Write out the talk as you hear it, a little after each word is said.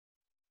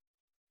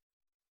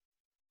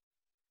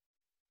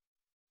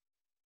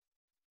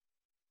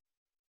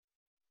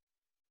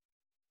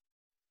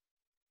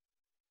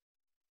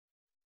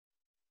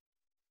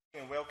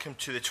And welcome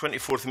to the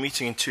 24th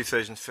meeting in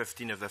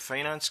 2015 of the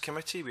Finance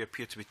Committee. We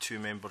appear to be 2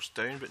 members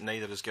down, but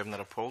neither has given their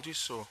apologies,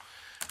 so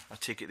I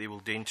take it they will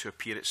deign to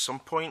appear at some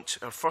point.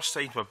 Our first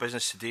item of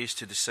business today is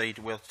to decide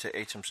whether to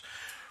take items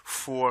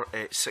 4,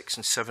 6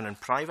 and 7 in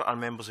private. Are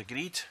members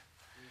agreed?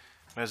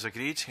 Members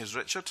agreed. Here's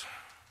Richard.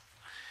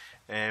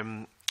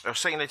 Our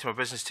second item of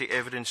business to take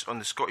evidence on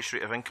the Scottish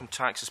rate of income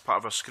tax as part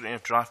of our scrutiny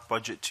of draft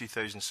budget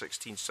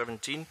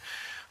 2016-17.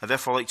 I'd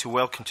therefore like to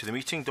welcome to the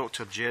meeting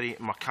Dr. Gerry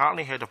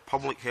McCartney, Head of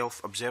Public Health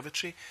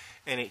Observatory,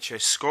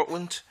 NHS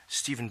Scotland,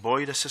 Stephen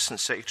Boyd, Assistant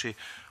Secretary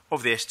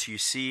of the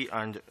STUC,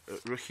 and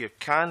Ruchir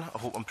Khan. I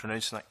hope I'm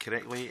pronouncing that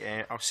correctly.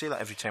 I'll say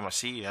that every time I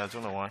see you, I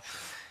don't know why.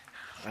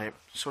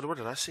 Sorry, what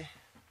did I say?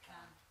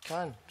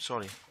 Khan.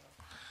 Sorry.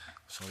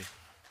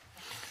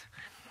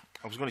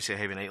 I was going to say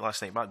heavy night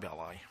last night, but that'd be a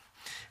lie.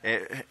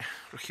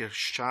 Ruchir,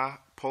 Shah,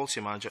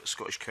 Policy Manager at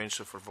Scottish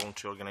Council for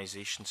Voluntary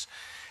Organisations.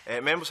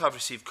 Members have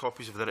received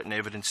copies of the written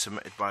evidence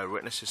submitted by our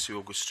witnesses, so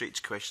we'll go straight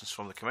to questions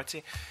from the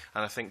committee.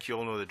 And I think you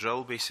all know the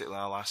drill. Basically,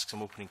 I'll ask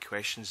some opening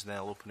questions, and then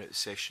I'll open out the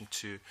session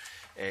to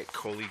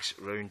colleagues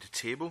round the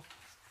table.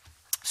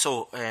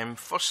 So,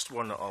 first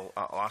one that I'll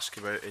ask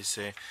about is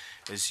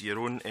your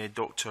own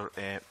Dr.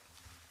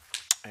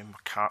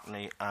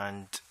 McCartney,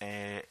 and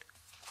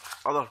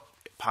other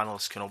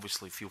panellists can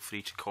obviously feel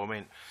free to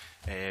comment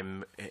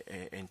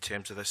in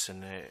terms of this,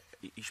 and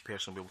each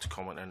person will be able to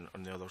comment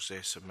on the other's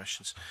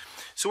submissions.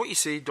 So what you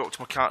say,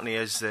 Dr. McCartney,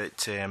 is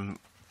that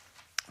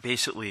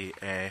basically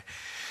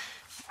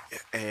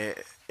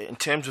in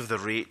terms of the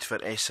rate for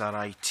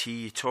SRIT,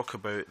 you talk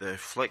about the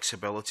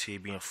flexibility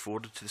being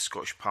afforded to the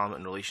Scottish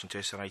Parliament in relation to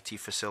SRIT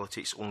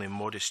facilitates only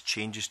modest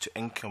changes to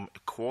income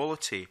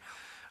equality.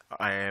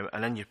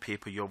 And in your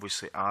paper, you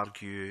obviously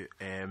argue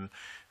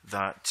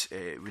that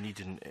we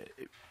need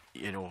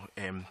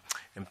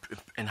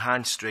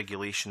enhanced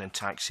regulation and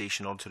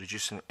taxation in order to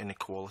reduce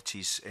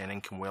inequalities in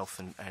income, wealth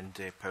and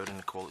power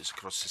inequalities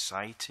across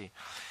society.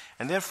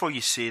 And therefore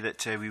you say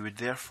that we would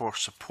therefore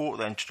support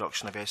the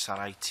introduction of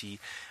SRIT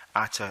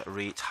at a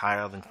rate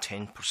higher than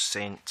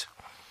 10%.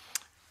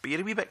 But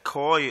you're a wee bit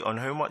coy on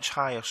how much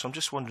higher, so I'm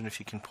just wondering if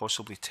you can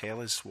possibly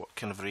tell us what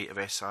kind of rate of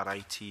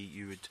SRIT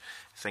you would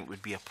think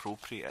would be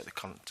appropriate at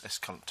this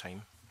current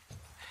time.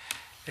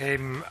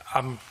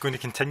 I'm going to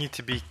continue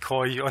to be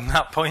coy on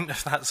that point,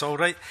 if that's all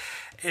right.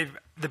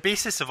 The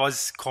basis of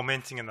us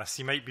commenting on this,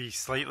 you might be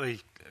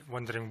slightly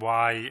wondering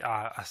why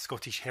a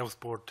Scottish Health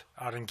Board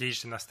are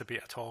engaged in this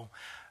debate at all.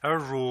 Our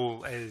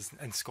role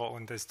in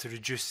Scotland is to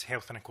reduce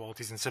health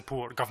inequalities and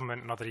support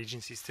government and other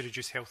agencies to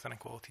reduce health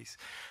inequalities.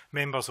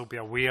 Members will be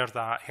aware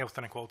that health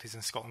inequalities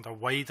in Scotland are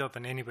wider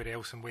than anywhere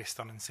else in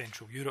Western and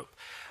Central Europe,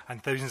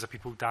 and thousands of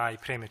people die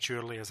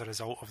prematurely as a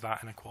result of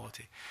that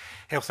inequality.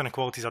 Health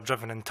inequalities are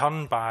driven in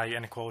turn by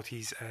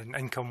inequalities in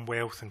income,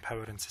 wealth and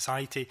power in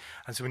society,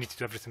 and so we need to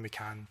do everything we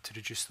can to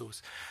reduce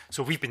those.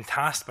 So we've been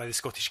tasked by the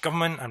Scottish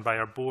Government and by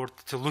our board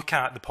to look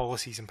at the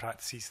policies and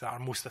practices that are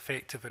most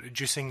effective at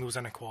reducing those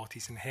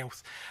inequalities in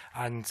health.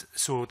 And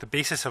so the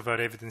basis of our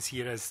evidence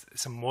here is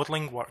some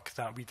modelling work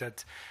that we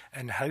did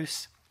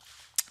in-house,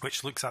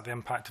 which looks at the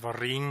impact of a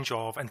range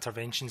of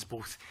interventions,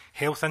 both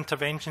health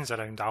interventions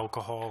around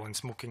alcohol and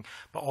smoking,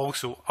 but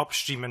also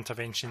upstream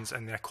interventions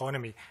in the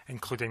economy,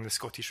 including the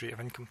Scottish rate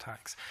of income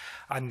tax.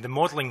 And the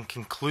modelling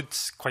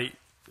concludes quite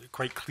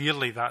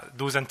clearly that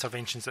those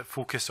interventions that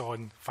focus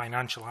on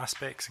financial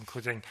aspects,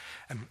 including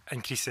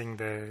increasing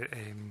the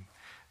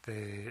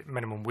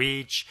minimum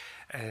wage,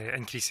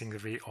 increasing the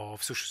rate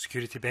of social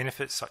security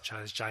benefits such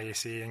as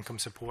GISA income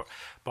support,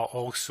 but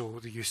also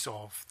the use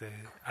of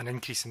an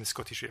increase in the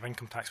Scottish rate of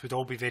income tax would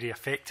all be very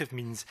effective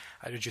means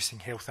at reducing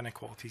health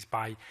inequalities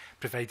by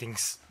providing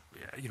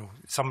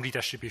some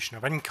redistribution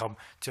of income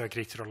to a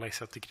greater or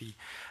lesser degree.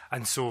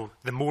 And so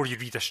the more you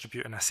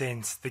redistribute, in a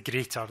sense, the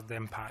greater the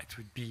impact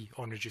would be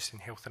on reducing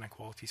health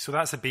inequalities. So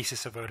that's the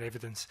basis of our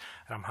evidence,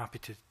 and I'm happy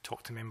to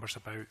talk to members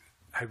about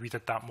how we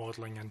did that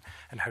modelling and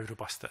how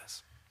robust it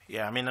is.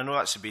 Yeah, I mean, I know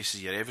that's the basis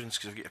of your evidence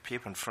because I've got a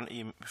paper in front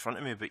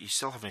of me, but you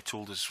still haven't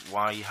told us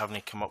why you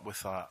haven't come up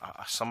with a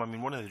sum. I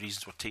mean, one of the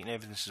reasons we're taking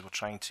evidence is we're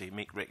trying to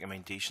make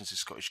recommendations to the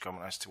Scottish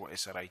Government as to what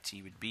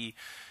SRIT would be,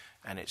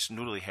 and it's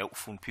not really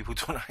helpful when people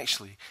don't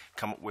actually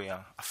come up with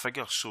a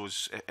figure. So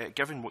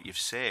given what you've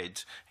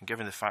said, and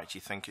given the fact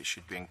you think it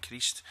should be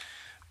increased,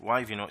 why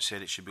have you not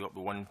said it should be up to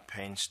 1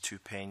 pence, 2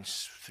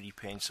 pence, 3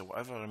 pence, or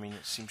whatever? I mean,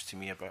 it seems to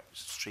me a bit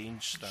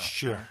strange that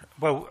Sure.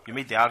 Well, you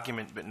made the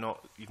argument, but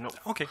you've not.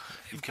 Okay.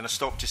 You've kind of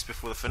stopped just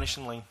before the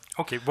finishing line.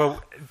 Okay.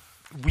 Well,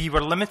 we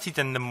were limited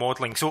in the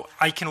modelling, so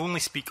I can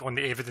only speak on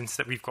the evidence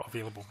that we've got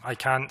available. I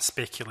can't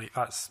speculate.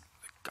 That's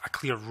a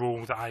clear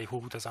role that I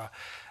hold as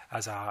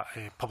a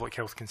public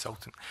health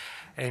consultant.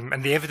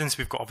 And the evidence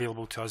we've got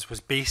available to us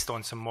was based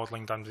on some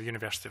modelling done by the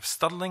University of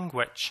Stirling,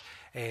 which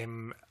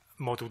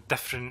modelled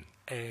different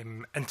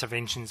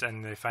interventions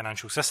in the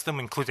financial system,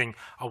 including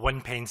a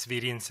 1 pence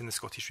variance in the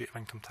Scottish rate of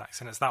income tax.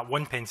 And it's that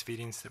 1 pence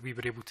variance that we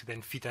were able to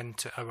then feed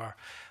into our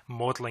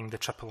modelling, the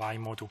III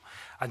model.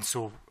 And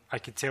so I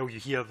could tell you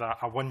here that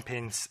a 1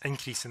 pence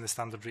increase in the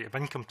standard rate of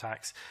income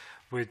tax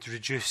would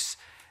reduce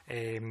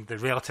the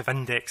relative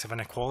index of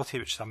inequality,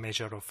 which is a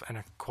measure of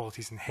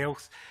inequalities in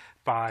health,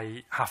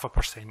 by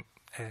 0.5%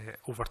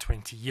 over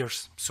 20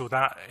 years. So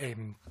that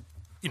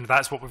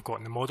that's what we've got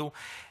in the model.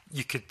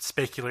 You could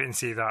speculate and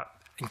say that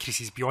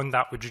increases beyond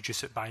that would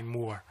reduce it by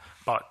more,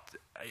 but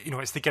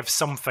it's to give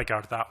some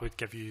figure that would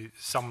give you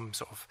some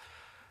sort of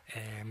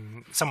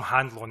some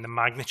handle on the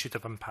magnitude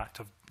of impact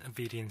of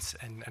variance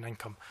in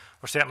income.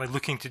 We're certainly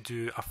looking to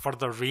do a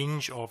further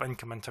range of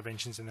income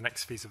interventions in the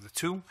next phase of the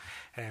tool,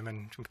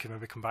 and we can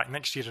maybe come back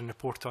next year and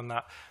report on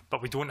that,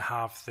 but we don't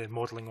have the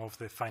modelling of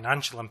the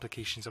financial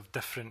implications of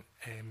different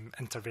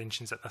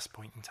interventions at this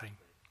point in time.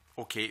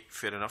 Okay,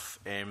 fair enough.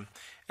 In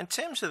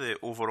terms of the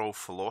overall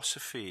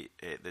philosophy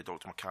that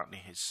Dr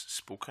McCartney has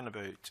spoken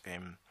about,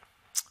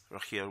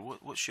 Ruchir,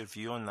 what's your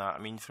view on that? I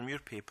mean, from your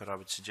paper, I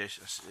would suggest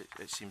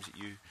it seems that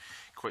you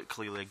quite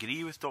clearly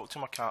agree with Dr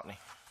McCartney.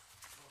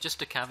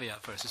 Just a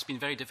caveat first. It's been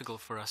very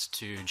difficult for us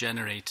to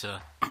generate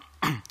a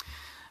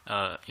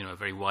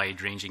very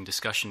wide-ranging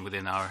discussion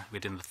within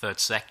the third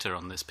sector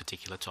on this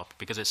particular topic,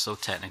 because it's so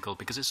technical,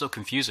 because it's so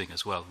confusing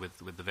as well with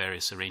the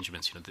various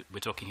arrangements. We're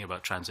talking here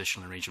about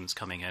transitional arrangements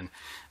coming in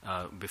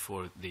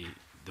before the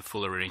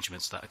fuller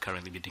arrangements that are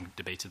currently being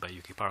debated by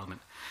UK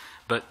Parliament.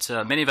 But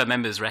many of our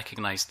members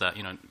recognise that,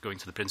 going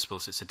to the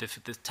principles,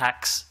 the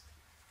tax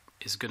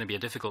is going to be a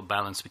difficult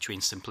balance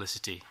between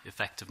simplicity,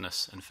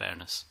 effectiveness, and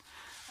fairness.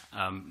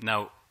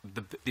 Now,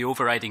 the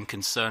overriding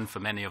concern for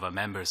many of our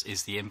members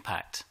is the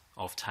impact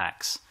of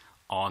tax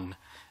on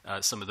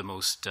some of the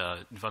most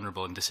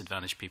vulnerable and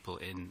disadvantaged people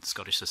in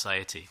Scottish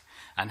society,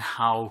 and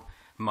how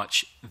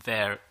much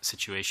their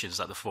situation is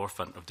at the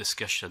forefront of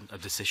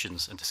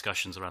decisions and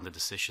discussions around the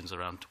decisions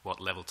around what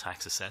level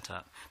tax is set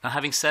at. Now,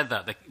 having said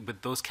that,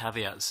 with those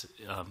caveats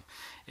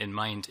in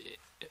mind,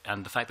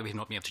 and the fact that we have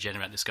not been able to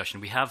generate discussion,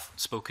 we have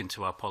spoken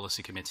to our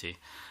policy committee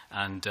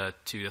and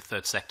to the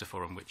third sector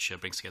forum, which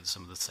brings together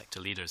some of the sector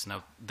leaders.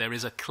 Now, there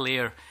is a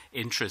clear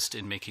interest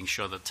in making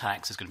sure that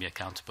tax is going to be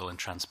accountable and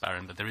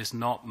transparent, but there is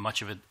not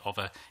much of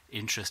a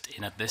interest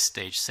in, at this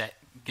stage,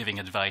 giving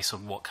advice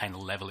on what kind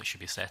of level it should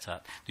be set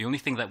at. The only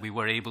thing that we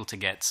were able to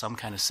get some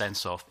kind of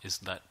sense of is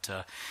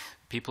that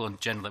people in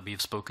general that we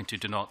have spoken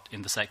to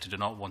in the sector do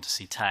not want to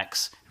see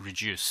tax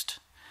reduced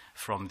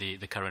from the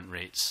current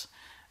rates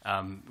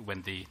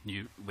when the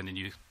new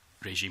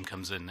regime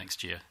comes in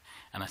next year.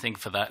 And I think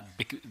for that,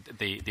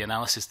 the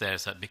analysis there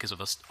is that because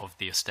of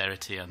the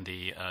austerity and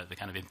the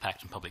kind of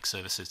impact on public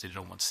services, they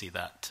don't want to see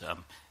that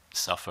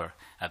suffer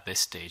at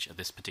this stage, at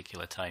this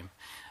particular time.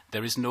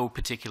 There is no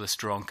particular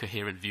strong,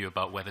 coherent view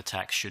about whether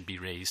tax should be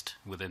raised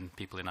within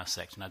people in our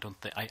sector. And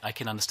I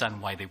can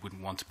understand why they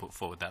wouldn't want to put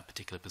forward that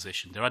particular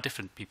position. There are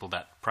different people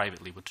that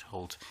privately would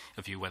hold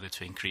a view whether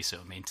to increase it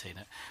or maintain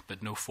it,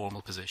 but no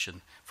formal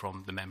position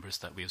from the members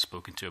that we have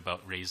spoken to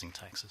about raising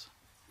taxes.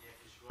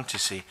 I want to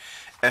say,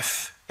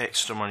 if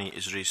extra money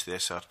is raised to the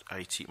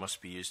SRIT, it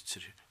must be used to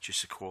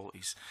reduce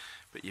inequalities.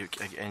 But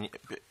in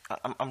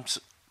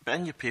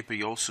your paper,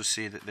 you also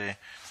say that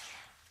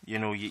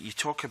you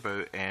talk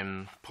about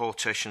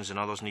politicians and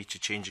others need to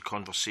change the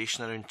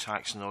conversation around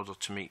tax in order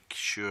to make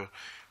sure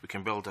we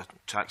can build a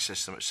tax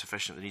system that's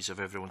sufficient to the needs of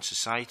everyone in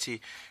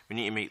society. We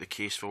need to make the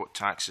case for what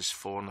tax is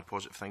for and the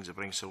positive things it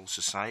brings to whole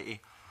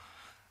society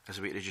as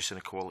a way to reduce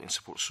inequality and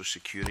support social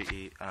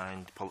security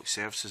and public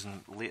services.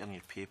 And later in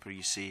your paper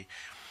you say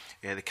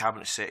the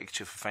Cabinet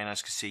Secretary for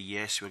Finance could say,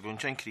 yes, we're going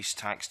to increase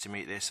tax to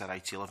make the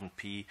SRIT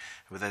 11p, and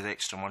with that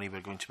extra money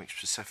we're going to make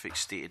specific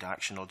stated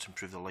action in order to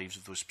improve the lives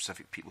of those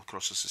specific people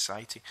across the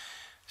society.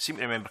 I seem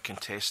to remember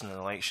contesting an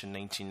election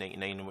in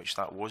 1999 in which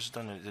that was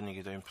done, and it didn't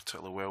go down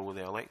particularly well with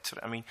the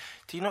electorate. I mean,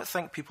 do you not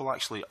think people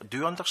actually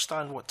do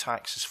understand what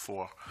tax is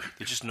for?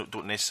 They just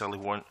don't necessarily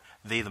want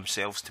they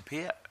themselves to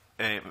pay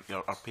it,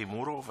 or pay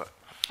more of it?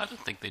 I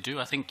don't think they do.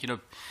 I think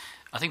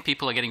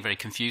people are getting very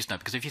confused now,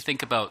 because if you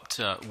think about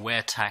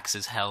where tax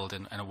is held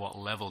and at what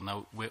level,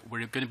 now we're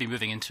going to be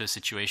moving into a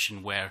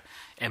situation where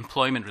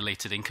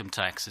employment-related income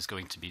tax is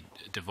going to be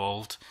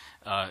devolved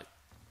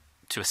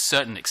to a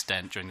certain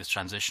extent during this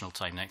transitional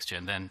time next year,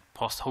 and then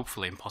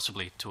hopefully and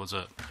possibly towards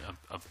a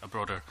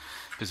broader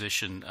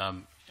position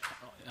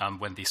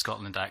when the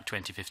Scotland Act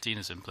 2015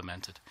 is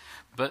implemented.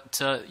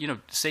 But,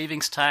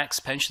 savings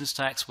tax, pensions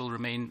tax will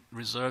remain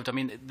reserved. I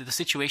mean, the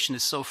situation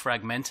is so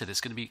fragmented,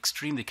 it's going to be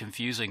extremely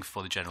confusing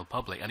for the general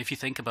public. And if you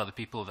think about the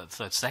people that the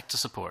third sector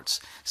supports,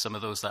 some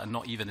of those that are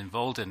not even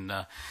involved in,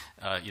 at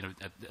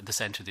the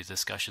centre of these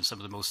discussions, some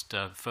of the most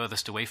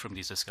furthest away from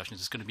these discussions,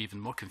 it's going to be even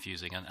more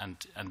confusing.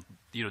 And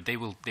they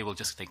will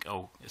just think,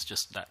 oh, it's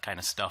just that kind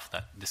of stuff,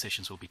 that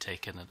decisions will be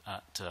taken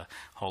at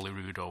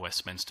Holyrood or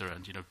Westminster,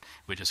 and,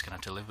 we're just going to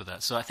have to live with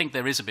that. So I think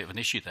there is a bit of an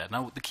issue there.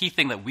 Now, the key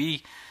thing that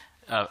we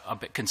are a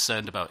bit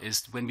concerned about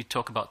is when we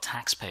talk about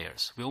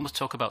taxpayers. We almost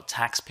talk about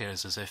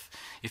taxpayers as if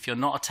you're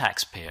not a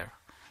taxpayer,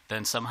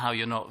 then somehow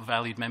you're not a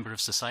valued member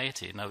of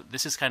society. Now,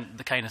 this is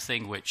the kind of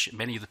thing which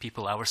many of the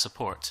people our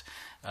support,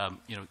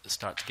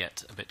 start to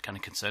get a bit kind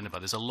of concerned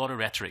about. There's a lot of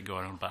rhetoric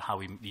going on about how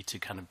we need to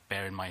kind of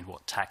bear in mind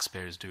what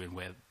taxpayers do and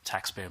where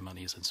taxpayer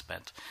money isn't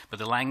spent. But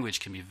the language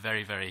can be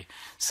very, very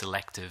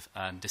selective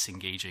and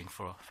disengaging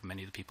for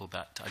many of the people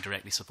that are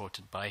directly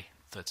supported by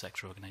third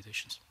sector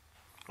organisations.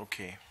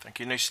 Okay, thank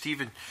you. Now,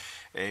 Stephen,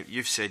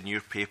 you've said in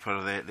your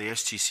paper that the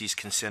STC is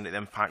concerned at the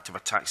impact of a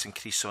tax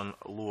increase on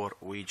lower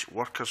wage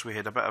workers. We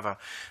had a bit of a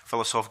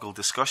philosophical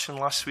discussion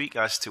last week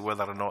as to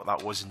whether or not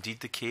that was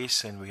indeed the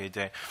case, and we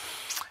had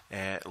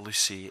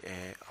Lucy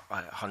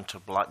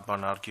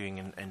Hunter-Blackburn arguing,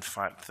 in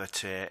fact,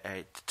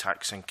 that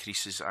tax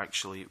increases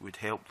actually would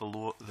help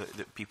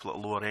the people at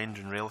the lower end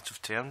in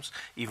relative terms,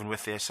 even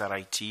with the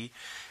SRIT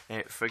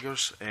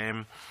figures.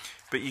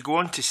 But you go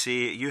on to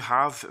say you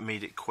have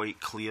made it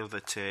quite clear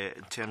that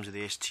in terms of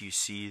the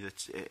STUC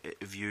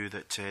view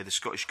that the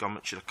Scottish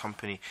Government should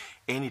accompany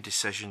any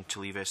decision to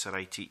leave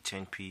SRIT at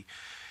 10p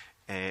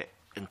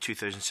in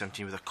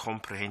 2017 with a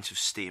comprehensive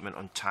statement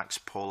on tax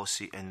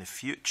policy in the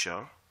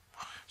future.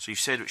 So you've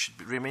said it should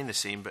remain the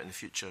same, but in the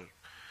future,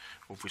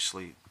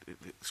 obviously,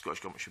 the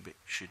Scottish Government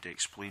should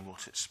explain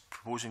what it's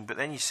proposing. But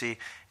then you say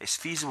it's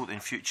feasible that in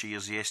future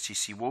years the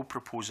STC will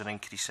propose an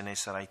increase in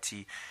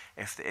SRIT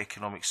if the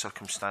economic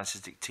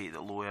circumstances dictate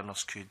that low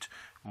earners could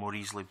more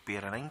easily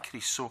bear an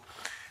increase. So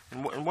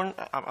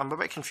I'm a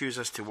bit confused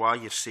as to why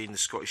you're saying the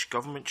Scottish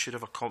Government should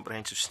have a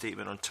comprehensive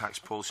statement on tax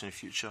policy in the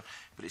future,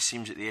 but it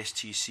seems that the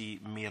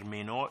STC may or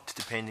may not,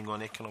 depending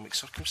on economic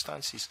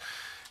circumstances.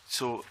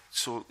 So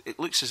it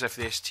looks as if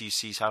the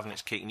STC is having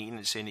its cake and eating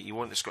it, saying that you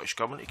want the Scottish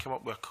Government to come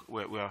up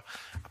with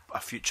a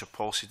future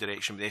policy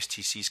direction, but the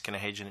STC is kind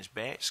of hedging its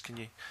bets. Can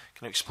you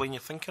explain your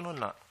thinking on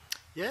that?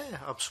 Yeah,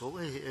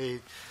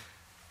 absolutely.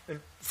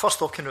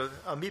 First off,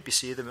 I maybe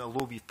say that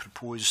although we've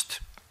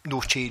proposed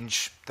no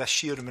change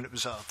this year, I mean, it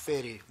was a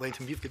very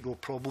lengthy, we've got no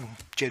problem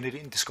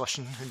generating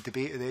discussion and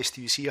debate at the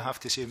STC, I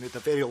have to say. We had a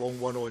very long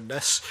one on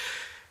this.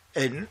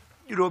 And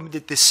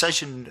the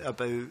decision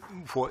about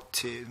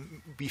what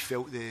we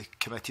felt the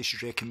committee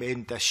should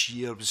recommend this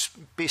year was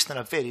based on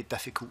a very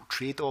difficult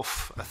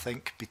trade-off, I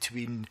think,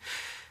 between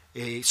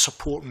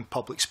supporting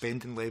public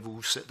spending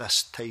levels at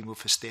this time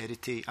of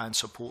austerity and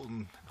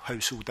supporting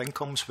household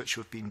incomes, which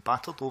have been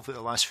battered over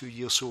the last few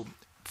years. So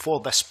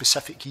for this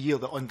specific year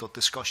that under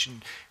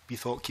discussion, we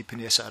thought keeping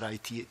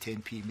SRIT at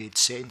 10p made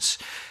sense.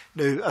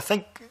 Now, I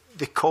think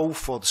the call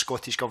for the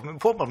Scottish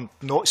Government, what we're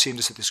not saying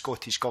is that the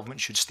Scottish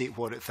Government should state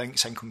what it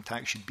thinks income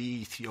tax should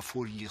be 3 or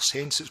 4 years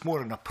hence. It's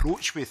more an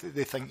approach with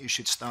they think you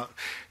should start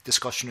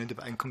discussion around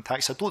about income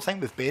tax. I don't think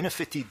we've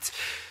benefited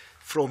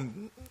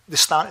from the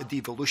start of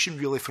devolution,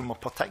 really, from a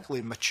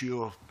particularly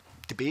mature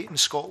debate in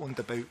Scotland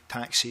about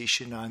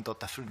taxation and our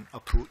different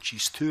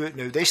approaches to it.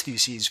 Now, the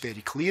SDC is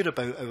very clear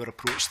about our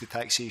approach to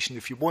taxation.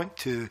 If you want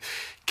to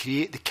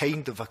create the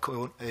kind of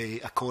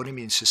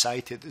economy and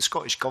society that the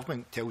Scottish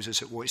Government tells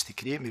us it wants to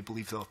create, we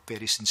believe they're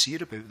very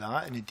sincere about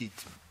that, and indeed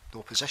the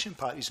opposition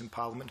parties in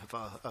Parliament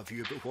have a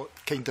view about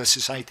what kind of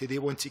society they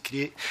want to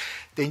create,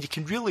 then you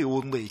can really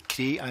only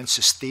create and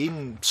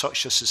sustain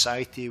such a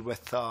society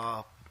with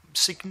a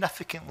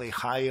significantly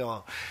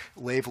higher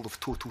level of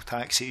total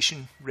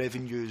taxation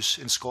revenues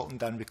in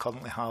Scotland than we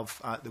currently have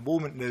at the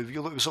moment. Now,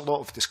 there was a lot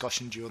of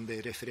discussion during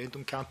the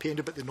referendum campaign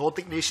about the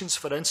Nordic nations,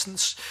 for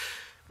instance.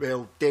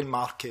 Well,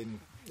 Denmark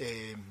and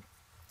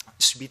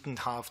Sweden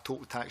have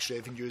total tax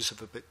revenues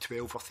of about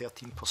 12 or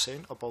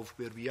 13% above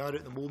where we are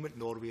at the moment.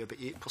 Norway about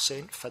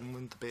 8%,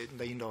 Finland about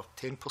 9 or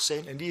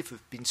 10%, and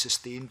they've been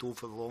sustained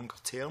over the longer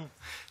term.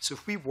 So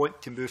if we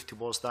want to move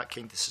towards that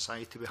kind of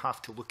society, we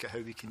have to look at how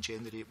we can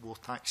generate more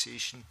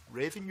taxation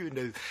revenue.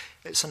 Now,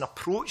 it's an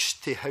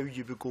approach to how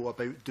you would go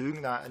about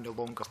doing that in the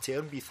longer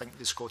term we think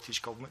the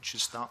Scottish Government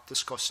should start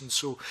discussing.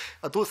 So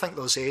I don't think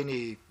there's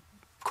any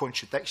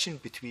contradiction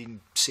between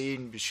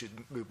saying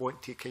we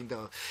want to kind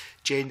of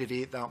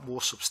generate that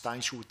more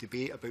substantial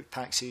debate about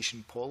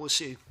taxation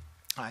policy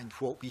and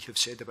what we have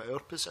said about our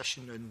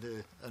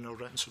position in our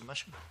written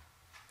submission.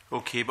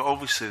 Okay, but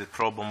obviously the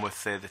problem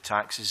with the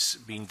taxes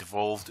being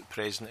devolved at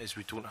present is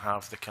we don't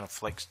have the kind of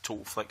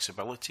total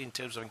flexibility in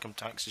terms of income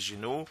tax, as you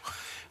know,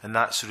 and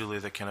that's really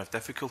the kind of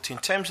difficulty.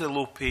 In terms of the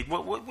low paid,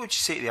 what would you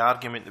say to the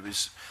argument that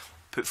was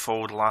put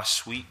forward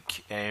last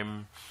week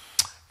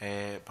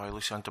by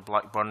Lucy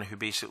Hunter-Blackburn, who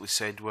basically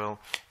said, well,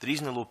 the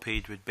reason the low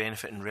paid would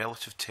benefit in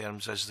relative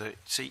terms is that,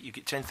 say, you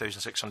get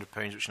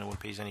 £10,600, which no one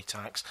pays any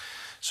tax.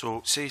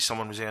 So, say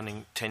someone was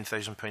earning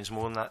 £10,000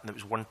 more than that, and it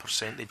was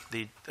 1%,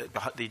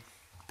 they'd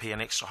pay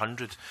an extra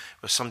 100,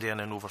 with somebody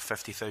earning over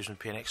 50,000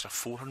 pay an extra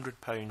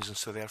 £400, and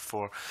so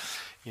therefore,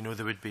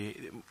 there would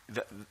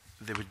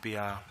be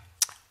a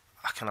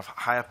kind of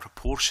higher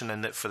proportion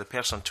in that for the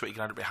person on 20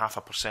 grand, it would be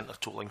 0.5% of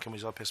total income,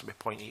 is the other person would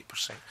be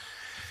 0.8%.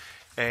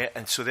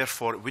 And so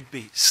therefore it would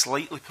be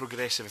slightly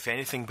progressive, if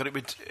anything, but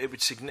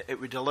it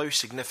would allow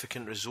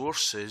significant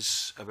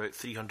resources, about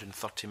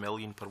 330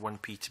 million per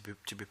 1p,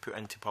 to be put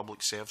into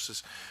public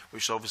services,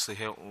 which obviously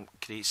help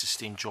create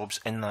sustained jobs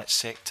in that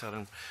sector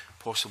and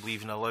possibly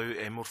even allow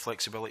more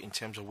flexibility in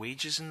terms of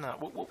wages in that.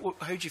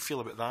 How do you feel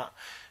about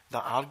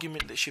that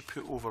argument that she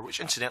put over, which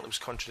incidentally was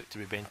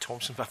contradicted by Ben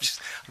Thompson? But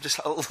I'm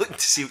just looking to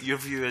see what your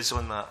view is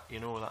on that,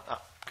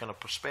 that kind of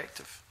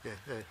perspective. Yeah,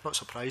 not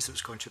surprised it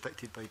was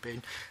contradicted by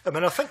Ben. I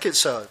mean, I think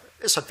it's a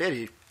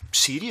very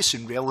serious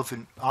and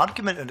relevant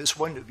argument, and it's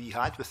one that we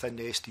had within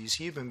the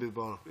SDZ when we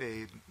were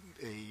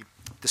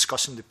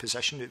discussing the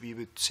position that we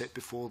would set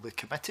before the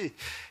committee.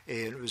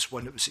 And it was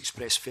one that was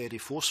expressed very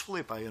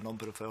forcefully by a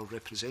number of our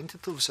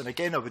representatives. And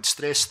again, I would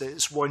stress that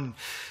it's one,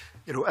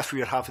 if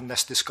we are having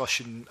this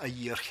discussion a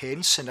year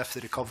hence, and if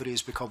the recovery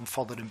has become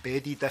further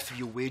embedded, if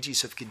real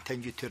wages have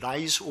continued to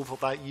rise over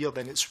that year,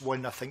 then it's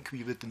one I think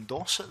we would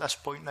endorse at this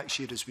point next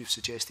year, as we've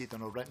suggested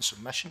in our written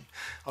submission.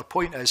 Our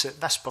point is,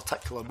 at this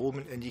particular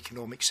moment in the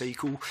economic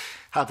cycle,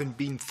 having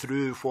been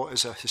through what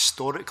is a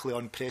historically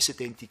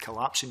unprecedented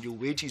collapse in real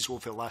wages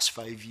over the last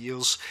 5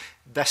 years,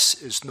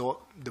 this is not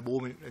the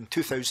moment, in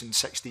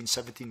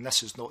 2016-17,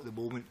 this is not the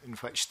moment in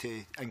which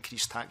to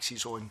increase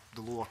taxes on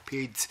the lower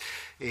paid.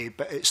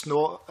 But it's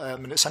not,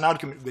 it's an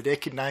argument we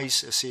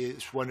recognise. I say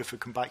it's one, if we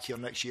come back here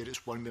next year,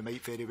 it's one we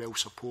might very well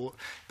support,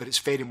 but it's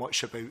very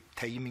much about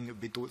timing.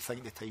 We don't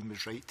think the time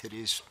is right to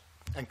raise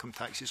income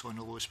taxes on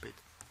the lowest paid.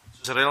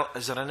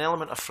 Is there an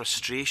element of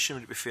frustration,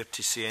 would it be fair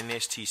to say, in the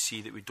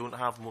STC that we don't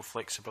have more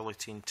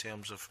flexibility in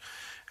terms of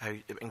how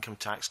income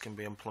tax can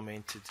be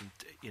implemented, and,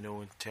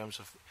 in terms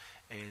of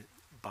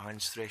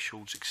bans,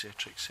 thresholds,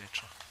 etc.,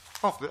 etc.?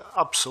 Oh,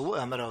 absolutely.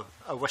 I mean,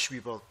 I wish we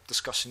were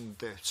discussing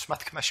the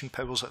Smith Commission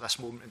powers at this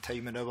moment in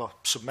time, and our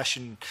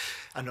submission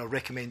and our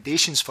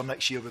recommendations for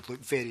next year would look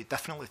very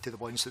differently to the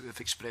ones that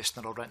we've expressed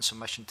in our written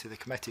submission to the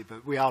committee.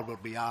 But we are where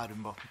we are,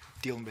 and we're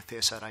dealing with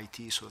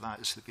SRIT, so that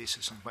is the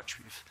basis on which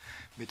we've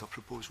made our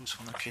proposals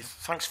for next year.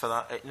 Thanks for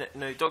that.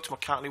 Now, Dr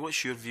McCartney,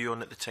 what's your view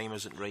on it? The time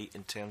isn't right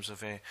in terms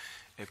of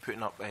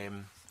putting up...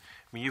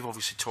 you've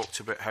obviously talked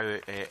about how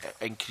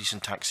increase in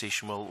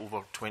taxation will,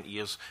 over 20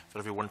 years, for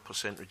every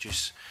 1%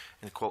 reduce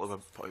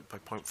inequality by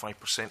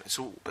 0.5%.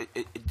 So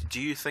do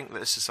you think that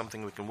this is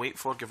something we can wait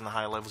for, given the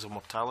high levels of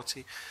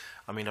mortality?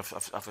 I mean,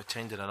 I've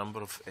attended a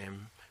number of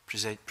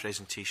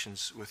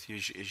presentations with you,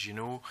 as you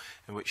know,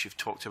 in which you've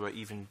talked about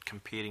even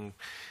comparing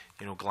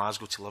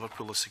Glasgow to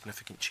Liverpool, the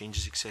significant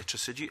changes, etc.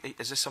 So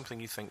is this something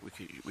you think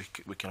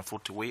we can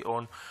afford to wait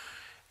on?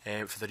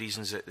 For the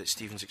reasons that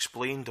Stephen's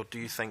explained, or do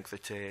you think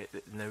that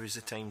now is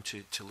the time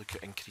to look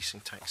at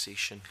increasing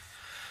taxation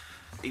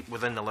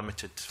within the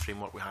limited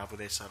framework we have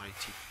with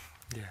SRIT?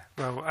 Yeah,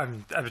 well,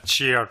 I would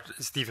share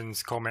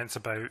Stephen's comments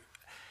about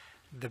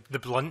the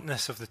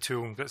bluntness of the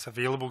tool that's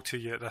available to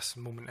you at this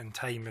moment in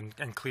time,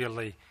 and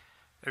clearly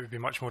it would be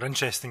much more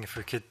interesting if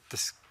we could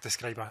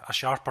describe a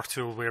sharper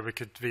tool where we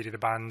could vary the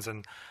bands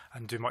and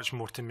do much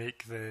more to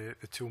make the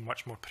tool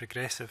much more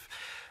progressive.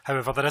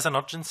 However, there is an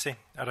urgency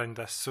around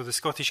this. So the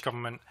Scottish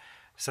Government,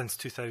 since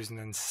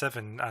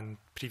 2007 and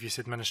previous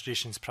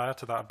administrations prior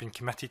to that, have been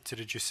committed to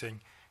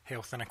reducing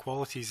health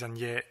inequalities, and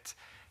yet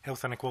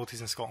health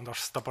inequalities in Scotland are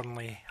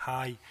stubbornly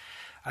high.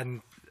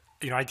 And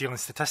I deal in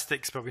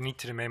statistics, but we need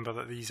to remember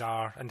that these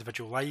are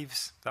individual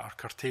lives that are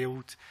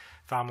curtailed,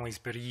 families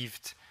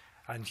bereaved,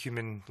 and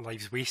human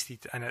lives wasted,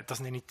 and it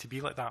doesn't need to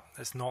be like that.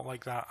 It's not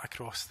like that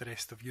across the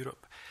rest of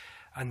Europe.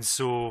 And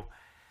so,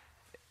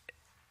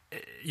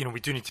 we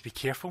do need to be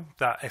careful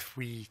that if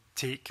we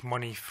take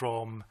money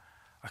from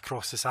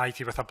across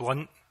society with a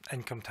blunt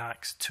income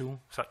tax tool,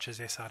 such as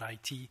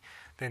SRIT,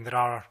 then there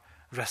are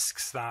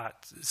risks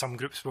that some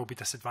groups will be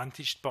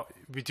disadvantaged, but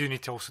we do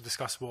need to also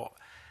discuss what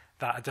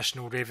that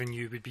additional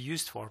revenue would be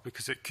used for,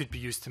 because it could be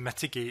used to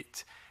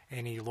mitigate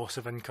any loss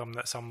of income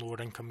that some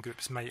lower income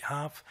groups might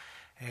have.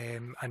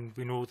 And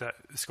we know that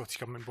the Scottish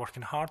Government is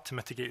working hard to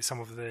mitigate some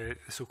of the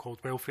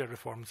so-called welfare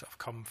reforms that have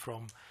come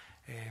from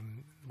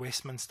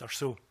Westminster.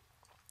 So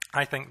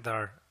I think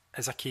there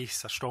is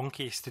a strong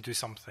case to do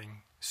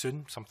something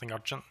soon, something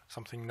urgent,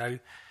 something now,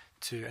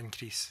 to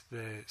increase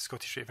the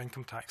Scottish rate of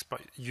income tax,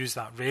 but use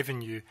that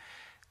revenue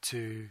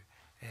to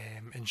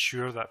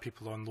ensure that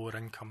people on lower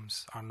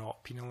incomes are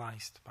not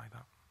penalised by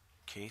that.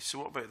 Okay, so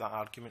what about that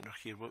argument,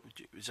 Ruchir?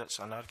 Is that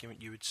an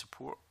argument you would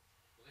support?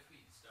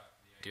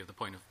 Of the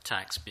point of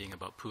tax being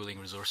about pooling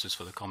resources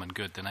for the common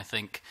good, then I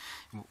think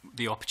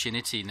the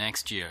opportunity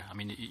next year, I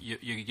mean,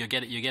 you're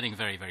getting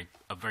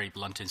a very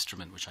blunt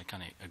instrument, which I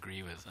kind of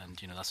agree with, and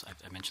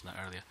I mentioned that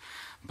earlier.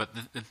 But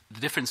the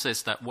difference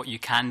is that what you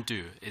can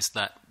do is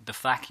that the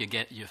fact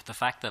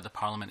that the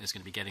Parliament is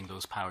going to be getting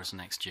those powers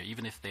next year,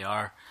 even if they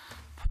are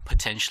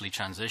potentially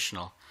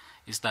transitional,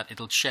 is that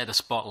it'll shed a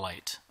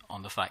spotlight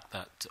on the fact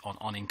that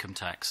on income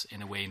tax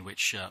in a way in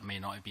which may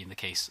not have been the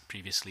case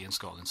previously in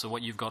Scotland. So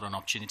what you've got an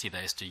opportunity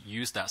there is to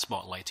use that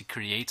spotlight to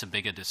create a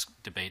bigger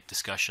debate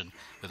discussion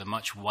with a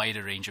much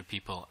wider range of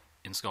people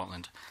in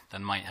Scotland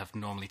than might have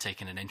normally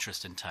taken an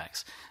interest in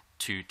tax,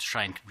 to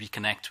try and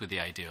reconnect with the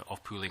idea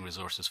of pooling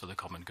resources for the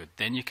common good.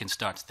 Then you can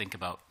start to think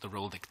about the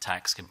role that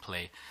tax can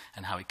play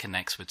and how it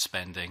connects with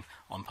spending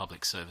on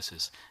public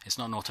services. It's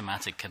not an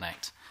automatic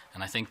connect.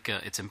 And I think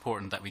it's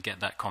important that we get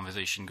that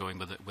conversation going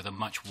with a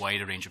much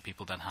wider range of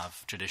people than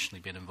have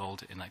traditionally been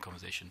involved in that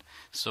conversation.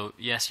 So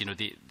yes,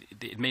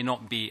 it may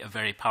not be a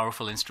very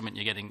powerful instrument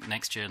you're getting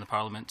next year in the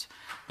Parliament,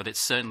 but it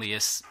certainly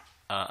is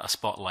a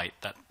spotlight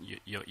that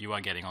you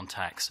are getting on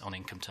tax, on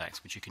income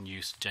tax, which you can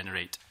use to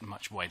generate a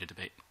much wider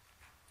debate.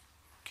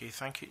 Okay,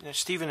 thank you. Now,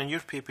 Stephen, in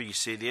your paper you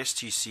say the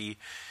STC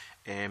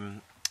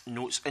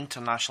notes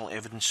international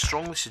evidence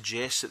strongly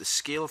suggests that the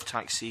scale of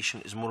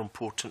taxation is more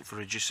important for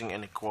reducing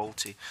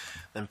inequality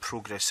than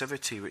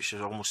progressivity, which is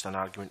almost an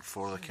argument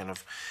for the kind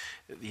of,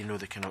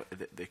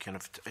 the kind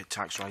of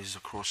tax rises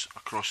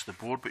across the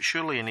board. But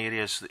surely in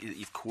areas that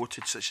you've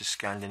quoted, such as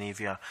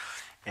Scandinavia,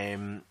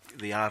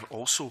 they are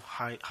also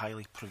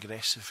highly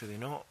progressive, are they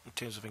not, in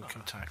terms of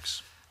income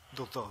tax?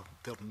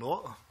 They're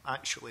not,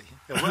 actually.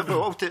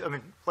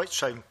 Let's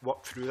try and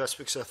work through this,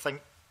 because I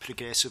think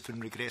progressive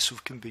and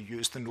regressive can be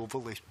used in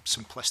overly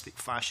simplistic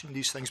fashion,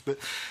 these things. But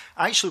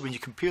actually, when you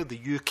compare the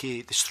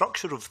UK, the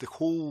structure of the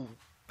whole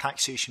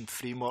taxation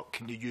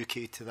framework in the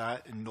UK to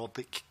that in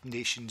Nordic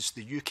nations,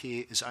 the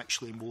UK is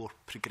actually more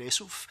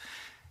progressive.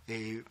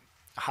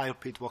 Higher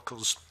paid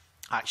workers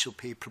actually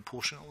pay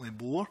proportionately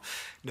more.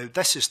 Now,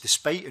 this is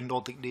despite in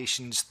Nordic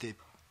nations the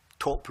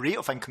top rate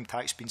of income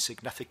tax being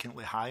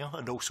significantly higher,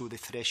 and also the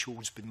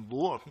threshold's been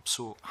lower,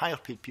 so higher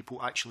paid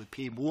people actually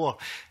pay more.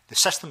 The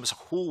system as a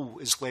whole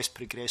is less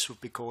progressive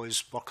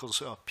because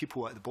workers or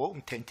people at the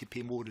bottom tend to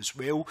pay more as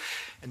well,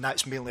 and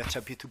that's mainly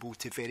attributable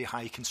to very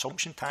high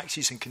consumption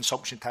taxes, and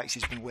consumption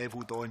taxes being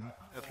levelled on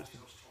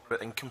everything.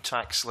 About income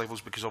tax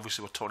levels, because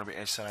obviously we're talking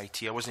about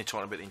SRIT. I wasn't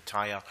talking about the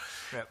entire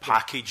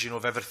package,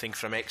 of everything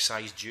from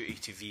excise duty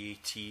to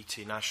VAT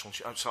to national.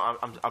 So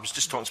I was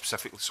just talking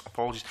specifically, so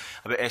apologies,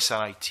 about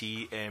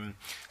SRIT,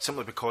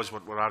 simply because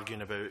we're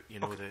arguing about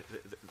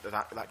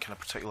that kind of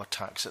particular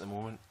tax at the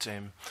moment.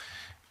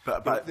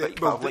 But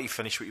I'll let you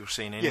finish what you were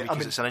saying anyway,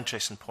 because it's an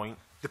interesting point.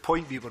 The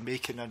point we were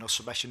making in our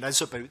submission is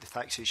about the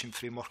taxation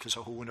framework as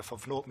a whole, and if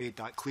I've not made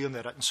that clear in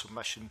the written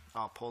submission,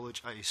 I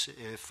apologise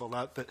for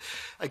that. But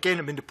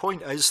again, the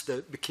point is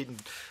that we can,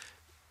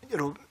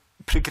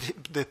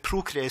 the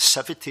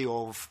progressivity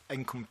of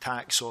income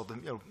tax, or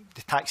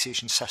the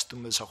taxation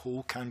system as a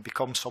whole, can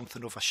become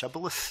something of a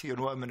shibboleth.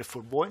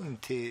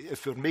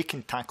 If we're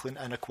making tackling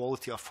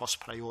inequality our first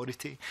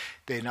priority,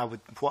 then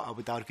what I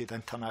would argue the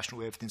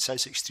international evidence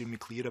is extremely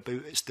clear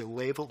about is the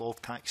level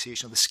of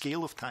taxation, or the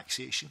scale of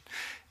taxation,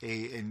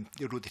 and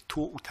the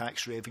total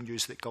tax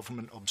revenues that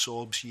government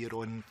absorbs year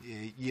in,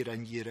 year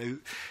out,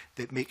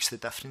 that makes the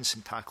difference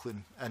in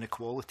tackling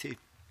inequality.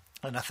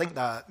 And I think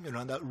that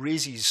that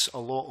raises a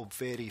lot of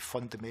very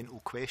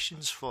fundamental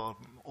questions for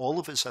all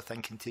of us, I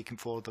think, in taking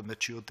forward a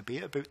mature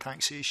debate about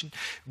taxation.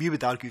 We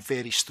would argue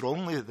very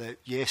strongly that,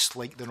 yes,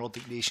 like the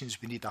Nordic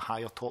nations, we need a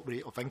higher top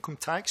rate of income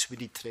tax. We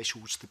need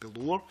thresholds to be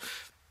lower.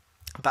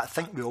 But I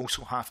think we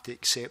also have to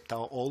accept that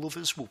all of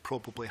us will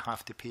probably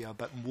have to pay a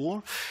bit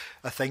more.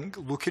 I think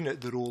looking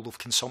at the role of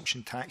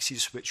consumption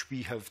taxes, which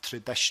we have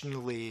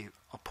traditionally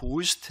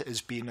opposed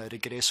as being a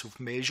regressive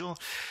measure,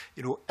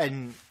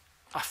 in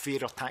a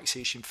fairer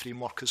taxation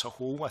framework as a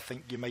whole, I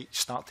think you might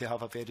start to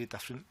have a very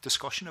different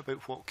discussion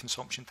about what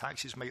consumption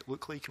taxes might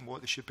look like and what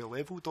they should be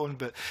levelled on.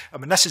 But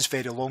this is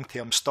very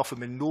long-term stuff.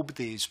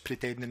 Nobody's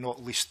pretending,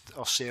 not least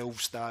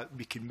ourselves, that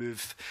we can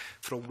move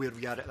from where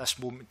we are at this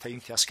moment in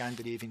time to a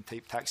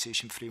Scandinavian-type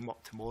taxation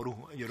framework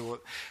tomorrow.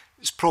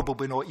 It's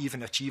probably not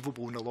even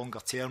achievable in the longer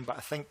term, but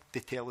I think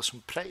they tell us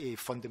some pretty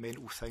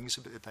fundamental things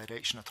about the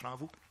direction of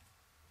travel.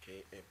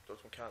 Okay, Dr.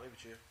 McCartney,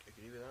 would you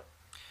agree with that?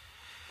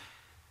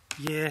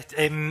 Yeah,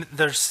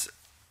 there's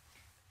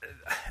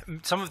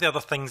some of the other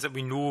things that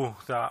we know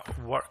that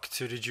work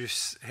to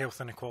reduce health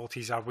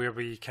inequalities are where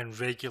we can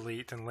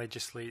regulate and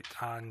legislate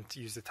and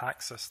use the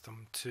tax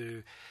system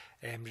to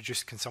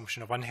reduce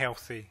consumption of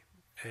unhealthy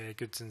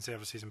goods and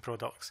services and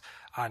products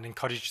and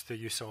encourage the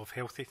use of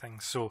healthy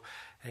things. So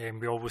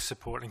we always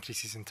support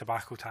increases in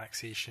tobacco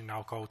taxation,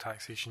 alcohol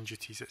taxation,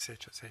 duties,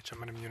 etc.,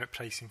 minimum unit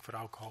pricing for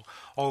alcohol.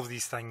 All of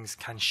these things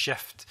can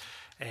shift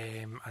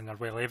and are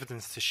well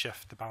evidenced to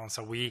shift the balance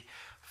away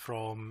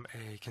from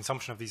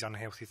consumption of these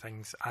unhealthy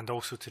things, and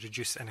also to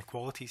reduce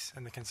inequalities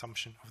in the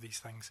consumption of these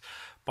things.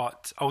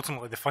 But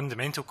ultimately, the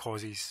fundamental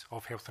causes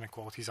of health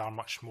inequalities are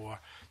much more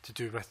to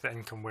do with the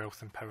income,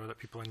 wealth and power that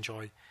people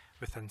enjoy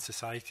within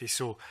society.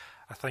 So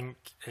I think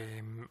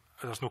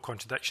there's no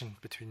contradiction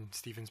between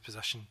Stephen's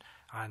position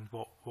and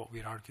what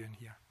we're arguing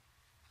here.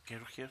 Okay,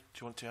 Ruchir, do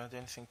you want to add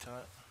anything to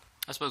that?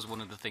 I suppose one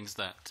of the things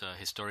that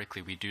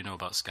historically we do know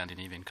about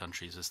Scandinavian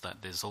countries is that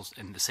there's also,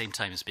 in the same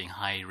time as being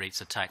high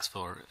rates of tax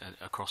for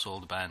across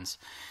all the bands,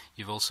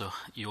 you also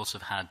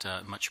have had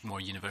much more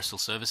universal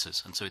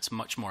services, and so it's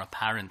much more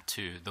apparent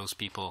to those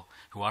people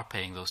who are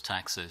paying those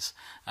taxes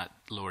at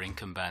lower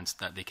income bands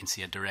that they can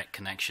see a direct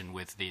connection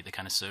with the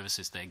kind of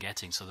services they're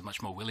getting, so they're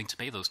much more willing to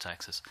pay those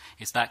taxes.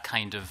 It's that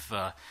kind of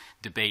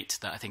debate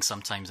that I think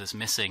sometimes is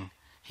missing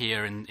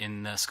here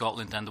in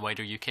Scotland and the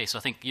wider UK. So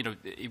I think, you know,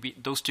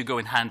 those two go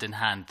in hand.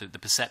 The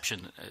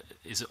perception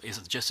is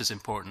just as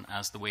important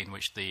as the way in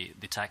which the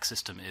tax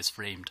system is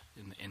framed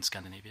in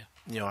Scandinavia.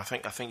 Yeah, I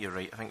think you're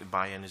right. I think the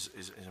buy-in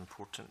is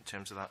important in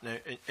terms of that. Now,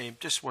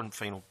 just one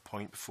final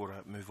point before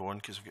I move on,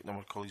 because I've got a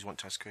number of colleagues who want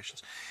to ask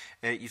questions.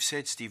 You've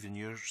said, Stephen,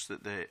 yours,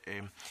 that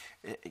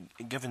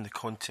given the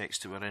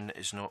context that we're in, it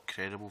is not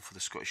credible for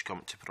the Scottish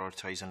Government to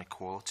prioritise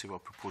inequality while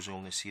proposing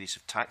only a series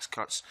of tax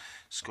cuts.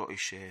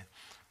 Scottish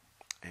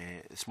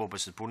the small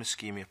business bonus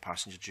scheme, air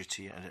passenger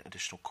duty and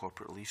additional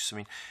corporate reliefs.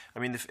 I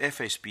mean the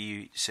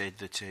FSB said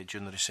that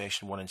during the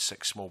recession 1 in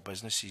 6 small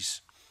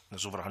businesses,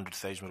 there's over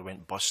 100,000 where it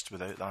went bust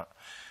without that.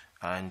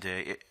 And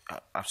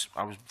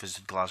I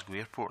visited Glasgow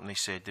Airport and they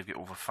said they've got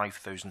over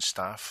 5,000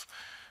 staff,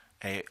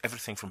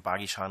 everything from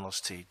baggage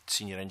handlers to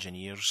senior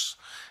engineers,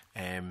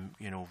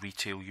 you know,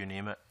 retail, you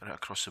name it, right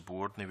across the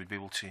board. And they would be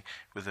able to,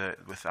 with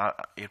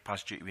air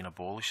pass duty being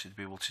abolished, they'd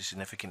be able to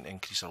significantly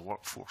increase their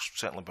workforce,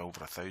 certainly by over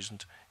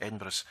 1,000.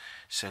 Edinburgh's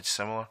said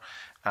similar.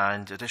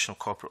 And additional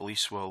corporate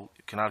lease, well,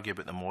 you can argue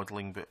about the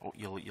modelling, but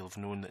you'll have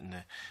known that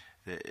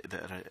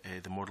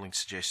in the modelling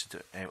suggested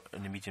that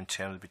in the medium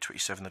term there'd be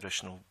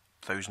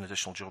 27,000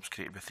 additional jobs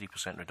created by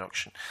 3%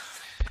 reduction.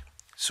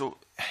 So,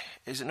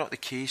 is it not the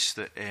case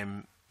that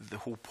the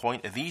whole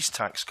point of these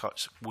tax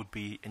cuts would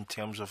be in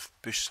terms of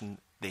boosting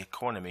the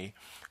economy,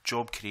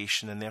 job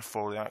creation, and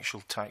therefore the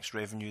actual tax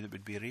revenue that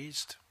would be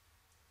raised?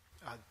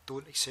 I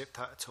don't accept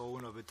that at all,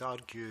 and I would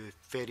argue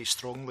very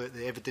strongly that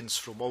the evidence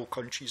from all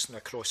countries and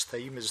across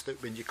time is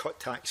that when you cut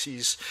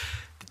taxes,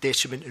 the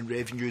detriment in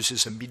revenues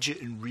is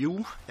immediate and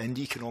real, and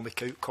the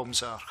economic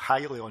outcomes are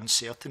highly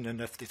uncertain, and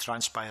if they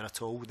transpire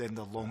at all, then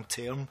they're long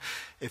term.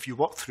 If you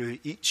work through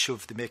each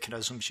of the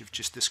mechanisms you've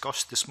just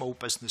discussed, the small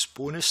business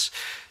bonus,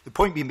 the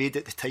point we made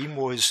at the time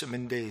was, I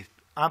mean, the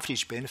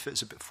average benefit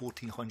is about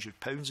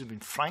 £1,400. I mean,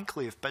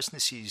 frankly, if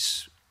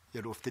businesses,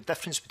 you know, if the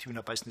difference between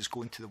a business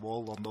going to the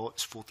wall or not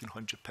is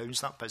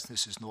 £1,400, that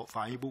business is not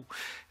viable,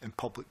 and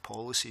public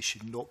policy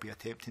should not be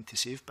attempting to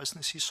save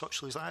businesses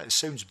such as that. It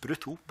sounds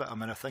brutal, but I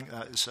mean, I think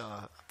that is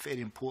a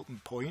very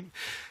important point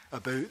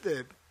about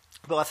the.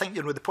 Well, I think,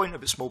 you know, the point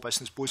about small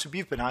business bonus,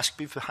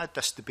 we've had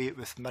this debate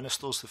with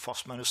ministers, the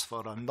First Minister,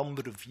 for a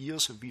number of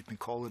years, and we've been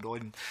calling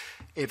on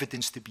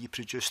evidence to be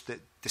produced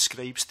that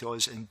describes to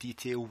us in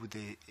detail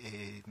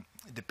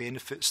the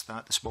benefits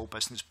that the small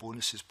business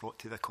bonus has brought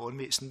to the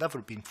economy. It's never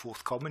been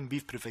forthcoming.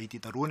 We've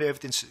provided our own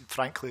evidence.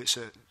 Frankly, it's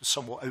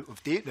somewhat out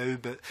of date now,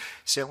 but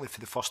certainly for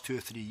the first 2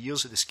 or 3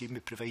 years of the scheme, we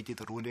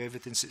provided our own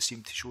evidence that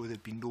seemed to show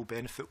there'd been no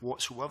benefit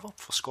whatsoever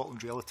for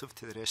Scotland relative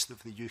to the rest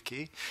of the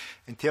UK.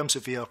 In terms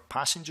of air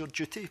passenger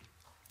duty,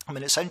 I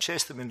mean, it's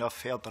interesting when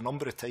I've heard a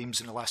number of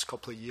times in the last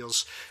couple of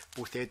years,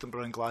 both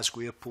Edinburgh and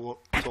Glasgow Airport,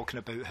 talking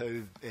about how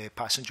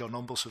passenger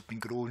numbers have been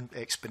growing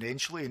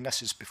exponentially, and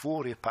this is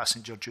before air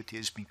passenger duty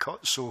has been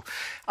cut. So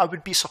I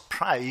would be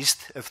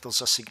surprised if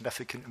there's a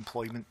significant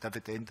employment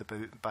dividend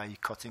by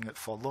cutting it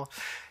further.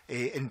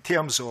 In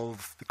terms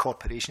of the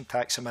corporation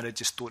tax, I mean, I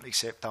just don't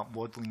accept that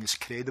modelling is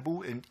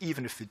credible, and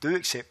even if we do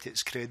accept it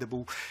as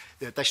credible,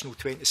 the additional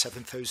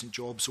 27,000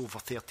 jobs over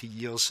 30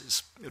 years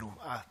is, you know,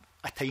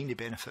 a tiny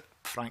benefit,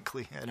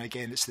 frankly. And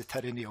again, it's the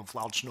tyranny of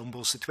large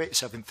numbers. The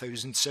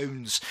 27,000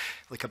 sounds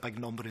like a big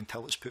number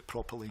until it's put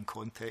properly in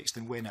context,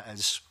 and when it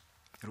is,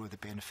 you know, the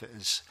benefit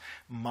is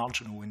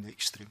marginal in the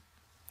extreme.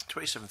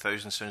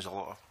 27,000 sounds a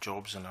lot of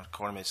jobs in an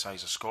economy the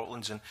size of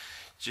Scotland's, and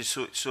just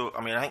so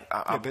I mean, I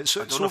don't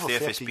know if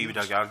the FSB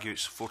would argue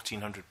it's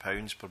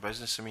 £1,400 per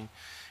business. I mean,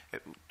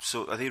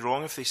 so are they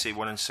wrong if they say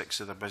 1 in 6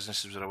 of their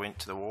businesses would have went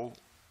to the wall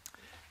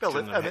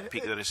during the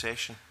peak of the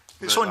recession?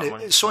 It's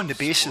on the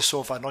basis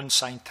of an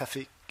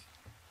unscientific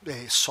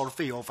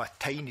survey of a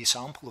tiny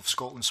sample of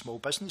Scotland's small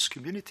business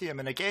community. I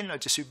mean, again, I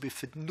just say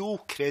we've had no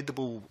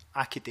credible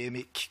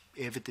academic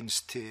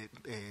evidence to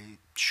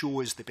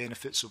show us the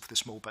benefits of the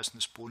small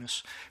business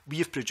bonus. We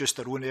have produced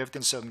our own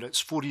evidence. I mean, it's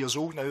 4 years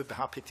old now. I'd be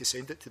happy to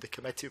send it to the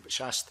committee,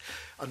 which asked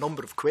a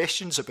number of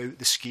questions about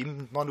the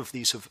scheme. None of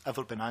these have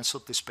ever been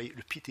answered, despite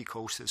repeated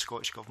calls to the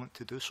Scottish Government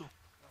to do so.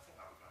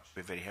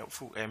 Be very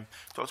helpful.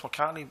 Dr.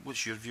 McCartney,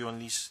 what's your view on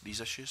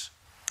these issues?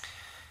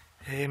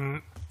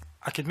 I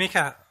could make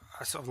a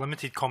sort of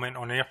limited comment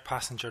on air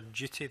passenger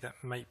duty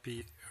that might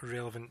be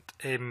relevant.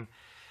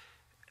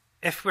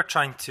 If we're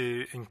trying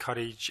to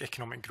encourage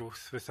economic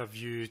growth with a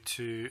view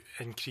to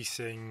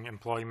increasing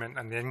employment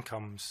and the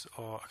incomes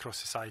across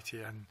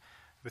society, and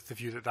with the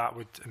view that that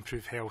would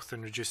improve health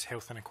and reduce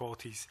health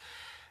inequalities,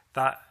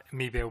 that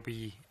may well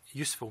be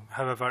useful.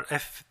 However,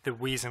 if the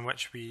ways in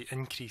which we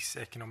increase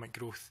economic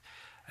growth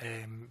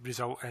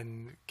result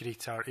in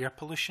greater air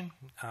pollution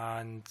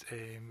and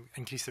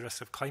increase the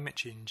risk of climate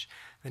change,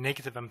 the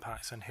negative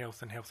impacts on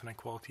health and health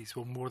inequalities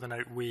will more than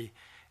outweigh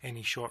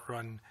any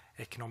short-run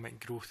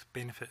economic growth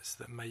benefits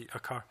that might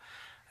occur.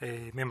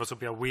 Members will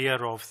be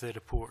aware of the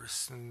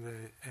reports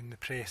in the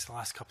press the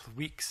last couple of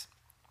weeks,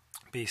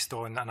 based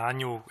on an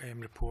annual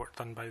report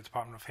done by the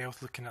Department of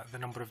Health looking at the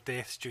number of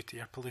deaths due to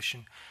air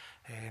pollution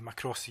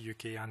across the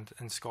UK and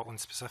in Scotland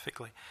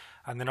specifically.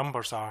 And the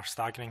numbers are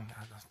staggering.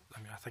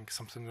 I think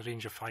something in the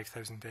range of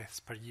 5,000 deaths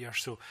per year.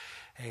 So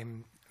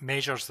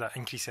measures that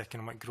increase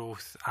economic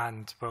growth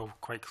and will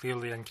quite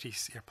clearly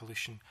increase air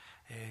pollution,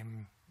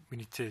 we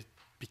need to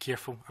be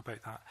careful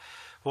about that.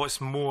 What's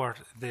more,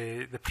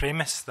 the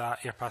premise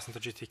that air passenger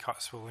duty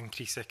cuts will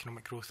increase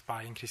economic growth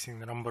by increasing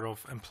the number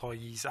of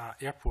employees at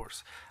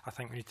airports, I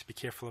think we need to be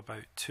careful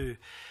about too,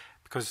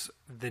 because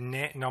the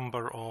net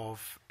number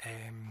of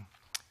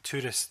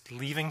tourists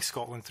leaving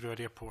Scotland through our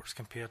airports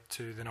compared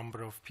to the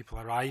number of people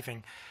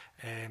arriving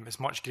is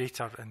much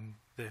greater in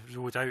the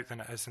road out than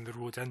it is in the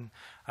road in,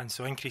 and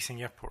so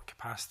increasing airport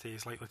capacity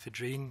is likely to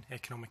drain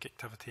economic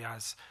activity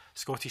as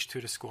Scottish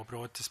tourists go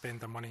abroad to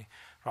spend their money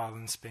rather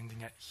than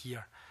spending it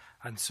here.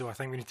 And so I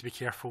think we need to be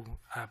careful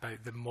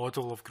about the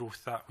model of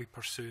growth that we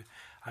pursue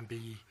and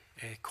be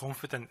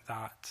confident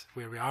that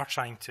where we are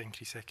trying to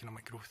increase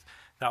economic growth,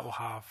 that will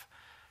have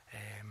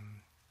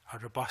a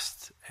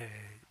robust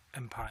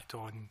impact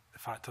on the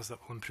factors that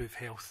will improve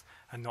health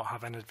and not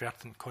have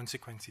inadvertent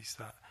consequences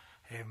that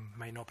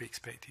might not be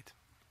expected.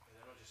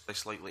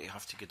 Less likely to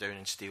have to go down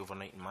and stay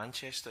overnight in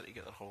Manchester to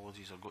get their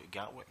holidays or go to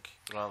Gatwick,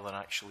 rather than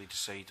actually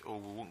decide, oh,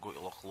 we won't go to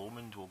Loch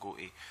Lomond, we'll go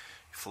to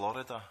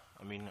Florida.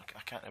 I mean,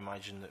 I can't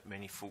imagine that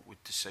many folk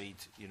would decide,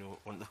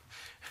 on the,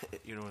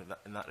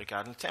 in that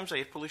regard. In terms of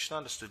air pollution, I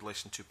understood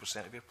less than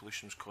 2% of air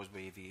pollution was caused by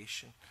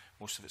aviation.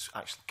 Most of it's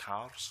actually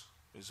cars.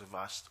 There's a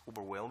vast,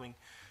 overwhelming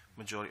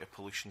majority of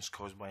pollution is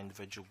caused by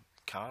individual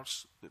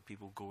cars that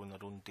people go on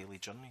their own daily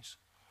journeys.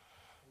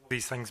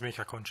 These things make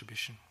a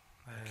contribution.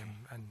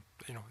 And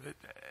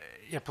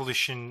air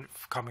pollution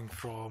coming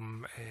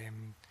from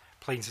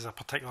planes has a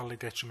particularly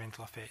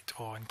detrimental effect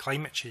on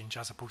climate change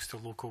as opposed to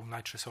local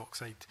nitrous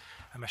oxide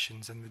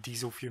emissions and the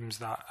diesel fumes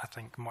that I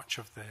think much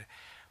of the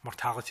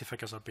mortality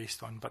figures are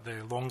based on. But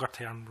the longer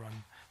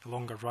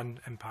run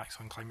impacts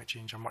on climate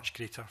change are much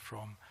greater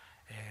from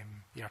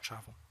air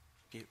travel.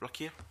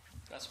 Ruchir?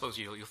 I suppose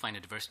you'll find a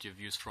diversity of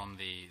views from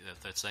the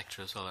third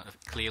sector as well.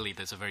 Clearly,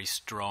 there's a very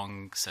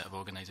strong set of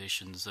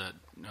organisations,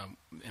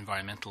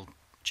 environmental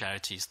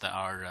charities that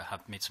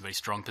have made some very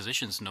strong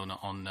positions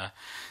on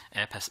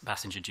air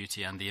passenger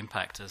duty and the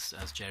impact, as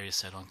Gerry has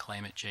said, on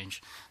climate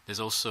change. There's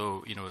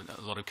also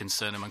a lot of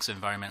concern amongst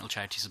environmental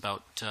charities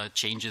about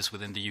changes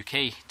within the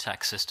UK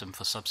tax system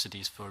for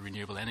subsidies for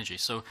renewable energy.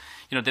 So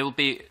there will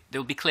be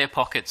clear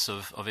pockets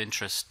of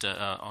interest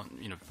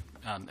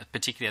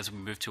particularly as we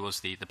move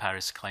towards the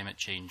Paris climate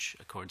change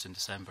accords in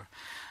December.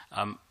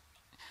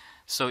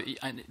 So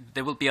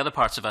there will be other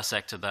parts of our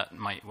sector that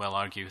might well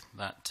argue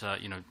that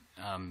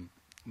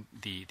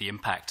the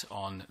impact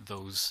on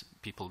those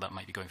people that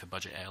might be going for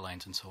budget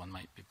airlines and so on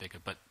might be bigger.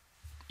 But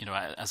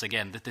as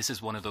again, this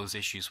is one of those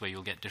issues where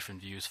you'll get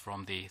different views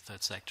from the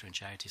third sector and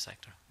charity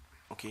sector.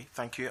 Okay,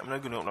 thank you. I'm now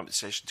going to open up the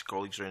session to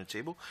colleagues around the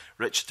table.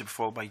 Richard, to be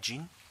followed by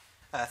Jean.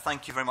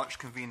 Thank you very much,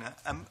 Convener.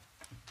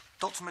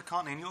 Dr.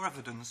 McCartney, in your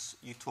evidence,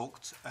 you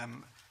talked,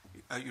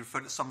 you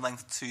referred at some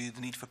length to the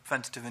need for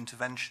preventative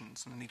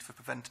interventions and the need for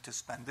preventative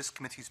spend. This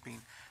committee's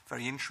been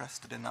very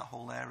interested in that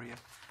whole area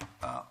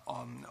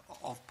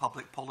of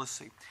public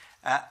policy.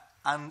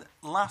 And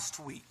last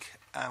week,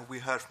 we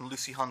heard from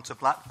Lucy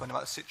Hunter-Blackburn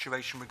about a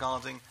situation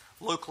regarding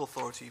local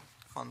authority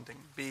funding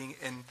being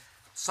in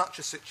such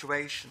a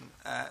situation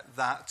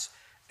that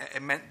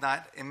it meant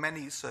that in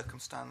many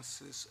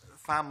circumstances,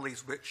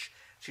 families which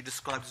she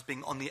described as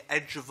being on the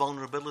edge of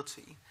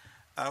vulnerability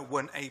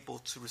weren't able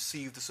to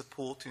receive the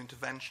support and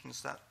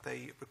interventions that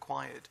they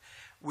required.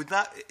 Would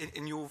that,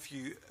 in your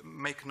view,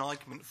 make an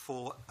argument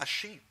for, as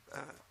she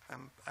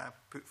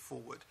put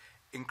forward,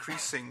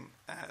 increasing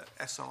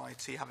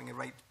SRIT, having a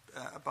rate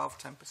above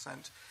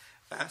 10%,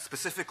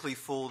 specifically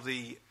for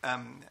the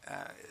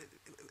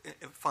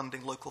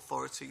funding local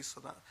authorities so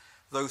that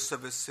those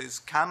services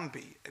can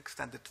be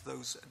extended to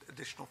those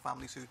additional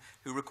families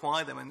who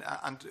require them,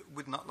 and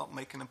would not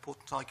make an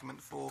important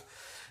argument for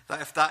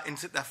that if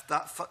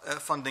that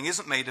funding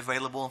isn't made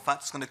available, in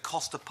fact, it's going to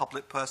cost a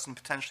public person,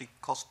 potentially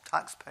cost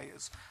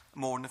taxpayers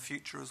more in the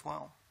future as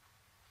well.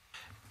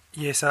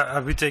 Yes, I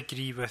would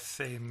agree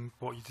with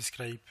what you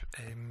describe.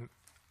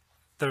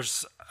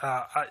 There's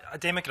a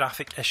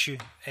demographic issue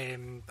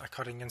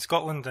occurring in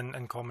Scotland and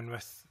in common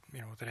with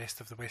the rest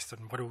of the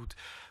Western world,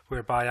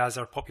 whereby as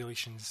our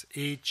populations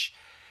age,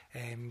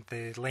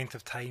 the length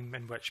of time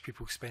in which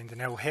people spend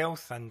in ill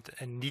health and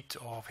in need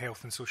of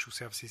health and social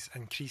services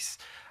increase,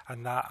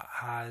 and that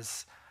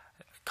has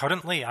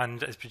currently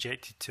and is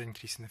projected to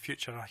increase in the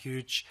future a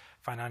huge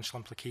financial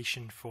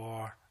implication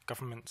for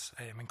governments,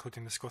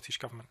 including the Scottish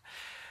Government.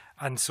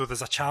 And so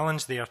there's a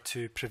challenge there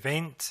to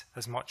prevent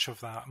as much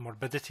of that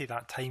morbidity,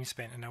 that time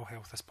spent in ill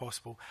health as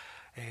possible,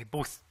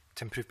 both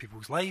to improve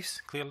people's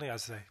lives, clearly,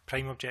 as the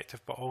prime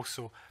objective, but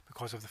also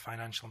because of the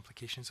financial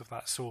implications of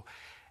that. So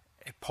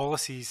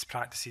policies,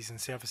 practices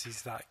and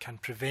services that can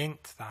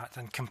prevent that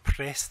and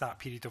compress that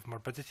period of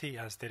morbidity,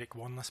 as Derek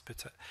Wanless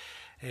put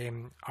it,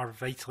 are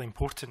vitally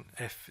important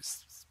if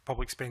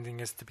public spending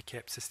is to be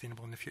kept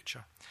sustainable in the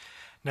future.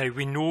 Now,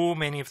 we know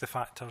many of the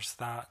factors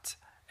that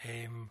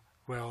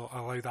will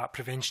allow that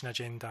prevention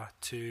agenda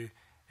to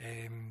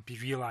be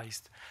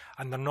realised.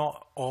 And they're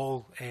not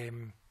all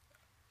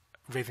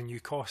revenue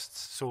costs.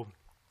 So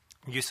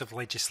use of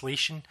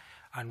legislation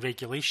and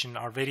regulation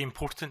are very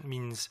important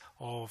means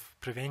of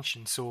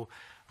prevention. So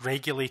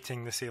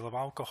regulating the sale of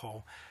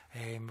alcohol,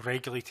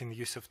 regulating the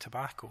use of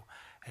tobacco,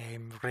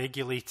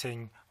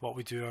 regulating what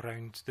we do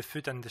around the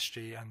food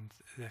industry and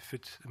the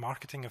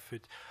marketing of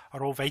food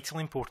are all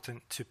vitally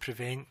important to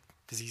prevent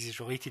diseases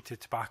related to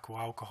tobacco,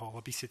 alcohol,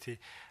 obesity,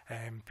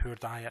 poor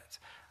diet,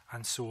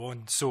 and so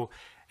on. So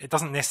it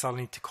doesn't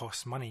necessarily need to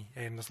cost money.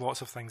 There's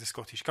lots of things the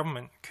Scottish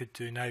Government could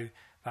do now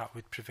that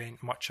would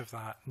prevent much of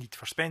that need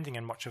for spending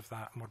and much of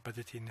that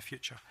morbidity in the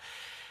future.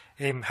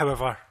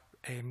 However,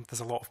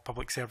 there's a lot of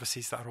public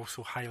services that are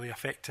also highly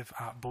effective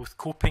at both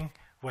coping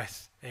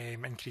with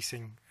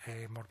increasing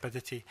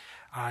morbidity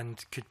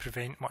and could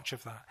prevent much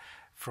of that.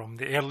 From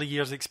the early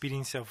years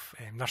experience of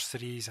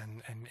nurseries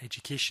and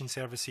education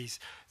services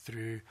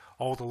through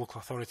all the local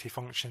authority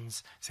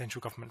functions,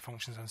 central government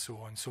functions and so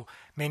on. So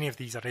many of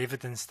these are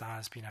evidenced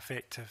as being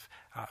effective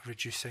at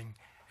reducing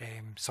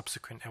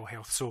subsequent ill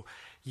health. So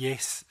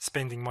yes,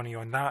 spending money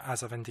on that,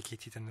 as I've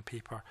indicated in the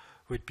paper,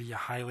 would be a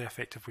highly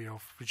effective way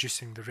of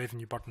reducing the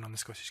revenue burden on the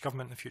Scottish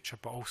Government in the future,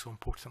 but also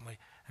importantly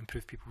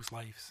improve people's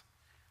lives.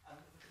 And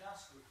we could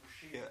ask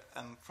Ruchir,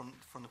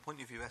 from the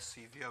point of view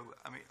SCVO,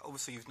 I mean,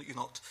 obviously you've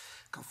not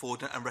come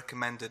forward and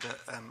recommended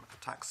a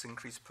tax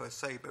increase per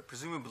se, but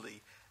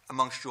presumably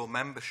amongst your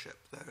membership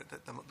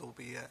there will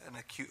be an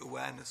acute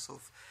awareness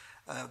of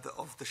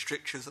the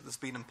strictures that there's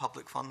been in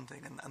public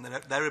funding and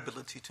their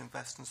ability to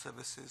invest in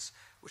services,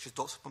 which as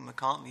Dr.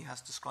 McCartney has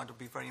described, will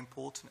be very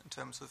important in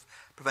terms of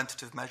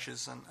preventative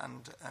measures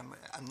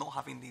and not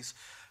having these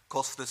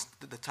costs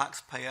for the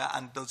taxpayer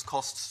and those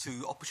costs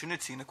to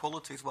opportunity and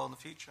equality as well in the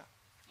future.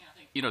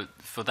 You know,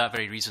 for that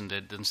very reason,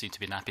 there doesn't seem to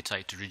be an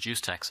appetite to reduce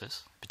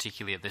taxes,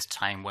 particularly at this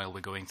time while we're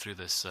going through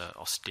this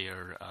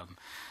austere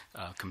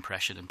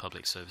compression in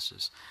public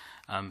services.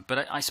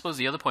 But I suppose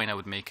the other point I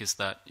would make is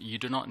that you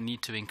do not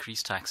need to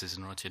increase taxes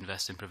in order to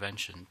invest in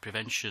prevention.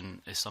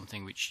 Prevention is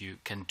something which you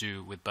can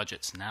do with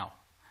budgets now.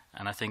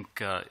 And I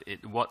think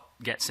what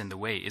gets in the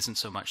way isn't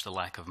so much the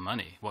lack of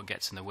money. What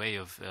gets in the way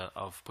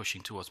of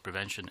pushing towards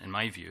prevention, in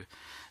my view,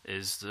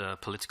 is the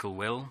political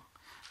will,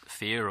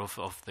 fear of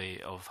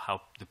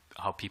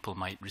how people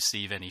might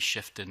receive any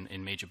shift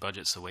in major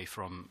budgets away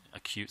from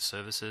acute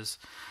services,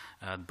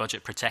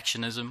 budget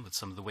protectionism with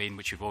some of the way in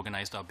which we've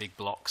organised our big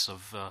blocks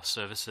of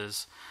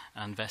services,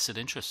 and vested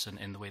interests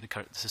in the way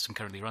the system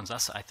currently runs.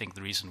 That's, I think,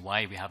 the reason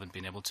why we haven't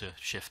been able to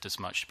shift as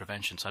much to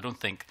prevention. So I don't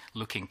think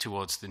looking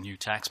towards the new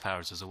tax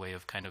powers as a way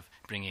of kind of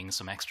bringing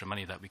some extra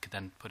money that we could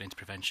then put into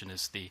prevention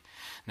is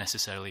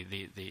necessarily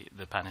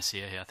the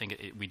panacea here. I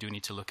think we do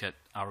need to look at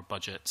our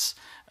budgets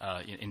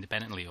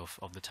independently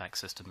of the tax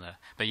system there.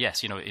 But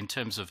yes, you know, in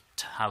terms of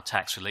how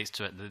tax relates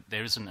to it,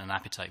 there isn't an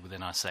appetite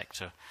within our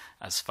sector,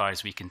 as far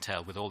as we can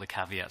tell, with all the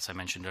caveats I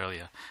mentioned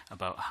earlier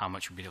about how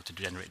much we've been able to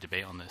generate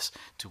debate on this,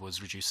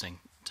 towards reducing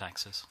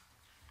taxes.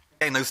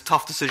 Again, those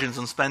tough decisions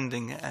on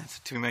spending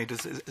to be made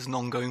is an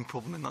ongoing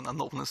problem and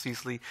not one that's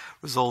easily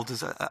resolved,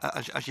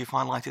 as you've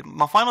highlighted.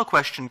 My final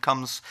question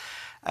comes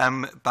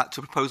back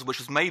to a proposal which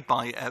was made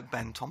by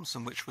Ben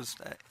Thompson, which was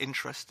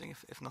interesting,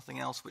 if nothing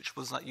else, which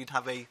was that you'd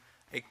have a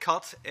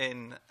cut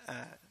in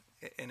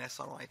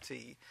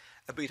SRIT,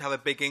 but you'd have a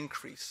big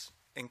increase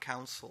in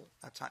council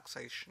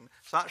taxation.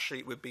 So actually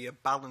it would be a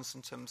balance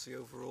in terms of the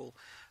overall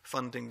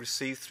funding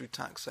received through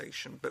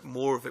taxation, but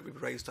more of it would be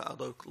raised at a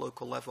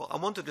local level. I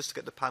wanted just to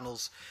get the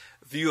panel's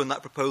view on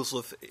that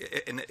proposal,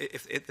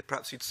 if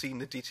perhaps you'd seen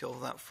the detail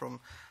of that from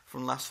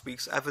last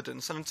week's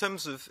evidence. And in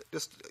terms of,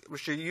 just,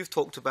 Ruchir, you've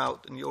talked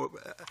about in your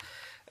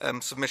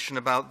submission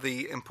about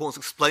the importance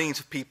of explaining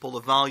to people the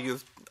value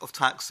of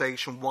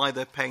taxation, why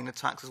they're paying the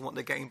taxes, what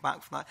they're getting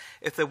back from that.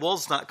 If there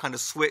was that kind of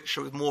switch,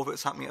 or more of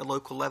it's happening at a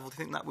local level, do you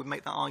think that would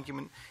make that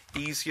argument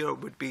easier, or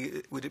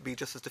would it be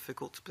just as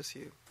difficult to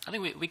pursue? I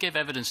think we gave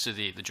evidence to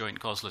the joint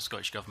causeless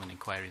Scottish Government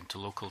inquiry into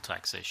local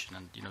taxation,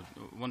 and you know,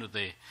 one of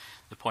the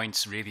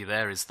points really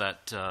there is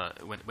that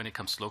when it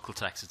comes to local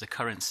taxes, the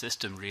current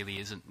system really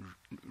isn't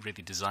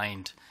really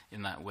designed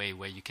in that way,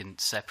 where you can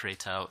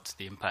separate out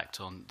the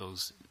impact on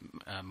those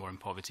more in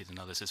poverty than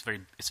others.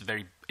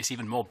 It's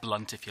even more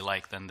blunt, if you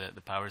like, than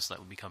the powers that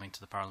will be coming to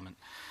the Parliament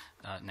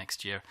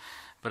next year.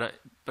 But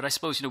I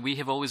suppose, you know, we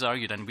have always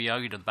argued, and we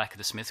argued at the back of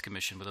the Smith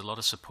Commission with a lot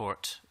of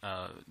support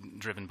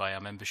driven by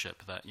our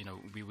membership, that, you know,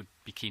 we would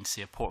be keen to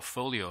see a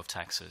portfolio of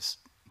taxes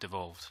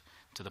devolved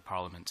to the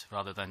Parliament,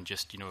 rather than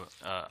just, you know,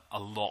 a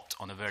lot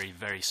on a very,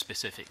 very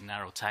specific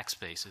narrow tax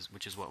basis,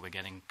 which is what we're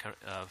getting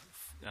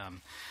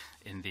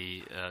in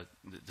the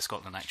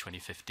Scotland Act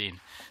 2015.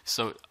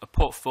 So a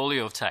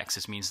portfolio of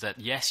taxes means that,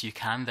 yes, you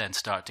can then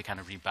start to kind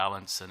of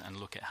rebalance and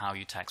look at how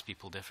you tax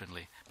people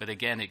differently. But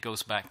again, it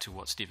goes back to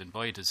what Stephen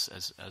Boyd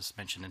has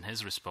mentioned in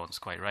his response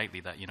quite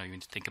rightly, that, you know, you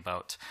need to think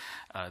about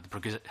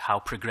how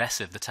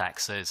progressive the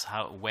tax is,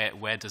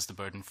 where does the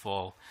burden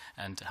fall,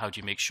 and how do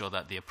you make sure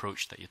that the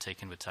approach that you're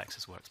taking with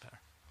taxes works better.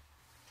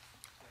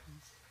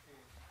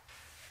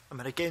 I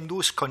mean, again,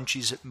 those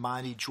countries that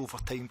manage over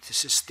time to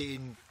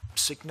sustain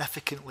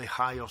significantly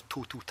higher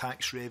total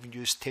tax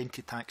revenues tend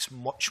to tax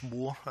much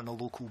more on a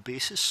local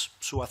basis.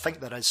 So I think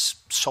there is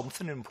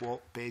something in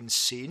what Ben's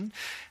saying.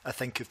 I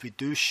think if we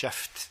do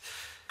shift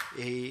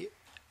a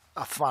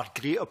far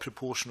greater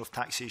proportion of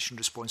taxation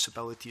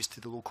responsibilities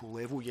to the local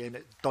level, yeah, and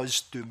it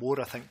does do more,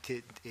 I think,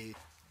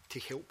 to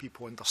help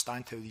people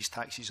understand how these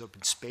taxes have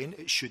been spent.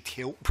 It should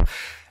help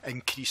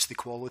increase the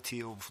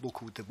quality of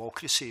local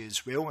democracy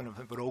as well, and I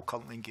think we're all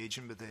currently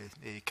engaging with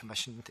the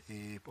Commission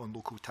on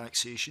local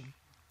taxation.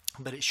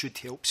 But it should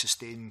help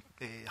sustain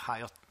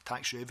higher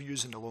tax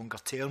revenues in the longer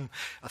term.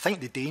 I think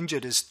the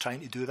danger is trying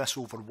to do this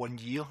over 1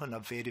 year in a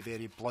very,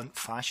 very blunt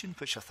fashion,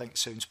 which I think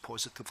sounds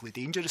positively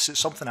dangerous. It's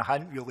something I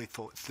hadn't really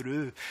thought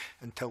through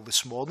until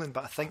this morning,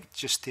 but I think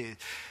just to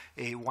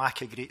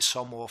whack a great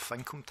sum off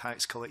income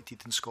tax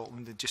collected in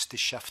Scotland and just to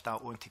shift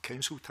that onto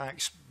council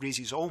tax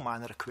raises all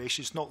manner of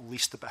questions, not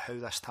least about how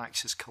this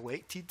tax is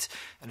collected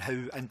and how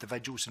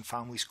individuals and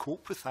families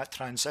cope with that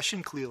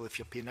transition. Clearly, if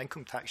you're paying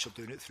income tax, you're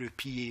doing it through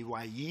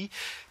PAYE.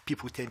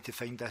 People tend to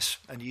find this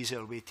an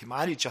easier way to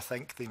manage, I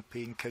think, than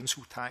paying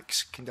council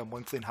tax kind of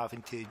monthly and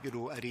having to, you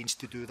know, arrange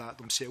to do that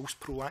themselves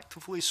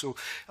proactively. So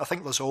I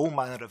think there's all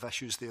manner of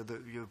issues there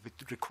that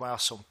would require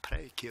some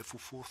pretty careful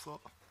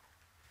forethought.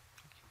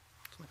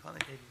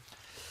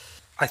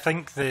 I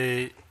think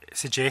the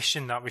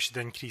suggestion that we should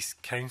increase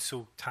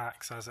council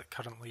tax as it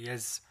currently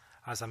is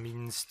as a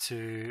means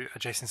to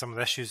addressing some of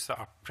the issues that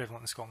are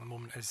prevalent in Scotland at the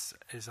moment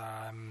is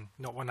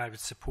not one I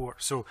would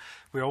support. So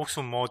we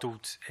also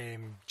modelled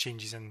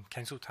changes in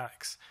council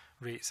tax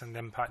rates and the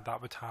impact that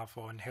would have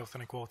on health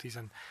inequalities,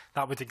 and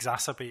that would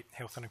exacerbate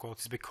health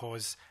inequalities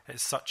because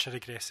it's such a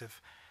regressive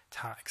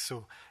tax.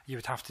 So you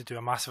would have to do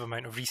a massive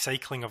amount of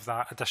recycling of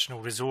that additional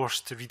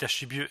resource to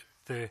redistribute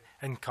the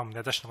income, the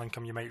additional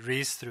income you might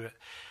raise through it,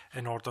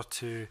 in order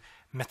to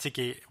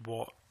mitigate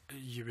what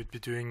you would be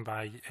doing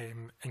by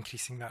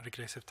increasing that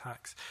regressive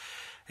tax.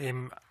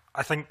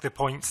 I think the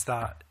points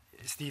that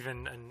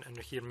Stephen and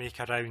Ruchir make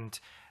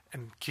around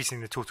increasing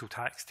the total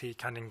tax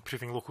take and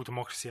improving local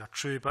democracy are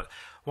true, but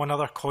one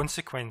other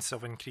consequence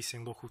of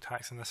increasing local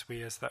tax in this way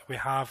is that we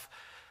have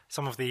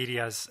some of the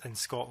areas in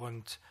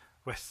Scotland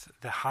with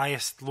the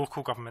highest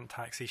local government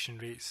taxation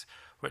rates,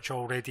 which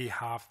already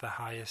have the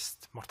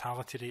highest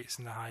mortality rates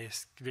and the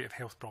highest rate of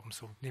health problems,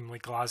 so namely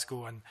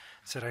Glasgow and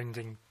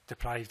surrounding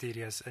deprived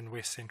areas in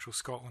West Central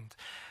Scotland.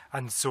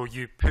 And so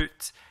you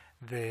put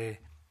the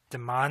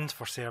demand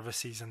for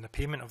services and the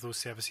payment of those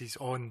services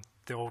on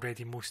the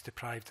already most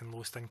deprived and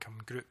lowest income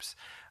groups.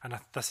 And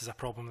this is a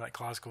problem that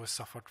Glasgow has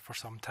suffered for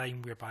some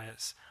time, whereby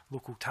its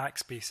local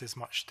tax base is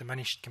much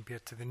diminished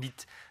compared to the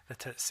need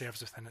that it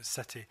serves within its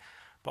city,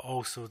 but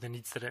also the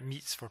needs that it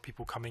meets for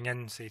people coming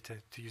in, say,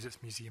 to use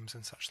its museums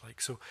and such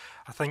like. So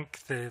I think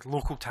the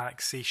local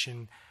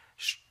taxation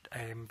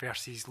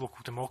versus local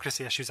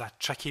democracy issue is a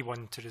tricky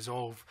one to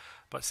resolve,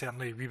 but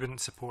certainly we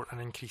wouldn't support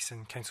an increase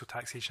in council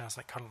taxation as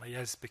it currently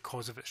is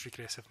because of its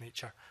regressive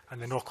nature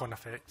and the knock-on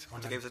effect.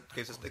 It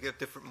gives us a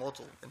different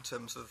model in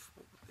terms of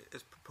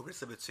its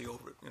progressivity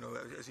over, you know,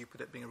 as you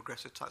put it, being a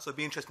regressive tax. So it'd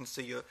be interesting to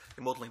see your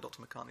modelling,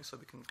 Dr. McCartney, so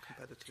we can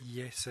compare the two.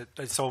 Yes,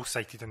 it's all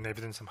cited in the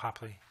evidence. I'm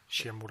happily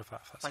share more of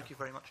that. Thank you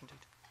very much indeed.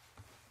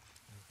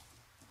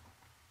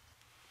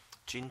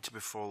 Jean, to be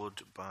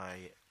followed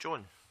by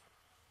John.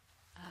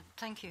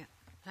 Thank you.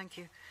 Thank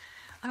you.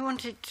 I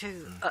wanted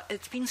to...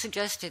 it's been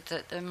suggested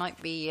that there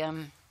might be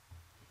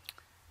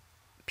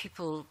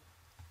people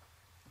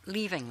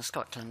leaving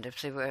Scotland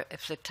if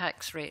the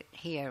tax rate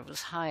here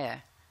was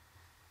higher.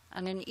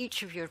 And in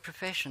each of your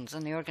professions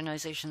and the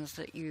organisations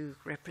that you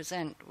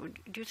represent,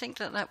 do you think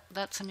that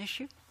that's an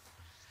issue?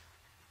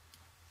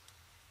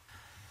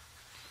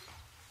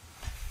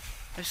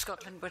 If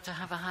Scotland were to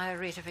have a higher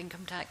rate of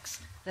income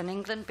tax than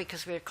England,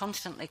 because we're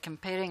constantly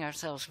comparing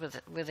ourselves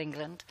with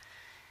England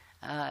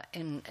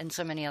in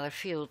so many other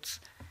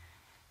fields,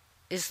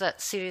 is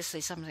that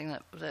seriously something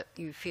that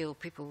you feel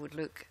people would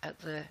look at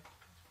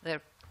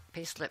their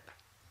payslip?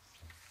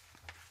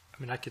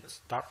 I mean, I could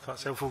start if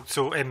that's helpful.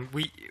 So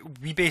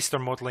we based our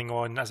modelling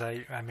on, as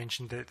I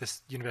mentioned,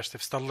 this University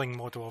of Stirling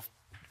model of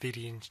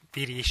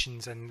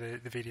variations in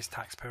the various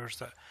tax powers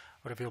that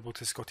were available to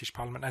the Scottish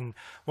Parliament. And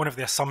one of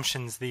the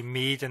assumptions they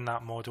made in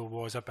that model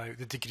was about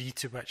the degree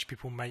to which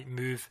people might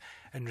move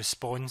in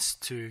response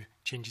to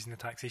changes in the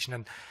taxation.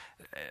 And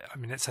I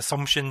mean, it's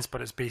assumptions,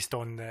 but it's based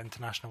on the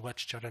international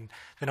literature, and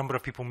the number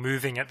of people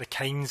moving at the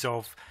kinds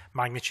of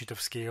magnitude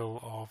of scale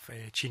of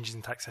changes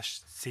in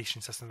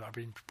taxation system that are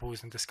being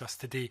proposed and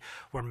discussed today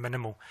were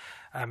minimal.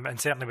 And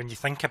certainly when you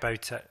think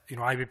about it, you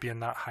know, I would be in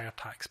that higher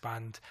tax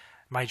band.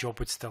 My job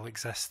would still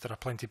exist. There are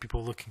plenty of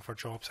people looking for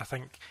jobs. I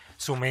think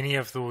so many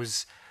of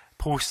those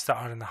posts that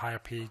are in the higher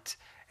paid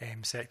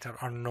sector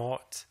are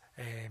not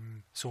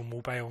so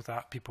mobile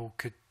that people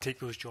could take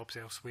those jobs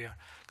elsewhere.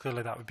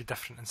 Clearly that would be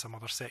different in some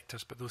other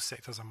sectors, but those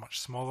sectors are much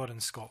smaller in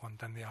Scotland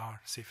than they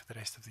are, say, for the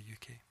rest of the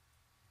UK.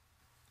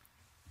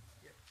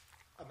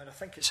 I mean, I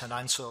think it's an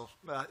answer.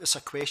 It's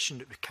a question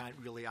that we can't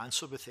really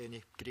answer with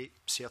any great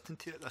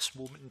certainty at this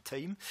moment in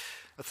time.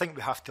 I think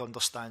we have to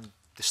understand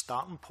the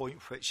starting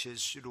point, which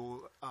is,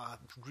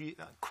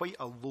 quite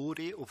a low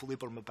rate of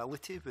labour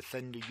mobility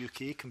within the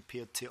UK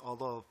compared to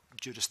other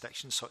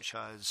jurisdictions such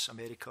as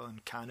America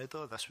and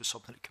Canada. This was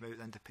something that came out of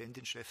the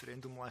independence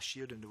referendum last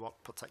year, and the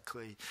work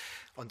particularly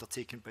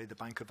undertaken by the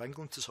Bank of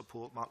England to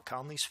support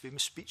McCartney's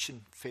famous speech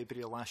in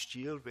February last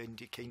year, when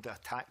he kind of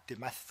attacked the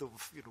myth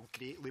of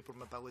great labour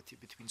mobility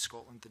between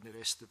Scotland and the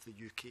rest of the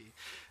UK.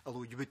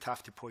 Although you would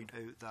have to point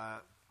out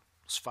that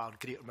there's far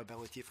greater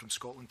mobility from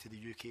Scotland to the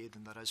UK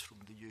than there is from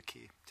the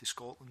UK to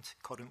Scotland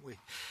currently.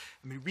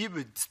 I mean, we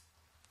would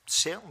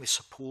certainly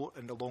support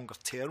in the longer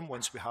term,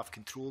 once we have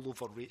control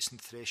over rates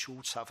and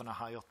thresholds, having a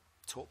higher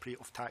top rate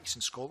of tax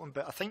in Scotland.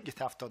 But I think you'd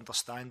have to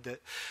understand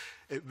that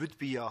it would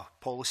be a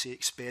policy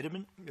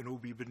experiment.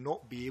 We would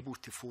not be able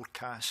to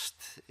forecast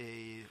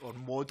or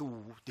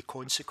model the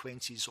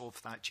consequences of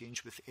that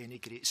change with any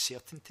great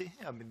certainty.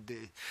 I mean,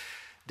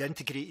 the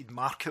integrated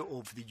market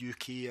of the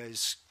UK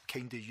is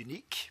kind of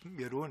unique, and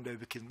now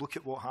we can look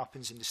at what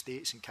happens in the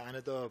States and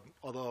Canada,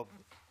 other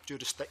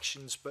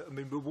jurisdictions, but I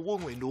mean, we will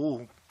only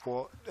know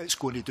what it's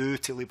going to do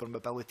to labour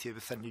mobility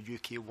within the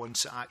UK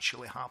once it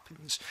actually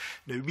happens.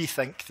 Now, we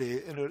think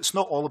that it's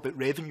not all about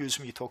revenues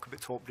when you talk about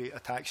top rate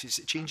of taxes.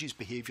 It changes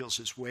behaviours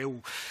as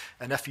well.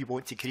 And if you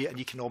want to create an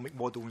economic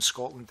model in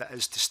Scotland that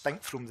is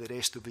distinct from the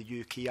rest of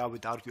the UK, I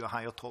would argue a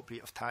higher top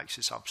rate of tax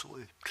is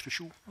absolutely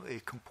crucial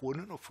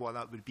component of what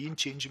that would be in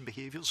changing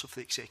behaviours of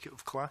the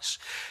executive class.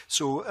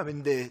 So, I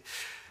mean, the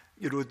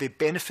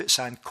benefits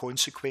and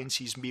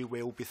consequences may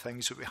well be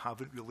things that we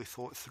haven't really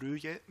thought through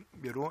yet,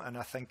 and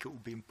I think it will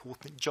be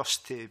important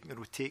just to,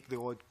 take the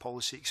odd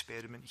policy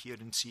experiment here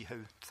and see how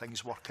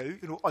things work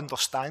out,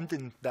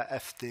 understanding that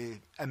if the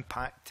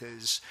impact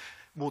is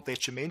more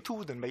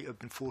detrimental than might have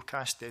been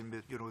forecast,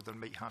 then, there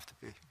might have to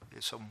be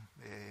some,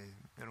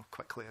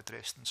 quickly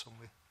addressed in some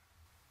way.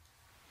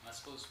 I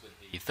suppose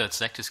with the third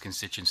sector's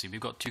constituency, we've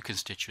got two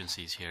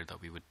constituencies here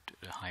that we would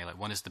highlight.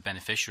 One is the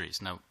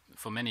beneficiaries. Now,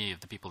 for many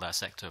of the people that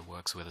sector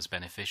works with as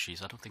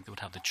beneficiaries, I don't think they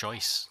would have the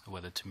choice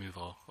whether to move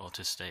or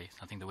to stay.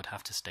 I think they would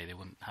have to stay. They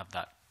wouldn't have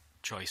that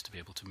choice to be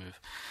able to move.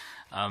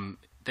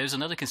 There's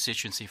another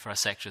constituency for our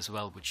sector as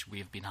well, which we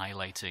have been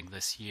highlighting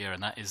this year,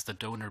 and that is the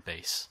donor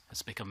base.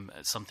 It's become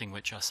something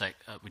which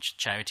which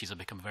charities have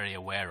become very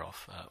aware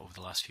of over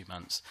the last few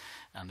months,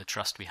 and the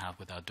trust we have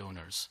with our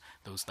donors,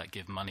 those that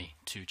give money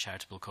to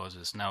charitable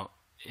causes. Now,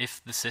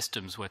 if the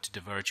systems were to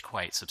diverge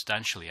quite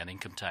substantially and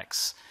income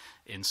tax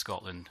in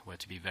Scotland were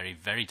to be very,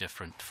 very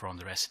different from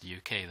the rest of the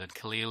UK, then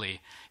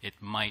clearly it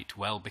might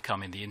well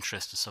become in the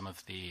interest of some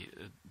of the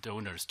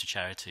donors to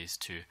charities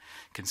to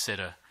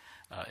consider,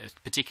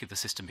 particularly if the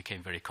system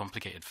became very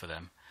complicated for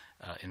them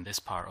in this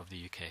part of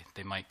the UK,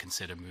 they might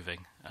consider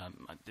moving.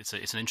 It's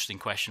an interesting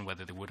question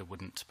whether they would or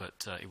wouldn't,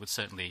 but it would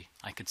certainly,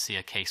 I could see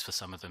a case for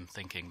some of them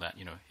thinking that,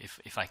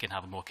 if I can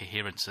have a more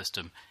coherent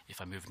system,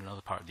 if I move to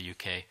another part of the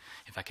UK,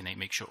 if I can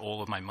make sure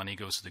all of my money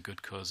goes to the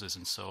good causes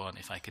and so on,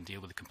 if I can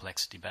deal with the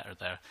complexity better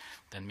there,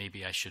 then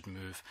maybe I should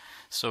move.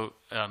 So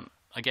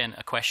again,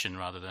 a question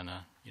rather than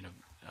a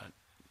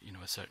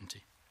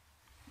certainty.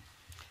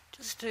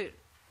 Just to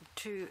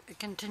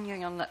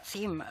continuing on that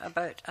theme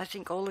about, I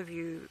think all of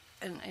you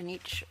in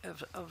each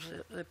of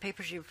the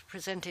papers you've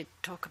presented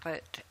talk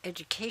about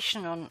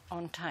education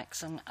on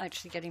tax and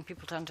actually getting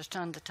people to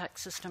understand the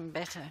tax system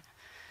better.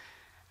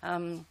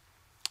 And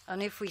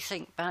if we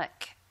think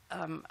back,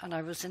 and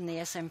I was in the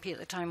SNP at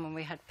the time when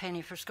we had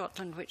Penny for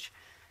Scotland, which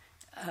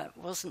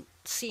wasn't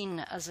seen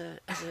as a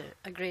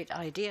great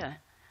idea,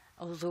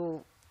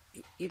 although,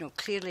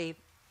 clearly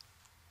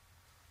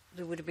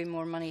there would have been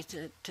more money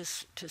to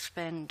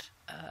spend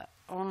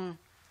on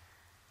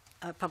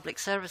public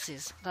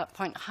services at that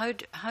point.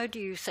 How do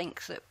you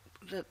think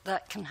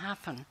that can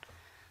happen?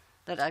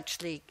 That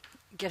actually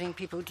getting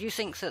people, do you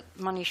think that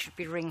money should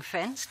be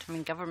ring-fenced? I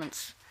mean,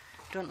 governments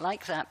don't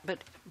like that,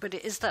 but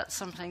is that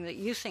something that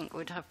you think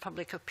would have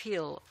public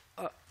appeal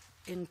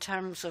in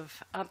terms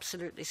of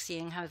absolutely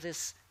seeing how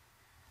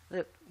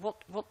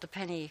what the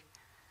penny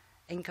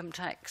income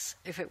tax,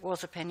 if it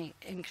was a penny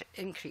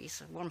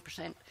increase of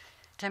 1%,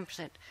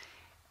 10%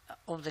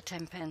 of the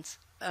 10 pence,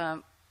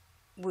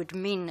 would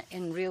mean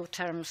in real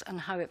terms,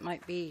 and how it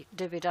might be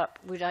divvied up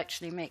would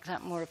actually make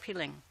that more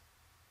appealing?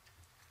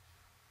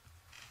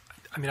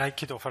 I mean, I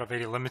could offer a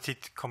very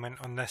limited comment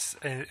on this,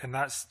 and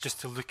that's just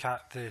to look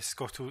at the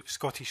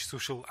Scottish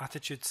Social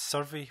Attitudes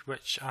Survey,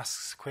 which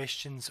asks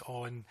questions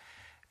on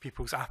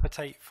people's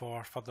appetite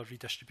for further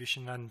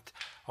redistribution. And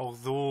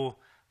although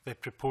the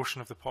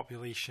proportion of the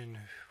population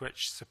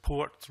which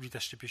support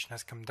redistribution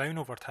has come down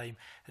over time,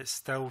 it's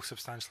still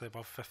substantially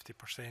above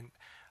 50%.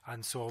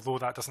 And so although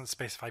that doesn't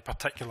specify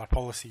particular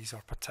policies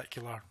or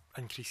particular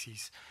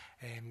increases,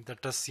 there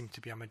does seem to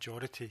be a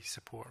majority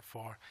support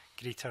for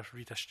greater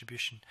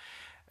redistribution.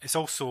 It's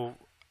also,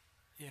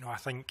 I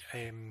think,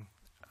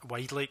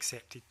 widely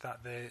accepted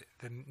that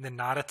the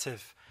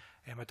narrative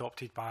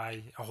adopted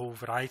by a whole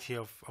variety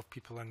of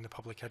people in the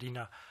public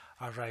arena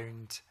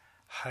around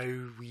how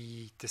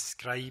we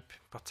describe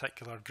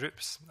particular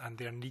groups and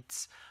their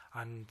needs,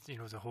 and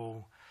the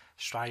whole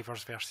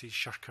strivers versus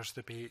shirkers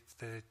debate,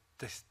 the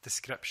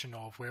description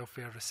of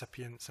welfare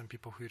recipients and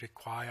people who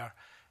require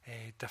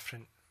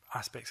different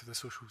aspects of the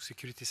social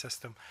security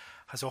system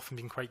has often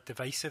been quite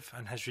divisive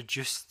and has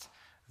reduced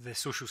the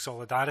social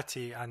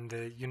solidarity and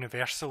the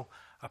universal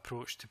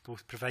approach to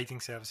both providing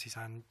services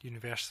and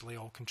universally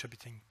all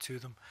contributing to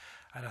them.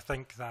 And I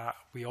think that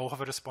we all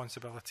have a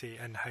responsibility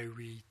in how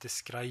we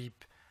describe,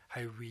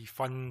 how we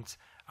fund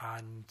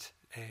and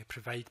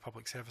provide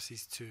public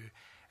services to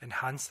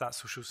enhance that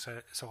social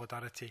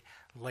solidarity,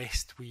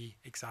 lest we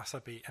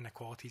exacerbate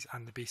inequalities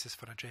and the basis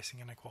for addressing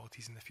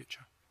inequalities in the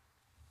future.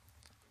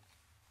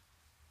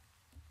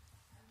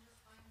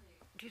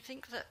 Do you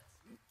think that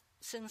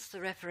since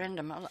the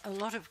referendum, a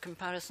lot of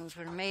comparisons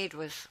were made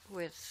with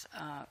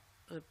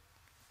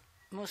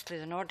mostly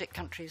the Nordic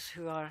countries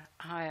who are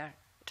higher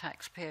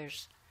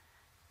taxpayers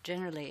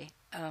generally,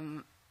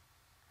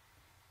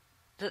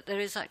 that there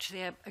is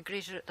actually a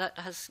greater, that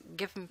has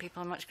given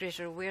people a much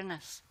greater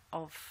awareness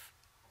of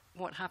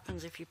what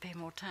happens if you pay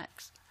more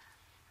tax?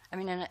 I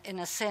mean, in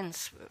a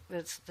sense,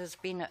 there's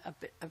been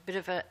a bit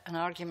of an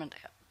argument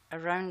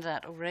around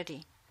that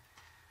already.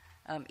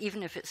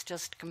 Even if it's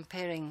just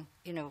comparing,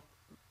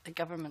 the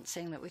government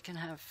saying that we can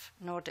have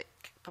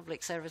Nordic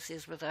public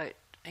services without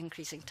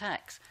increasing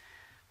tax,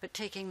 but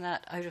taking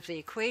that out of the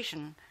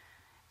equation,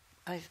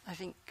 I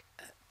think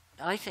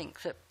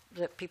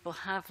that people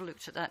have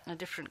looked at that in a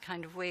different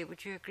kind of way.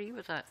 Would you agree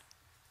with that?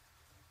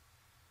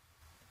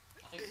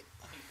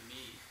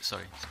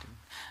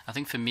 I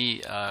think for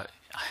me,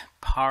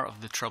 part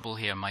of the trouble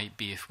here might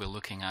be if we're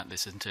looking at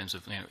this in terms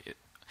of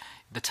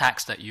the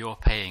tax that you're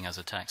paying as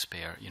a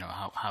taxpayer.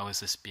 How is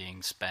this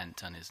being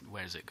spent and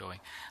where is it going?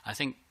 I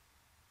think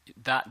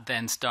that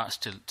then starts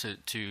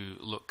to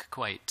look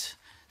quite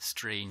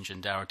strange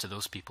and dour to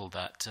those people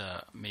that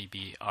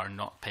maybe are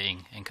not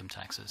paying income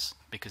taxes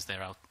because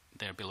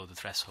they're below the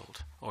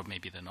threshold, or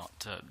maybe they're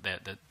not.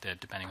 They're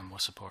depending on more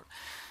support.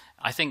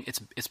 I think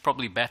it's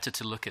probably better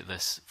to look at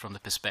this from the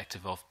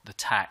perspective of the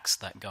tax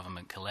that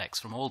government collects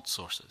from all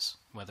sources,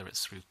 whether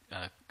it's through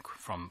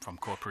from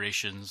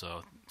corporations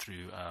or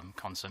through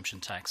consumption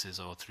taxes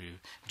or through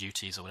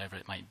duties or whatever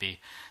it might be,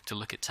 to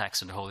look at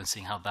tax in the whole and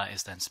seeing how that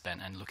is then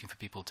spent and looking for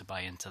people to buy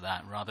into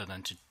that, rather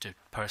than to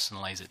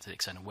personalise it to the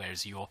extent of where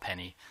is your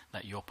penny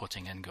that you're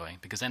putting in going,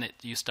 because then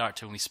you start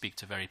to only speak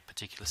to a very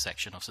particular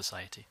section of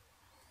society.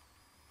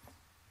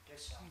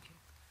 Yes,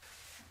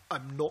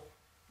 I'm not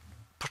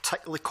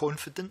particularly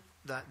confident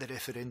that the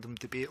referendum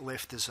debate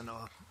left us in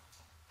a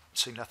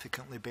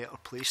significantly better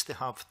place to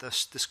have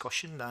this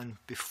discussion than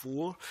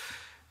before.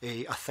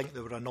 I think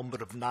there were a number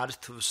of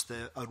narratives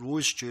that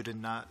arose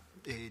during that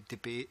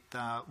debate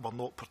that were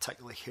not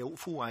particularly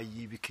helpful,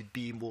 i.e. we could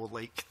be more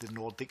like the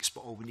Nordics,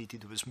 but all we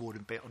needed was more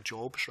and better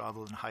jobs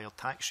rather than higher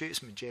tax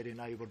rates. I mean, Gerry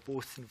and I were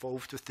both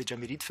involved with the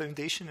Jimmy Reid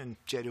Foundation, and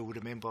Gerry will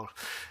remember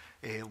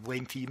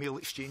lengthy email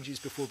exchanges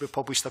before we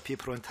published a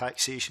paper on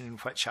taxation in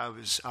which I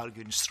was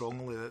arguing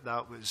strongly that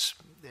that was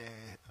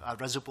a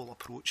risible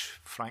approach,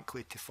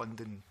 frankly, to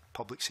funding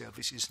public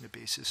services on the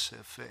basis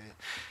of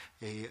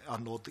a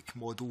Nordic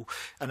model.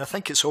 And I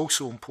think it's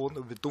also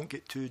important that we don't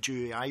get too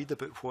dewy-eyed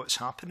about what's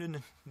happening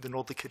in the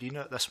Nordic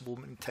arena at this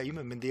moment in time.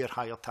 I mean, their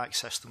higher tax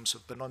systems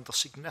have been under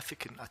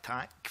significant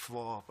attack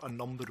for a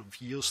number of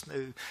years now.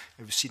 And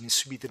we've seen in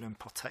Sweden in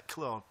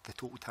particular the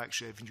total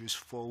tax revenues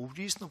fall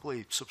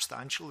reasonably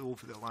substantially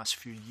over the last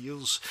few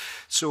years.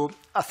 So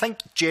I think,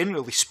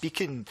 generally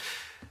speaking,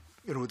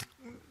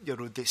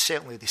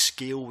 certainly the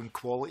scale and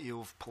quality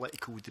of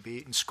political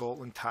debate in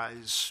Scotland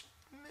has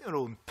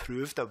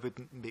improved. I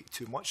wouldn't make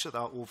too much of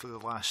that over the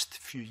last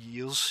few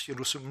years.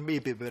 So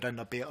maybe we're in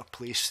a better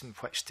place in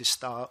which to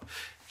start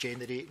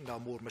generating a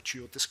more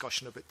mature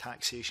discussion about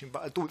taxation.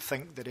 But I don't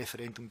think the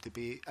referendum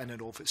debate in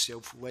and of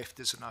itself left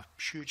us in a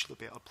hugely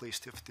better place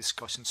to have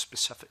discussions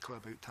specifically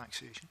about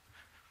taxation.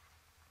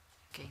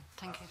 Okay,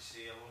 thank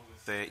you.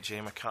 With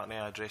Gerry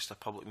McCartney, I addressed a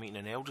public meeting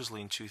in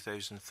Elderslie in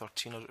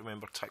 2013. I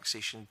remember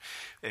taxation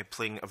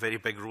playing a very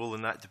big role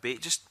in that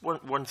debate. Just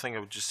one thing I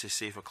would just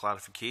say for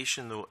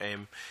clarification, though,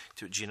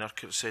 to what Jean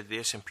Urquhart said, the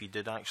SNP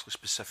did actually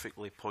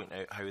specifically point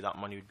out how that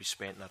money would be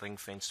spent in a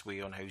ring-fenced way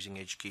on housing,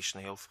 education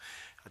and health.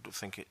 I don't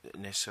think it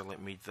necessarily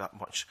made that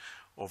much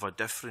of a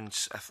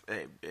difference.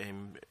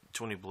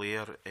 Tony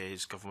Blair,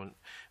 his government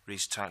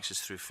raised taxes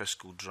through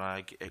fiscal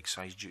drag,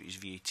 excise duties,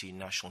 VAT and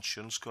national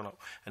insurance going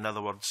up. In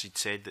other words, he'd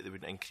said that they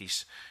would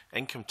increase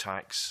income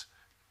tax,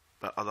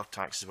 but other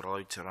taxes were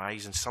allowed to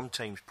rise. And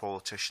sometimes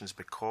politicians,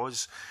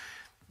 because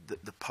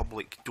the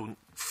public don't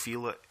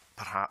feel it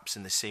perhaps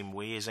in the same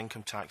way as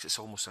income tax, it's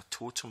almost a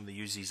totem. They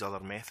use these other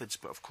methods,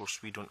 but of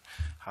course we don't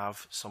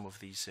have some of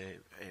these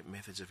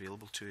methods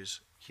available to us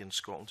here in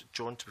Scotland.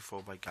 John, to be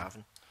followed by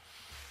Gavin.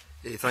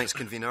 Thanks,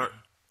 Convener.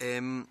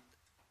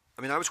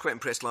 I was quite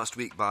impressed last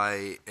week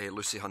by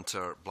Lucy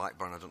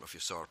Hunter-Blackburn. I don't know if you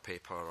saw her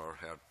paper or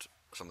heard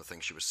some of the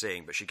things she was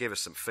saying, but she gave us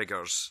some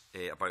figures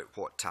about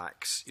what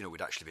tax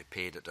would actually be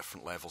paid at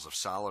different levels of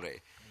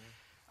salary.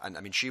 And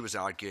I mean, she was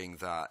arguing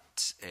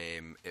that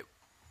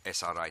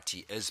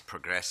SRIT is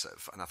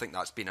progressive, and I think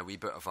that's been a wee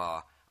bit of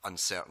a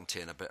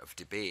uncertainty and a bit of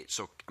debate.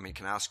 So, I mean,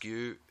 can I ask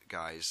you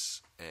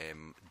guys,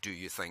 do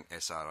you think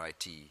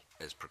SRIT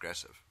is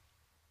progressive?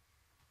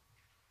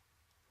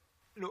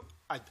 No,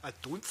 I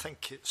don't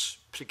think it's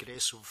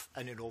progressive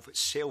in and of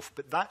itself,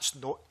 but that's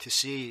not to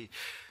say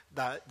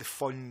that the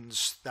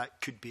funds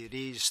that could be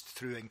raised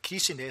through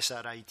increasing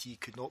SRIT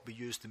could not be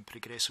used in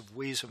progressive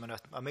ways. I mean,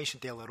 I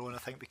mentioned earlier on, I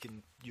think we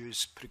can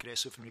use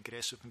progressive and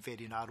regressive in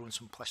very narrow and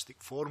simplistic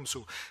form.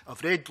 So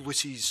I've read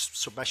Lucy's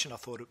submission. I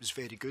thought it was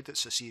very good.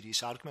 It's a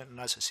serious argument, and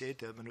as I said,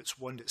 I mean, it's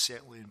one that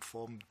certainly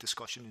informed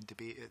discussion and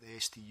debate at the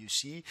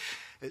STUC.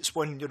 It's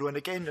one, and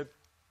again,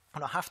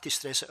 and I have to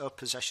stress that our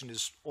position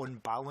is on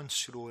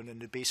balance, and on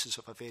the basis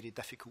of a very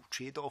difficult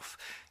trade-off.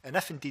 And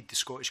if indeed the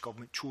Scottish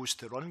Government chose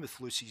to run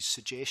with Lucy's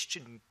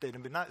suggestion, then I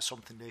mean that's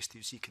something the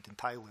STUC could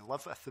entirely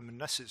live with. I mean,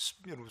 this is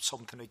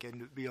something again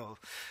that we are,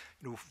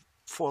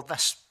 for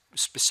this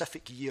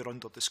specific year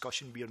under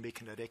discussion, we are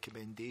making a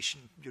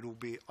recommendation.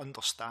 We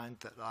understand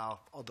that there are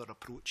other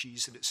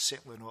approaches, and it's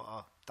certainly not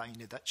a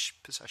die-in-the-ditch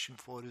position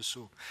for us.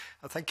 So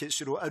I think it's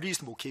a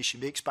reasonable case she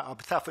makes, but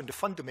I think the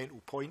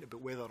fundamental point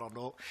about whether or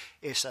not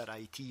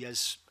SRIT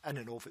is in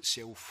and of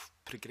itself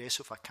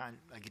progressive, I can't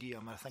agree. I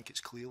mean, I think it's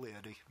clearly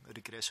a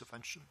regressive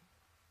instrument.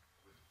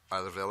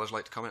 Either of the others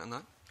like to comment on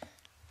that?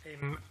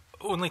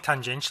 Only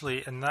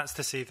tangentially, and that's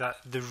to say that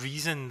the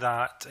reason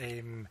that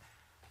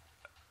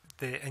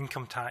the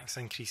income tax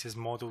increase is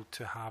modelled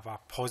to have a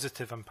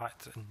positive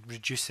impact in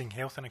reducing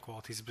health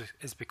inequalities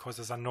is because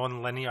there's a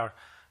non-linear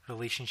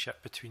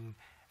relationship between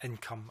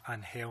income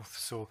and health.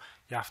 So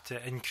you have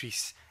to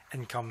increase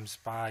incomes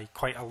by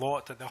quite a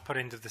lot at the upper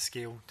end of the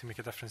scale to make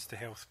a difference to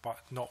health, but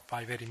not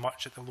by very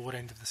much at the lower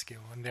end of the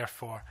scale. And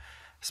therefore,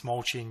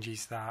 small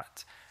changes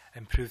that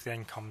improve the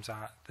incomes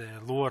at the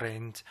lower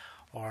end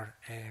or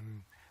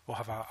will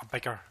have a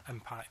bigger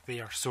impact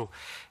there. So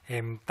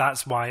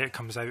that's why it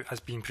comes out as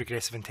being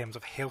progressive in terms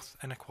of health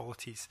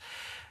inequalities.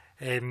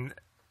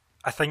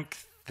 I think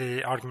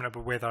the argument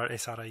about whether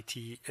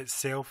SRIT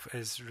itself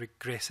is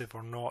regressive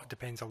or not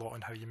depends a lot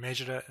on how you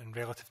measure it in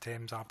relative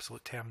terms,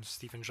 absolute terms.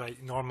 Stephen's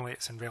right. Normally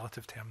it's in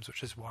relative terms,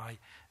 which is why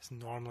it's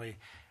normally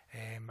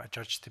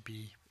adjudged to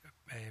be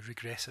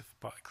regressive,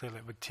 but clearly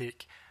it would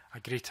take a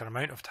greater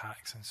amount of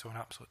tax, and so in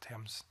absolute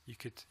terms you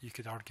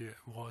could argue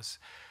it was.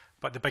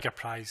 But the bigger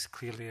prize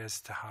clearly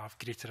is to have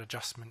greater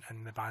adjustment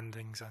in the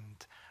bandings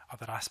and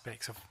other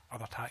aspects of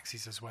other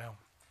taxes as well.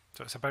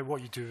 So it's about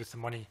what you do with the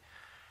money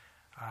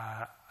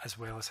as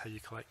well as how you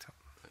collect it.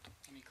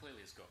 I mean, clearly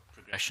it's got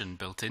progression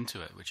built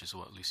into it, which is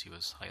what Lucy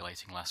was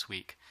highlighting last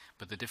week.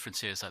 But the difference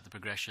here is that the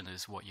progression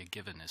is what you're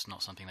given. It's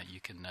not something that you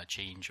can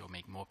change or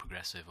make more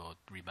progressive or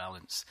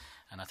rebalance.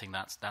 And I think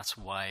that's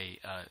why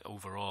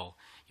overall,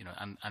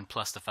 and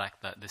plus the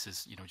fact that this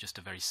is just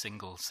a very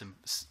single,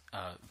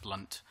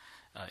 blunt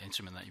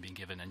instrument that you've been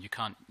given, and you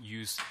can't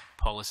use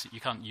policy. You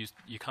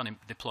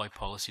can't deploy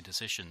policy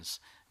decisions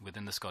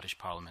within the Scottish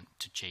Parliament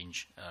to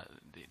change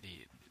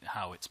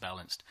how it's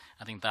balanced.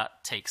 I think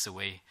that takes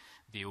away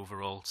the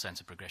overall sense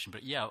of progression.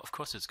 But yeah, of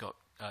course, it's got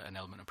an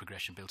element of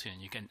progression built in,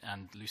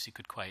 and Lucy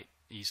could quite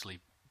easily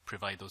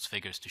provide those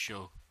figures to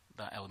show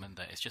that element.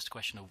 That it's just a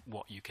question of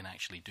what you can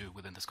actually do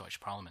within the Scottish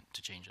Parliament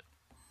to change it.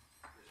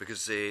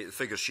 Because the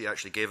figures she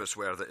actually gave us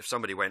were that if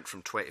somebody went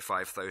from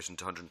 25,000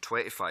 to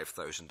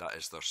 125,000, that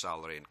is, their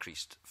salary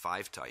increased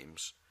 5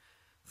 times.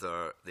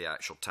 The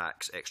actual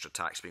extra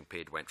tax being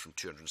paid went from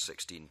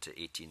 216 to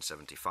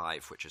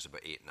 1875, which is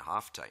about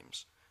 8.5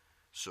 times.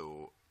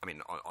 So, I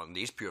mean, on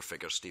these pure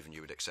figures, Stephen,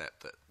 you would accept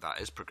that that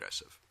is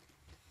progressive.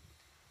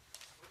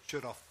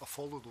 Sure, I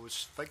follow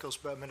those figures,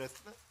 but I mean,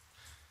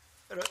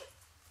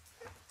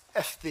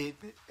 if the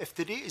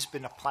rate has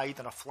been applied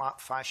in a flat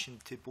fashion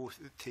to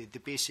the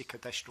basic,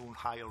 additional and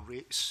higher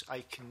rates,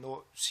 I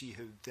cannot see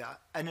how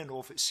that in and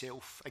of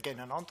itself, again,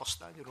 and I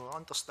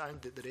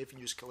understand that the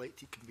revenues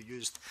collected can be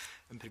used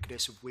in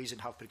progressive ways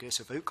and have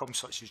progressive outcomes,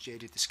 such as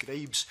Gerry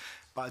describes,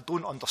 but I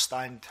don't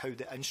understand how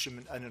the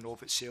instrument in and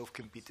of itself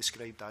can be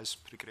described as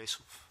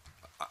progressive.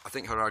 I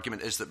think her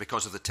argument is that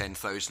because of the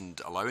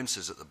 10,000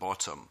 allowances at the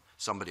bottom,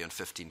 somebody on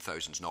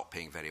 15,000 is not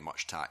paying very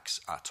much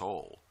tax at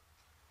all.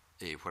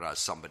 Whereas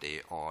somebody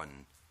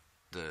on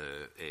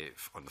the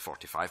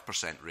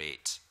 45%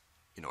 rate,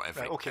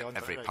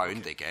 every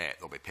pound they get,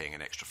 they'll be paying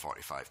an extra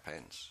 45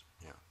 pence.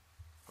 Yeah.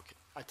 Okay.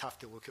 I'd have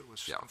to look at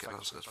those. Yeah. Okay.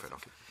 That's fair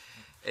enough.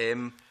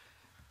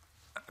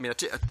 I mean, I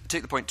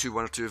take the point too.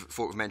 One or two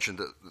folk have mentioned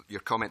that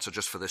your comments are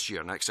just for this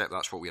year, and I accept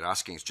that's what we're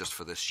asking is just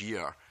for this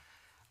year.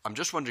 I'm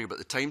just wondering about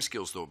the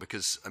timescales though,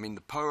 because I mean,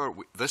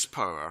 this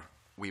power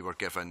we were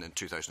given in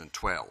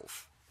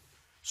 2012,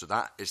 so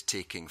that is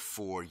taking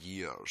 4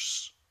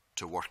 years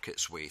to work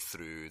its way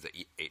through.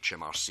 The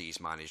HMRC's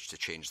managed to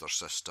change their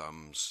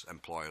systems,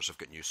 employers have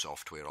got new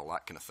software, all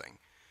that kind of thing.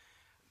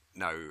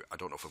 Now, I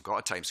don't know if we've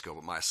got a timescale,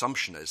 but my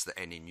assumption is that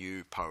any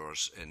new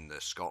powers in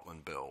the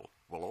Scotland Bill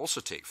will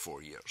also take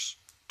 4 years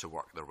to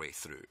work their way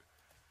through.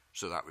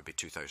 So that would be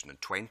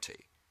 2020.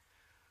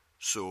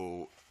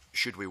 So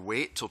should we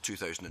wait till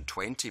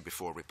 2020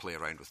 before we play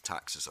around with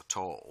taxes at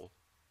all,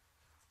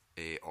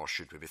 or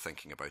should we be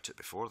thinking about it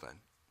before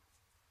then?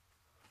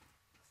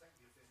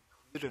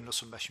 In our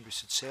submission, we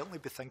should certainly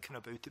be thinking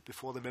about it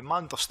before then. My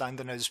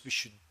understanding is we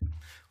should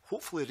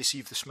hopefully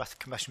receive the Smith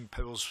Commission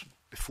powers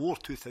before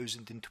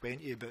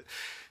 2020, but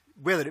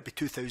whether it be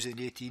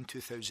 2018,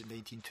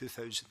 2019,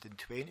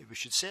 2020, we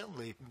should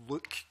certainly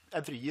look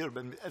every year.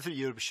 Every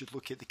year we should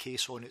look at the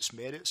case on its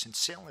merits and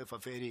certainly have a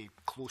very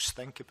close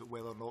think about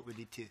whether or not we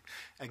need to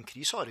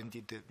increase or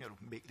indeed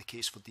make the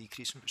case for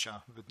decreasing, which I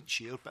wouldn't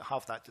share, but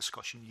have that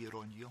discussion year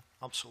on year.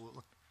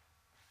 Absolutely.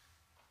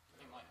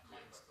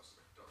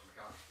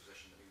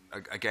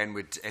 Again,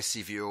 would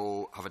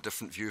SCVO have a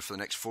different view for the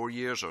next 4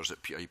 years, or is it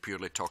are you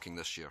purely talking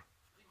this year?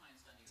 My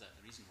understanding is that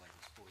the reason why it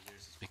was 4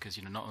 years is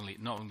because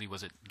not only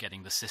was it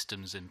getting the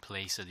systems in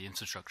place or the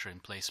infrastructure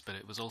in place, but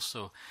it was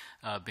also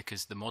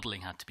because the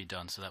modelling had to be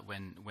done, so that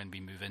when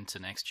we move into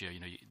next year,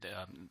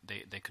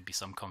 there could be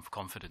some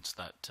confidence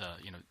that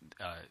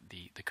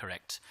the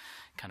correct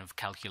kind of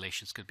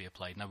calculations could be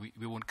applied. Now we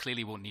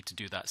clearly won't need to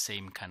do that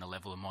same kind of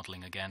level of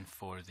modelling again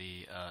for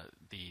the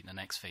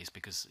next phase,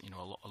 because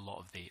a lot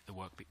of the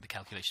work, the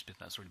calculations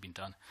that's already been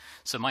done.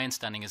 So my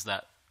understanding is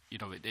that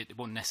it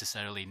won't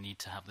necessarily need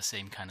to have the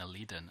same kind of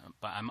lead-in.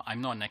 But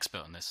I'm not an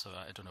expert on this, so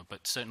I don't know.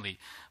 But certainly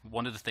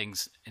one of the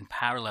things in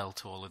parallel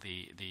to all of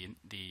the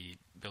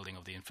building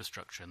of the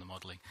infrastructure and the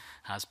modelling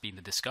has been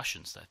the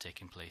discussions that are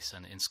taking place.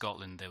 And in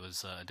Scotland, there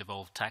was a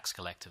devolved tax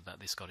collective that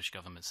the Scottish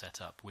Government set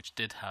up, which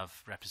did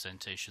have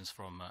representations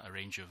from a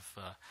range of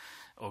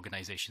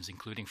organisations,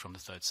 including from the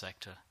third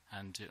sector.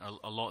 And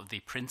a lot of the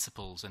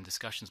principles and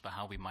discussions about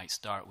how we might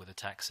start with a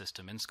tax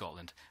system in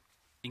Scotland,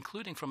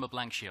 including from a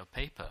blank sheet of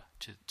paper,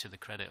 to the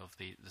credit of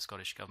the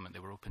Scottish Government, they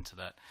were open to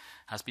that,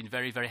 has been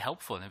very, very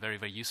helpful and very,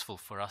 very useful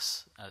for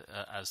us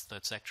as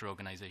third sector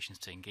organisations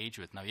to engage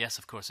with. Now, yes,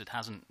 of course,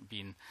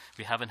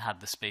 we haven't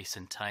had the space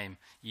and time,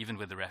 even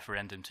with the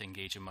referendum, to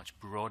engage a much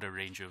broader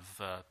range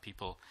of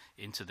people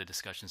into the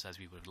discussions as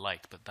we would have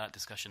liked, but that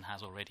discussion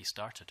has already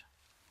started.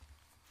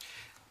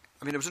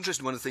 I mean, I was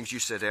interested in one of the things you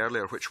said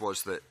earlier, which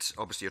was that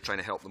obviously you're trying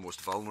to help the most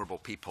vulnerable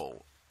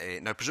people.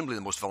 Now, presumably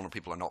the most vulnerable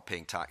people are not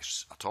paying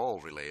tax at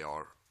all, really,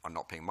 or are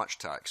not paying much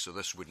tax, so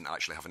this wouldn't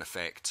actually have an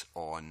effect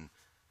on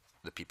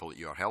the people that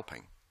you are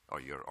helping,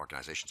 or your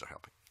organisations are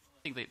helping.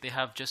 I think they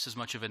have just as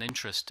much of an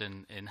interest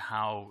in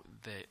how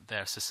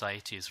their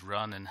society is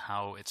run and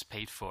how it's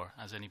paid for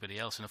as anybody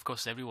else. And of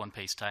course, everyone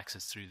pays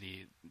taxes through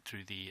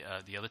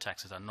the other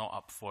taxes that are not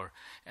up for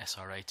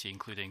SRIT,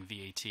 including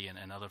VAT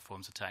and other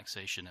forms of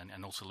taxation,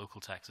 and also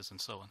local taxes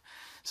and so on.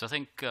 So I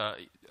think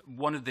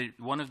one of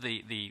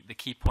the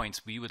key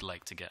points we would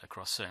like to get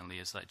across certainly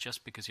is that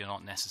just because you're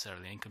not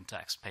necessarily an income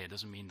tax payer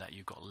doesn't mean that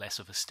you've got less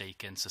of a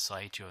stake in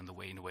society or in the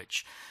way in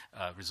which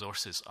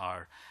resources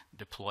are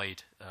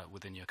deployed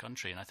within your country.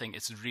 And I think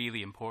it's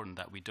really important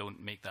that we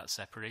don't make that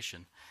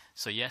separation.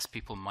 So yes,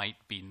 people might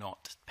be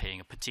not paying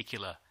a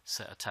particular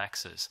set of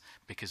taxes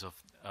because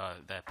of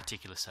their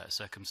particular set of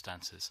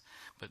circumstances,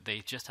 but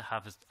they just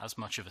have as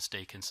much of a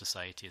stake in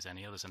society as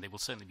any others, and they will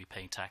certainly be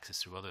paying taxes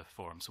through other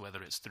forms,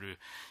 whether it's through,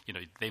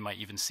 they might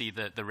even see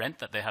the rent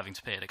that they're having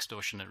to pay at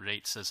extortionate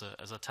rates as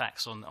a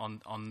tax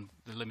on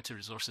the limited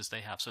resources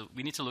they have. So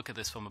we need to look at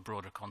this from a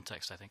broader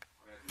context, I think.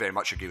 Very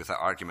much agree with that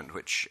argument,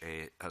 which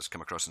has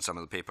come across in some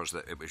of the papers,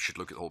 that we should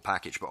look at the whole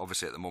package, but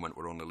obviously at the moment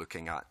we're only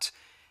looking at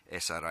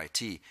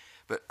SRIT.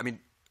 But, I mean,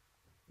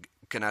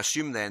 can I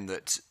assume then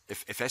that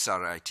if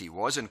SRIT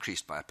was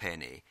increased by a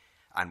penny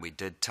and we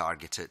did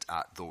target it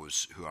at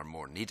those who are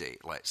more needy,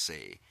 let's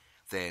say,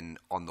 then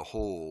on the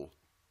whole,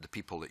 the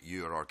people that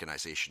your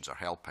organisations are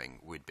helping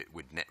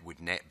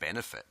would net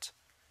benefit,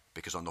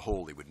 because on the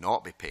whole they would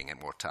not be paying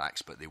more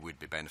tax, but they would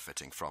be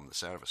benefiting from the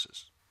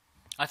services?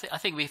 I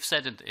think we've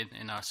said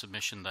in our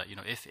submission that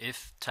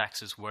if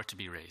taxes were to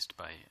be raised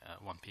by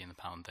 1p in the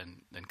pound,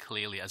 then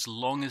clearly, as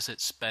long as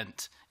it's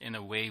spent in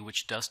a way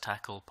which does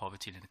tackle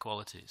poverty and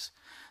inequalities,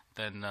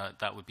 then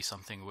that would be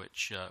something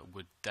which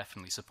would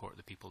definitely support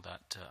the people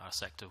that our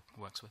sector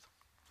works with.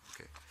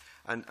 Okay,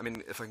 and I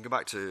mean, if I can go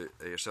back to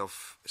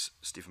yourself,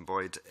 Stephen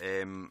Boyd,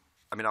 I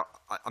mean,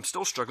 I'm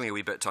still struggling a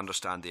wee bit to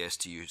understand the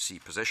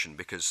STUC position,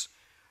 because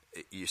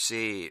you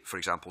say, for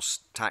example,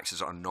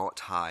 taxes are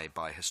not high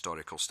by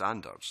historical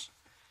standards,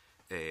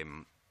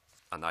 and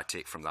I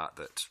take from that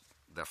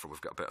therefore we've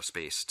got a bit of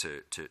space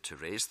to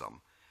raise them.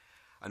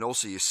 And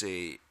also you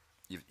say,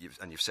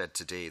 you've said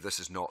today, this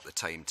is not the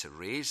time to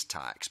raise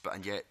tax,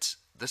 and yet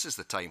this is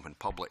the time when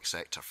public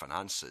sector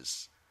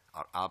finances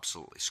are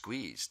absolutely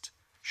squeezed.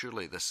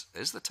 Surely this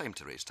is the time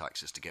to raise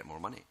taxes to get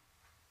more money.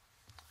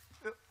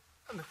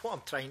 I mean, what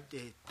I'm trying to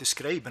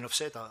describe, and I've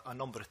said a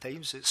number of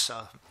times, it's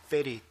a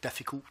very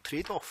difficult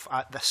trade-off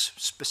at this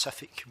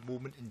specific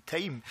moment in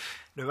time.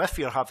 Now, if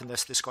you're having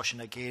this discussion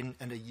again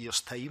in a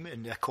year's time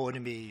and the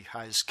economy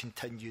has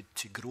continued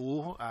to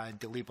grow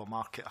and the labour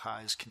market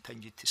has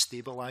continued to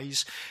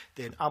stabilise,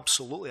 then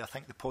absolutely I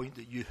think the point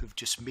that you have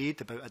just made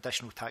about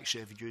additional tax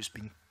revenues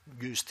being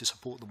used to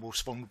support the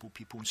most vulnerable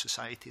people in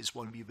society is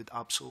one we would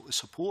absolutely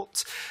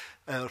support.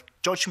 Our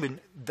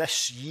judgment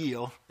this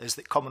year is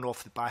that coming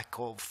off the back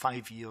of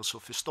 5 years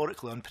of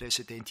historically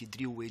unprecedented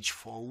real wage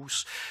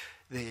falls,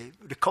 the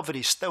recovery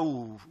is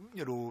still,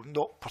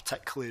 not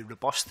particularly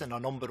robust and a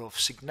number of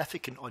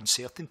significant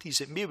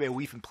uncertainties. It may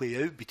well even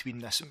play out between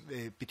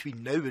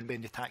now and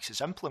when the tax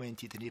is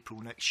implemented in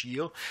April next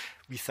year.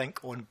 We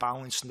think on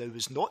balance now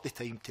is not the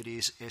time to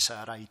raise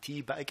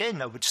SRIT. But again,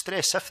 I would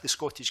stress if the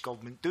Scottish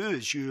Government do,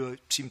 as you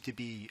seem to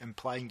be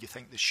implying you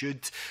think they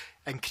should,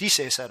 increase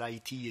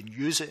SRIT and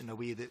use it in a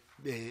way that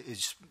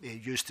is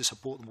used to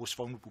support the most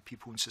vulnerable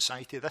people in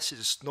society. This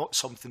is not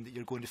something that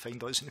you're going to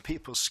find us in the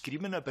papers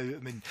screaming about. I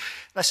mean,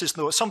 this is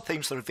not.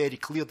 Sometimes there are very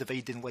clear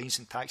dividing lines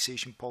in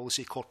taxation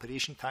policy.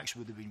 Corporation tax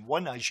would have been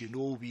one. As you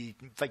know, we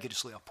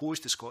vigorously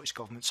opposed the Scottish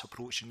Government's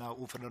approach in that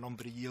over a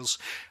number of years.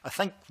 I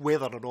think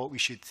whether or not we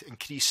should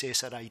increase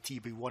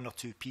SRIT by 1 or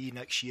 2p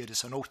next year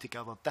is an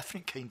altogether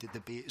different kind of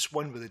debate. It's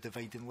one where the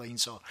dividing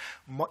lines are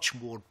much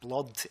more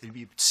blurred, and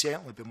we would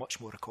certainly be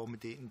much more accommodating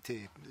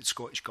to the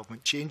Scottish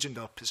Government changing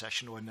their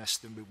position on this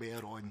than we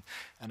were on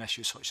an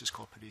issue such as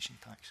corporation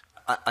tax.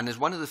 And is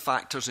one of the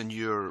factors in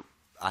your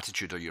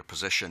attitude or your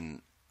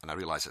position, and I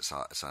realise it's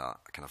a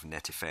kind of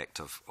net effect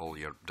of all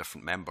your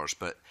different members,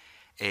 but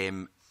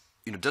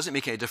does it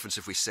make any difference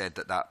if we said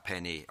that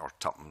penny or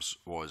tuppence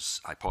was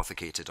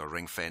hypothecated or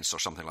ring-fenced or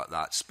something like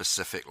that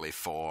specifically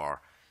for,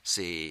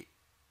 say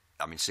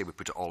we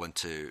put it all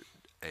into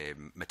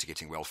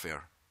mitigating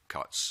welfare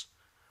cuts,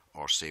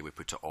 or say we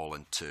put it all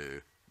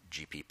into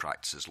GP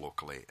practices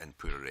locally in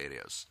poorer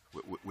areas?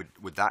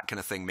 Would that kind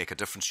of thing make a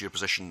difference to your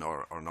position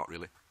or not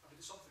really?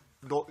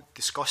 Not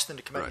discussed in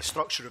the committee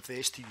structure of the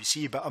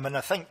STUC, but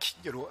I think,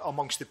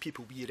 amongst the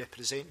people we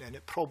represent, and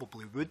it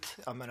probably would.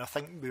 I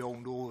think we all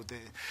know the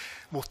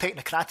more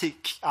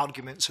technocratic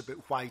arguments about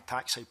why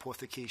tax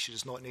hypothecation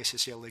is not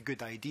necessarily a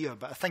good idea,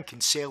 but I think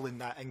in selling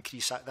that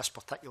increase at this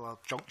particular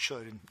juncture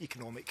in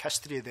economic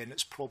history, then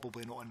it's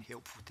probably not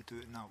unhelpful to do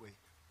it in that way.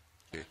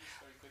 Okay.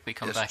 We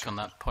come back on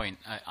that point.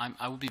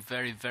 I would be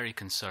very, very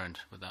concerned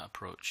with that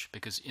approach,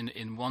 because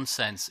in one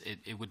sense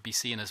it would be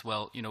seen as,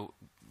 well,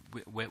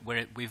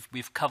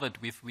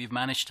 we've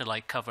managed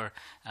to cover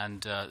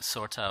and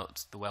sort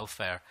out the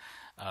welfare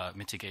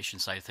mitigation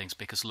side of things,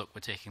 because look,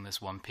 we're taking this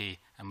 1p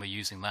and we're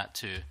using that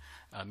to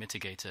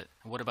mitigate it.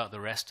 And what about the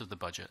rest of the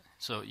budget?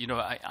 So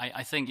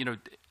I think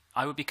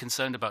I would be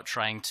concerned about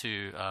trying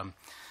to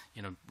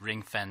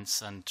ring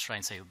fence and try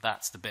and say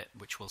that's the bit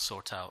which will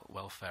sort out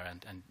welfare,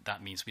 and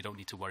that means we don't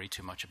need to worry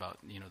too much about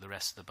the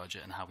rest of the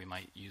budget and how we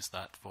might use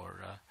that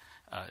for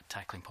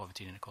tackling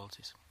poverty and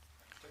inequalities.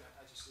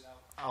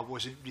 I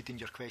wasn't reading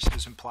your question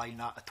as implying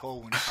that at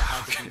all, and if I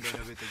had been, then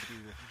I would agree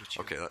with Ruchir.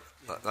 Okay,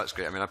 that's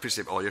great. I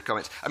appreciate all your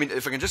comments.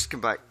 If I can just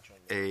come back,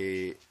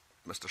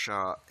 Mr.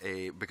 Shah,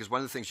 because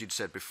one of the things you'd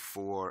said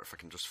before, if I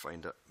can just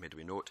find it, made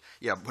a note.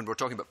 Yeah, when we're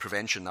talking about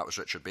prevention, that was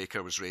Richard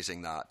Baker was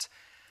raising that,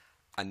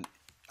 and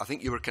I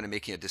think you were kind of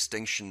making a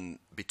distinction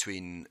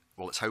between,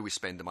 well, it's how we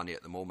spend the money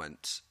at the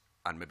moment,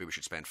 and maybe we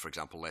should spend, for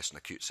example, less on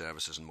acute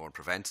services and more on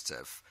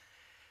preventative.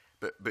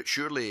 But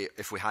surely,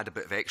 if we had a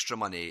bit of extra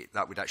money,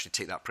 that would actually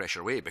take that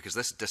pressure away, because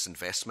this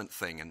disinvestment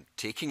thing and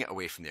taking it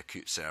away from the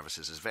acute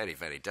services is very,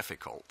 very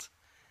difficult,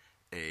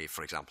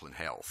 for example, in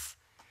health.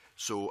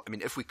 So,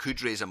 if we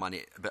could raise a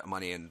bit of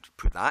money and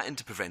put that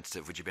into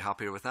preventative, would you be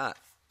happier with that?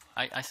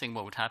 I think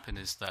what would happen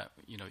is that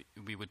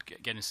we would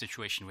get in a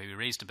situation where we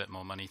raised a bit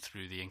more money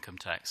through the income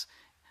tax,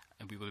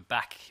 and we would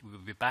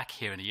be back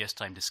here in a year's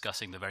time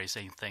discussing the very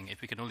same thing.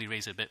 If we can only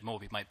raise it a bit more,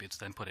 we might be able to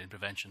then put it in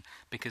prevention,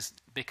 because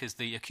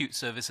the acute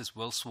services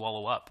will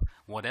swallow up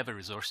whatever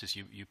resources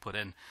you put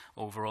in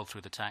overall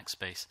through the tax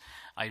base.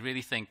 I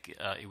really think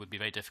it would be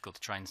very difficult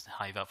to try and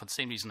hive out, for the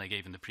same reason I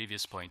gave in the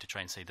previous point, to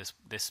try and say this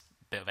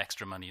bit of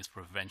extra money is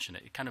for prevention.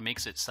 It kind of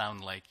makes it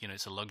sound like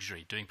it's a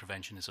luxury. Doing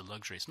prevention is a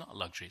luxury. It's not a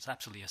luxury. It's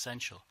absolutely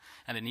essential,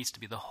 and it needs to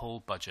be the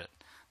whole budget,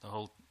 the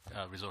whole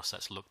resource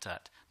that's looked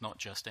at, not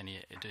just any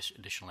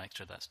additional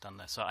extra that's done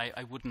there. So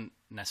I wouldn't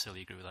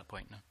necessarily agree with that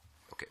point, no.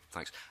 Okay,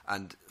 thanks.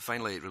 And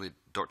finally, really,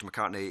 Dr.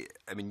 McCartney,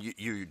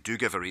 you do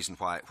give a reason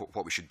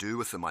what we should do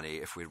with the money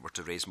if we were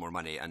to raise more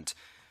money. And,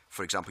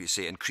 for example, you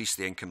say increase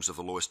the incomes of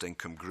the lowest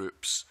income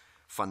groups,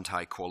 fund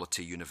high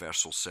quality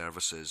universal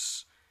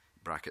services,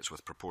 brackets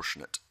with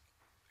proportionate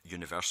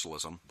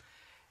universalism.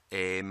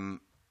 If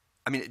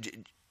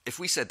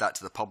we said that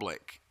to the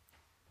public,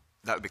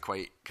 that would be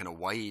quite kind of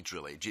wide,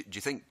 really. Do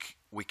you think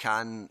we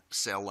can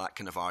sell that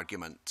kind of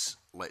argument,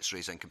 let's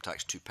raise income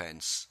tax 2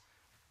 pence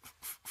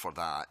for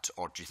that,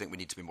 or do you think we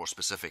need to be more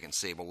specific and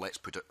say, well, let's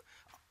put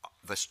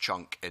this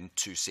chunk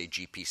into, say,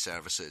 GP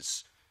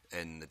services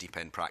in the deep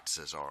end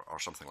practices or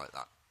something like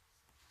that?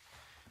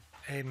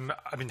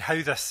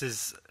 How this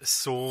is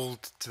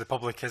sold to the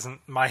public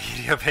isn't my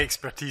area of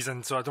expertise,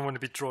 and so I don't want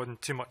to be drawn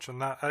too much on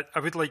that. I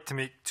would like to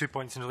make 2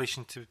 points in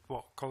relation to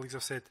what colleagues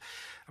have said.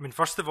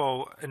 First of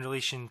all, in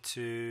relation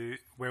to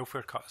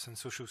welfare cuts and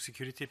social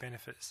security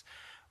benefits,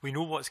 we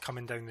know what's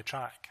coming down the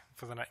track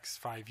for the next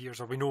 5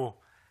 years, or we know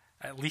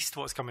at least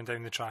what's coming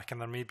down the track,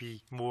 and there may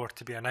be more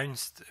to be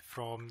announced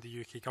from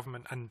the UK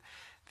government. And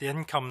the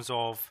incomes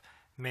of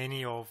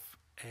many of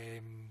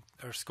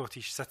our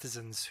Scottish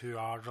citizens who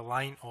are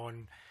reliant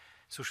on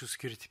social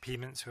security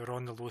payments, who are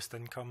on the lowest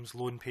incomes,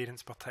 lone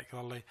parents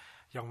particularly,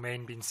 young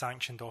men being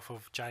sanctioned off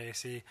of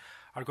GISA,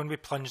 are going to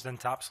be plunged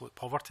into absolute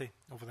poverty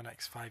over the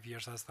next 5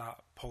 years as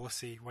that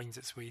policy winds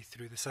its way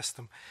through the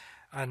system.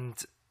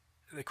 And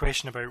the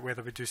question about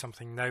whether we do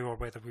something now or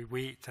whether we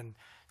wait, and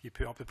you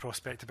put up the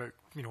prospect about,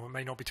 it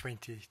might not be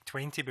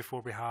 2020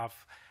 before we have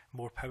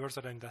more powers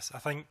around this. I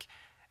think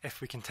if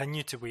we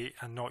continue to wait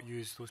and not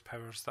use those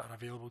powers that are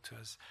available to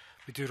us,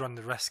 we do run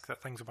the risk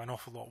that things will be an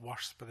awful lot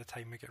worse by the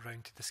time we get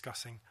round to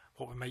discussing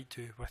what we might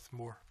do with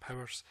more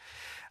powers.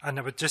 And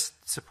I would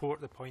just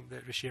support the point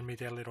that Ruchir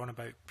made earlier on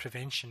about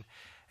prevention.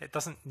 It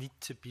doesn't need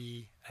to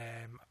be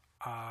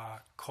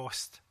a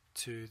cost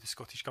to the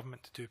Scottish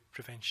Government to do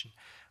prevention.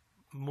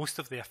 Most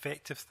of the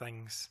effective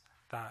things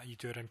that you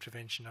do around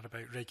prevention are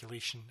about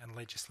regulation and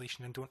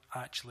legislation and don't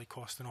actually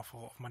cost an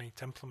awful lot of money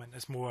to implement.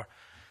 It's more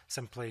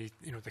simply,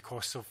 the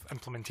costs of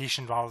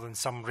implementation rather than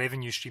some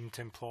revenue stream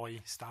to employ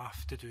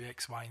staff to do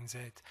X, Y and Z.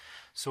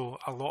 So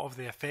a lot of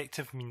the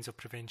effective means of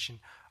prevention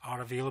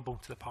are available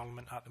to the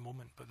Parliament at the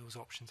moment, but those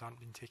options aren't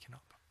being taken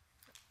up.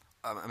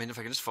 If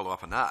I can just follow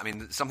up on that,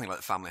 something like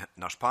the family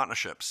nurse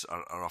partnerships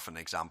are often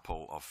an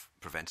example of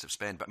preventive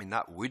spend, but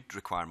that would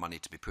require money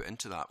to be put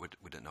into that, would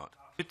it not?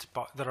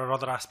 But there are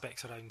other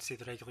aspects around, say,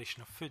 the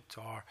regulation of food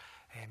or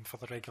for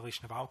the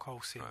regulation of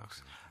alcohol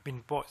sales. Right.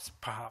 What's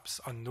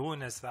perhaps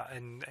unknown is that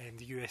in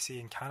the USA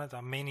and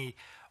Canada, many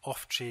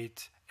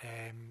off-trade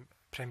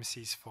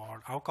premises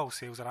for alcohol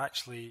sales are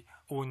actually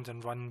owned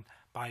and run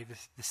by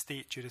the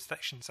state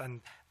jurisdictions,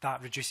 and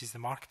that reduces the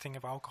marketing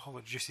of alcohol,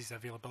 it reduces the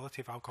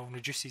availability of alcohol, and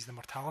reduces the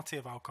mortality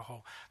of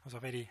alcohol. There was a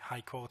very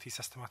high-quality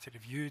systematic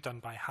review done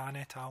by Han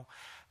et al.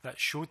 That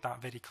showed that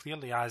very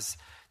clearly as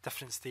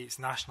different states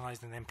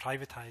nationalised and then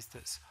privatised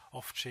its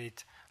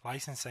off-trade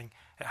licensing.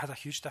 It had a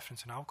huge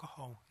difference in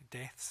alcohol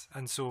deaths,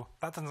 and so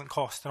that doesn't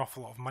cost an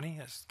awful lot of money.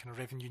 It's kind of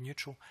revenue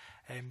neutral.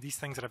 These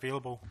things are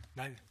available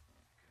now.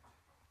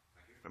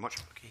 Very much.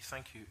 Okay,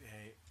 thank you,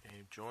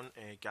 John.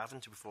 Gavin,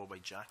 to be followed by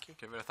Jackie.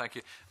 Okay, very thank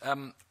you.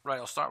 Right,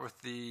 I'll start with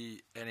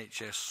the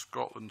NHS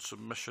Scotland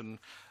submission.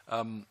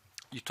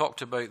 You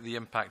talked about the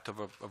impact of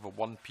a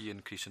 1p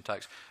increase in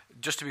tax.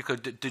 Just to be clear,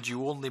 did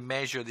you only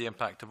measure the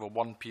impact of a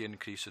 1p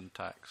increase in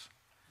tax?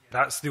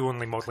 That's the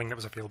only modelling that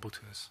was available to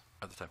us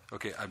at the time.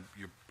 Okay, and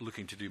you're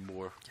looking to do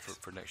more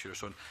for next year or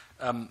so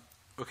on.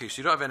 Okay, so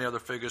you don't have any other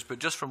figures, but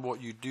just from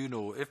what you do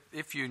know,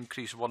 if you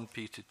increase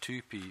 1p to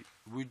 2p,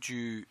 would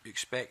you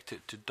expect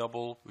it to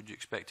double? Would you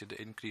expect it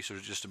to increase, or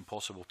is it just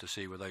impossible to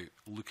say without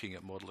looking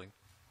at modelling?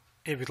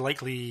 It would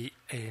likely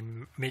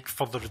make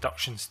further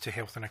reductions to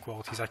health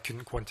inequalities. I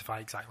couldn't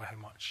quantify exactly how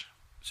much.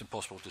 It's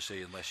impossible to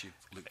say unless you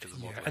look at the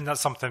modelling. Yeah, and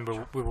that's something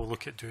we will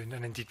look at doing,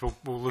 and indeed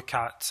we'll look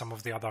at some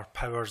of the other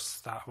powers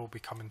that will be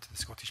coming to the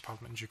Scottish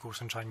Parliament in due course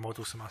and try and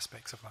model some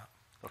aspects of that.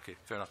 Okay,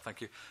 fair enough,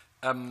 thank you.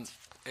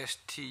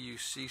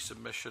 STUC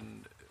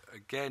submission,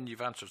 again,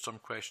 you've answered some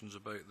questions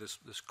about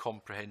this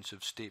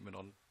comprehensive statement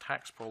on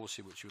tax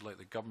policy, which you would like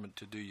the government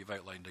to do. You've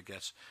outlined, I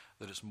guess,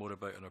 that it's more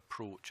about an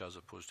approach as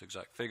opposed to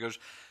exact figures.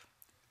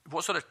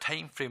 What sort of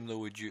time frame, though,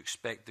 would you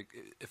expect,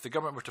 if the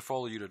government were to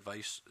follow your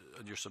advice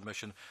and your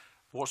submission,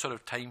 what sort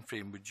of time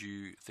frame would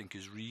you think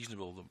is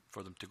reasonable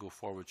for them to go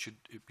forward? Should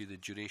it be the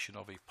duration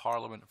of a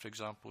parliament, for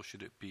example?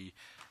 Should it be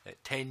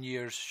 10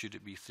 years? Should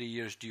it be 3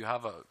 years? Do you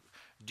have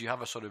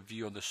a sort of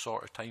view on the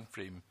sort of time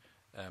frame?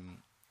 I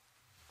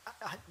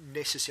hadn't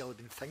necessarily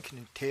been thinking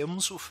in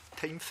terms of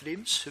time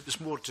frames. It was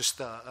more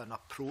just an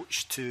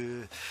approach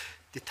to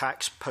the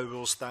tax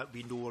powers that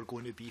we know are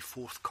going to be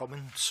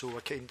forthcoming. So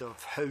a kind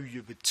of how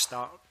you would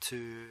start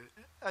to,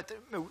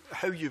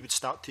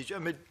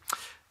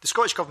 the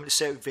Scottish Government has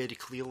set out very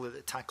clearly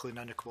that tackling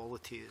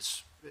inequality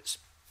is its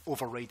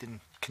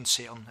overriding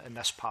concern in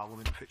this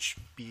Parliament, which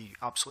we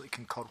absolutely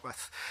concur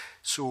with.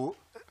 So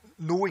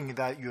knowing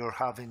that you're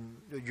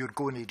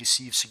going to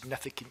receive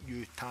significant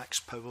new tax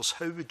powers,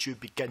 how would you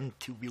begin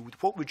to wield?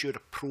 What would your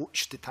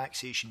approach to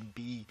taxation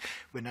be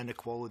when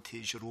inequality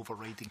is your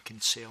overriding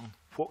concern?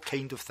 What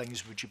kind of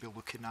things would you be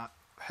looking at?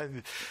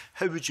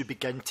 How would you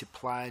begin to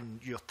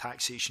plan your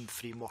taxation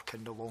framework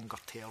in the longer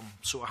term?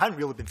 So I hadn't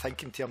really been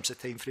thinking in terms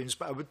of time frames,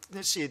 but I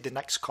would say the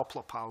next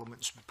couple of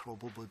parliaments would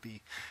probably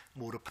be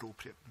more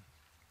appropriate.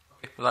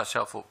 Okay, well, that's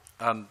helpful.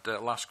 And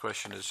last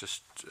question is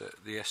just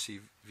the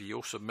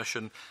SCVO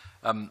submission.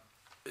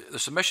 The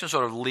submission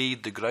sort of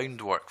laid the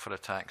groundwork for a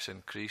tax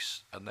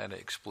increase, and then it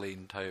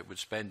explained how it would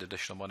spend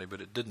additional money, but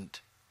it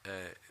didn't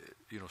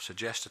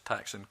suggest a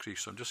tax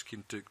increase. So I'm just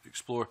keen to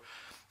explore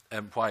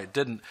why it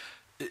didn't.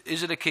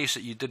 Is it a case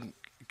that you didn't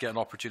get an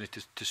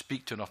opportunity to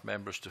speak to enough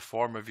members to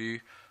form a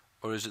view,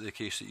 or is it the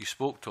case that you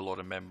spoke to a lot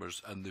of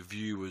members and the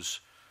view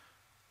was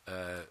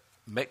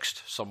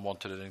mixed? Some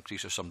wanted an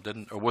increase or some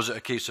didn't, or was it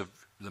a case of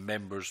the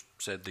members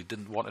said they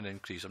didn't want an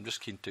increase? I'm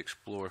just keen to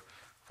explore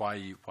why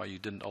you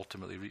didn't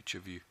ultimately reach a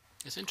view.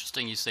 It's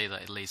interesting you say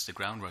that it lays the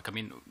groundwork. I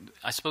mean,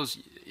 I suppose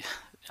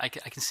I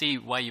can see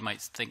why you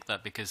might think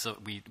that, because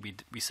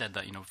we said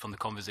that, you know, from the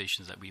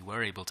conversations that we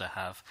were able to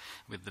have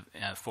with the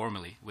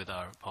formally with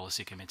our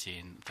policy committee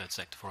in Third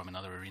Sector Forum and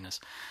other arenas,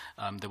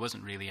 there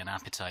wasn't really an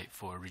appetite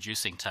for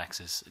reducing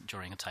taxes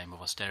during a time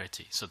of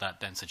austerity. So that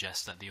then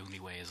suggests that the only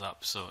way is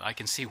up. So I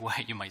can see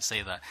why you might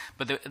say that.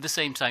 But at the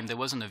same time, there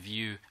wasn't a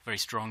view, very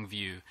strong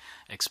view,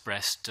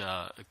 expressed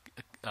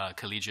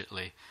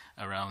collegiately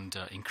around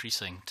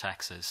increasing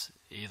taxes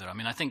either. I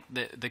mean, I think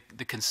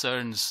the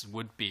concerns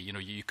would be, you know,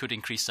 you could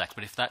increase tax,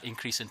 but if that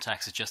increase in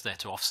tax is just there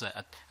to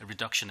offset a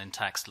reduction in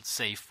tax, let's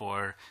say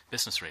for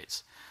business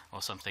rates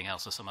or something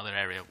else, or some other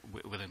area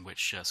within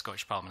which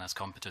Scottish Parliament has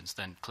competence,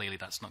 then clearly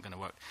that's not going to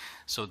work.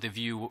 So the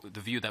view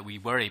that we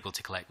were able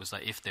to collect was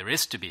that if there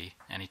is to be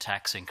any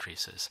tax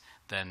increases,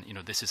 then, you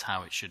know, this is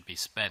how it should be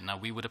spent. Now,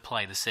 we would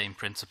apply the same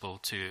principle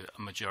to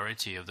a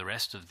majority of the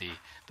rest of the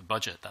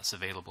budget that's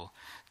available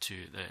to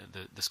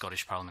the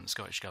Scottish Parliament and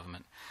Scottish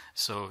Government.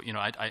 So, you know,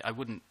 I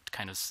wouldn't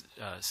kind of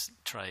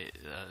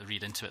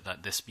read into it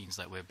that this means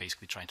that we're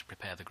basically trying to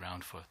prepare the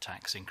ground for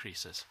tax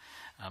increases.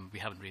 We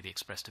haven't really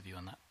expressed a view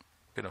on that.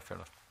 Fair enough, fair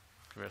enough.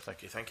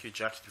 Thank you. Thank you,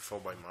 Jack. To be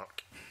followed by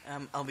Mark.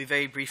 I'll be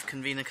very brief,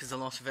 Convener, because a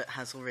lot of it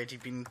has already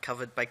been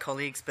covered by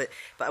colleagues. But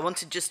I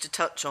wanted just to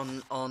touch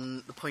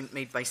on the point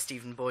made by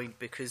Stephen Boyd,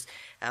 because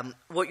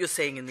what you're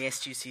saying in the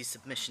SGC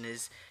submission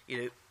is,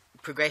 you know,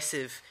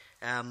 progressive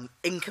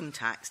income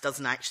tax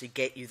doesn't actually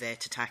get you there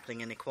to tackling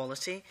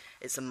inequality.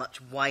 It's a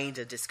much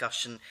wider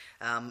discussion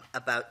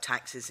about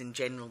taxes in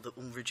general that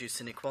will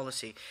reduce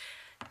inequality.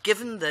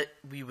 Given that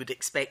we would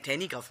expect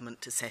any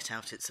government to set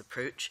out its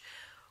approach,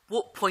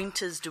 what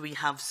pointers do we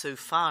have so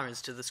far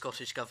as to the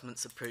Scottish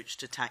Government's approach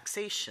to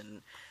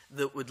taxation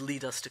that would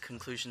lead us to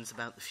conclusions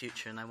about the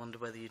future? And I wonder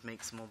whether you'd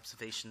make some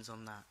observations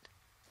on that.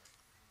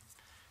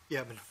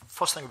 Yeah, I mean,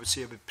 first thing I would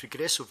say about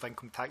progressive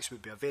income tax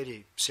would be a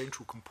very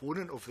central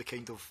component of the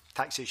kind of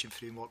taxation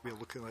framework we're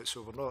looking at,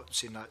 so we're not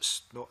saying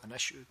that's not an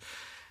issue.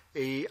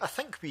 I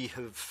think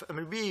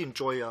we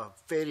enjoy a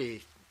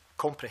very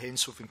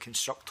comprehensive and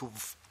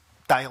constructive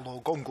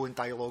dialogue, ongoing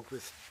dialogue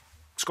with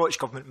Scottish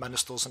Government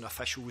ministers and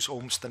officials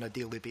almost on a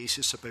daily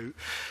basis about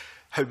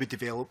how we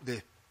develop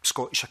the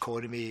Scottish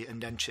economy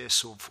in the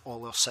interests of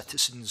all our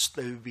citizens.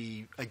 Now,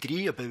 we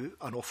agree about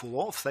an awful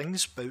lot of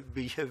things, but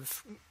we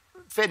have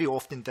very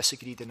often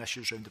disagreed on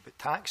issues around about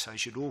tax.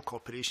 As you know,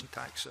 corporation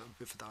tax,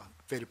 we've had a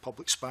very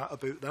public spat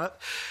about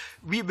that.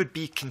 We would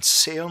be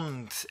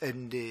concerned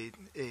in the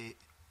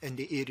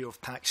area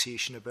of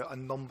taxation about a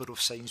number of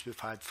signs we've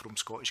had from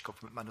Scottish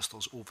Government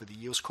ministers over the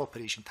years.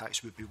 Corporation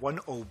tax would be one,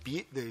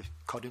 albeit the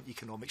current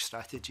economic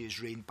strategy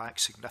has reined back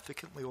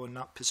significantly on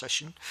that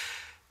position.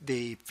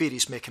 The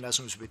various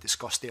mechanisms we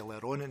discussed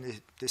earlier on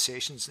in the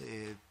sessions,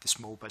 the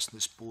small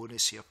business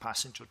bonus, air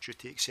passenger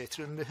duty,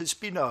 etc. And there has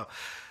been an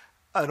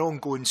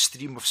ongoing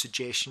stream of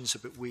suggestions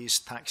about ways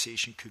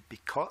taxation could be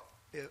cut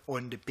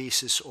on the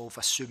basis of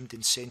assumed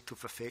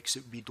incentive effects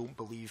that we don't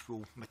believe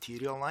will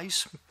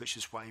materialise, which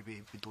is why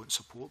we don't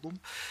support them.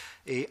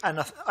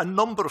 And a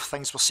number of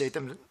things were said.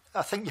 I mean,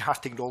 I think you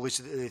have to acknowledge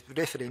that the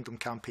referendum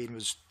campaign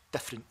was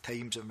different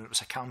times. I mean, it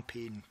was a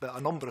campaign, but a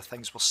number of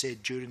things were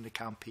said during the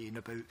campaign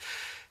about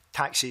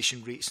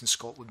taxation rates in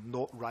Scotland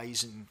not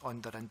rising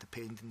under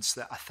independence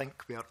that I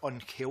think were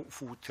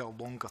unhelpful to a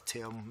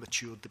longer-term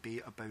mature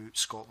debate about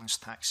Scotland's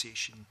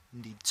taxation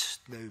needs.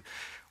 Now,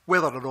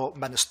 whether or not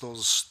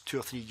ministers 2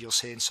 or 3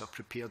 years hence are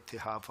prepared to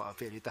have a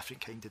very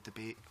different kind of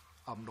debate,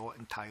 I'm not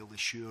entirely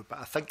sure. But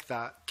I think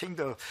that kind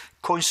of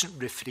constant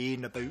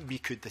refrain about we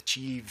could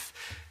achieve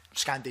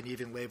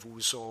Scandinavian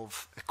levels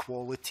of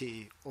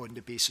equality on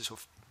the basis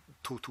of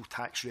total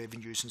tax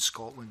revenues in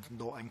Scotland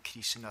not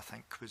increasing, I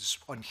think, was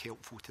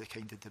unhelpful to the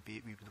kind of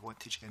debate we would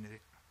want to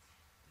generate.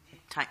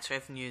 Tax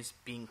revenues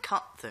being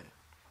cut,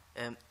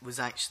 though, was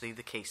actually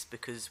the case,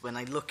 because when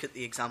I look at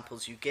the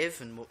examples you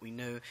give and what we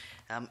know,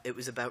 it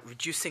was about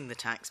reducing the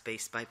tax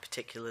base by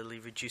particularly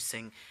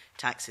reducing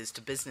taxes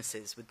to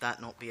businesses. Would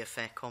that not be a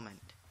fair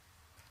comment?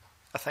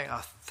 I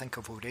think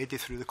I've already,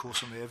 through the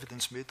course of my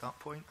evidence, made that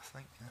point, I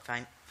think. Yeah.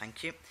 Fine,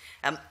 thank you.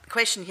 The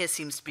question here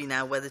seems to be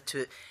now whether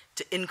to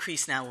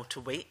increase now or to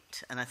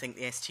wait, and I think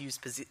the STUC's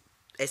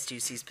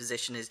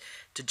position is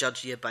to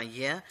judge year by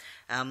year.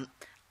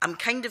 I'm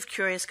kind of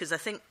curious, because I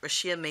think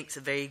Ruchir makes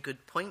a very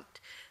good point.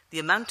 The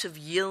amount of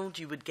yield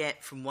you would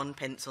get from 1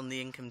 pence on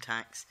the income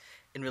tax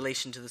in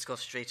relation to the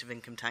Scottish rate of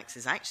income tax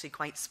is actually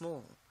quite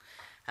small.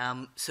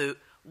 So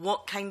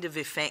what kind of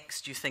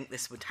effects do you think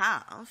this would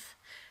have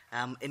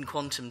in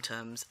quantum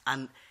terms?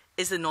 And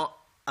is there not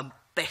a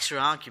better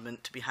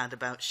argument to be had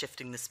about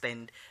shifting the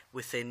spend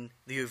within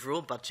the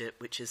overall budget,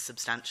 which is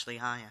substantially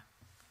higher?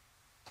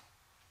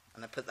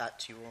 And I put that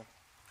to you all.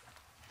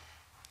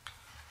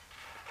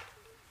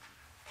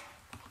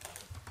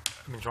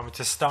 I mean, do you want me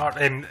to start?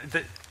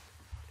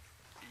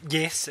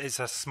 Yes, it's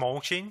a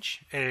small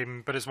change,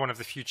 but it's one of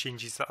the few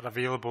changes that are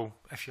available,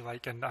 if you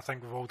like, and I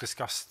think we've all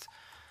discussed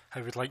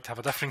how we'd like to have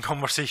a different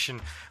conversation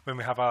when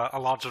we have a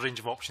larger range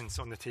of options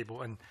on the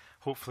table, and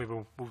hopefully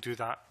we'll do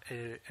that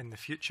in the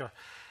future.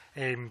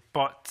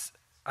 But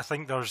I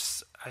think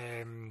there's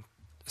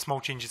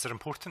small changes are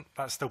important.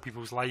 That's still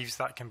people's lives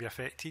that can be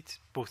affected,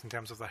 both in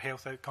terms of their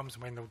health outcomes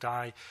and when they'll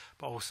die,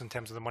 but also in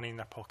terms of the money in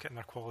their pocket and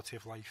their quality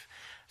of life.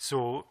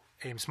 So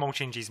small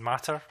changes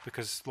matter,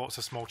 because lots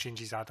of small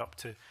changes add up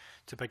to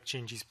big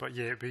changes. But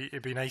yeah,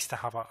 it'd be nice to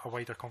have a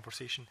wider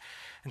conversation.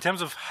 In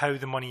terms of how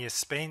the money is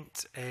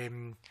spent,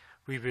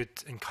 we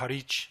would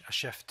encourage a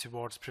shift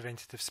towards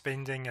preventative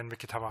spending, and we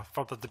could have a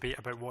further debate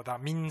about what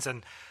that means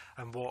and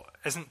what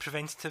isn't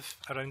preventative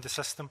around the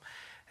system.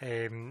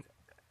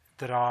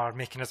 There are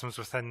mechanisms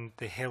within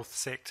the health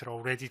sector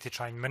already to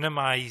try and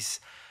minimise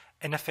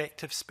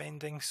ineffective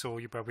spending. So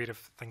you'll be aware of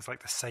things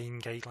like the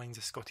SIGN guidelines,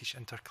 the Scottish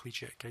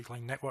Intercollegiate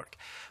Guideline Network,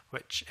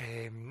 which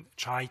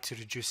try to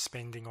reduce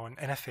spending on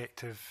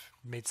ineffective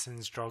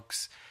medicines,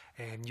 drugs,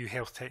 new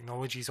health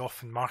technologies,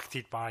 often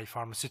marketed by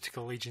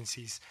pharmaceutical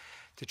agencies,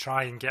 to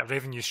try and get a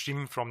revenue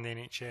stream from the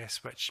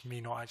NHS, which may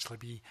not actually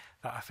be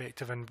that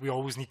effective. And we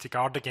always need to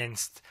guard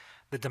against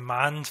the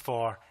demand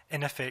for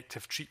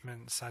ineffective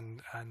treatments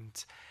and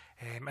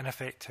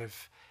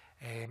ineffective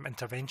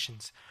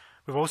interventions.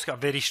 We've also got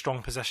a very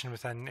strong position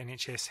within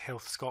NHS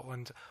Health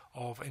Scotland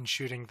of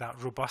ensuring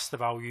that robust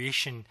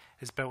evaluation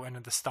is built in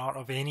at the start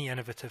of any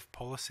innovative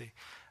policy.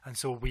 And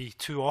so we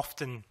too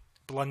often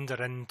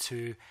blunder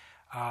into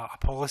a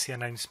policy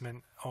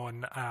announcement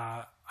on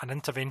an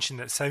intervention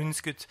that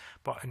sounds good,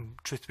 but in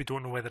truth we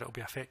don't know whether it will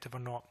be effective or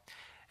not.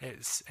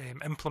 It's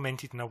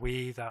implemented in a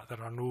way that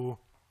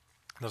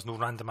there's no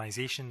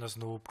randomisation, there's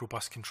no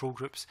robust control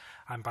groups,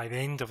 and by the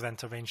end of the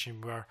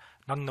intervention we're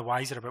none the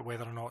wiser about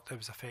whether or not it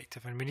was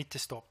effective, and we need to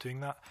stop doing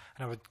that.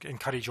 And I would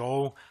encourage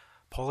all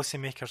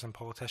policymakers and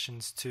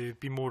politicians to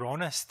be more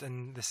honest,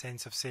 in the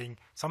sense of saying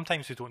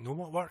sometimes we don't know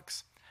what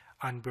works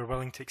and we're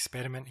willing to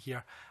experiment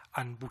here,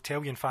 and we'll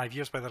tell you in 5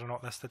 years whether or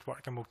not this did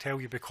work, and we'll tell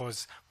you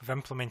because we've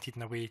implemented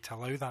in a way to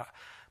allow that.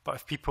 But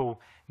if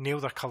people nail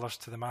their colours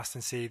to the mast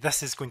and say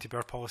this is going to be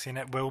our policy and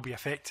it will be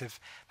effective,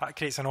 that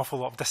creates an awful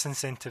lot of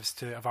disincentives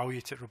to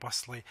evaluate it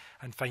robustly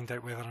and find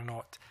out whether or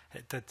not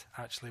it did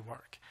actually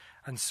work.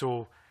 And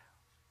so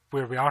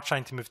where we are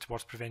trying to move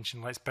towards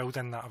prevention, let's build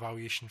in that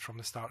evaluation from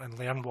the start and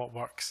learn what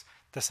works,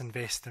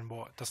 disinvest in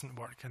what doesn't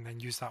work, and then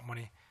use that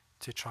money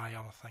to try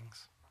other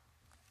things.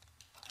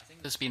 I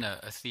think there's been a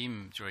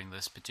theme during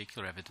this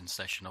particular evidence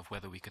session of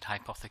whether we could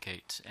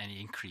hypothecate any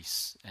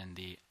increase in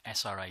the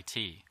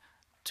SRIT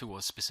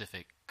towards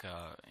specific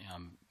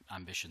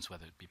ambitions,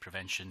 whether it be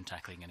prevention,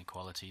 tackling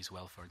inequalities,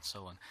 welfare, and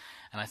so on.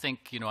 And I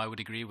think, I would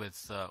agree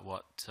with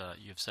what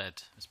you've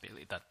said, Ms.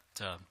 Bailey,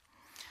 that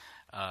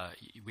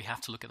we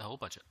have to look at the whole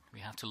budget. We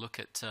have to look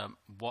at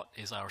what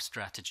is our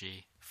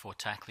strategy for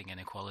tackling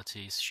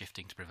inequalities,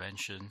 shifting to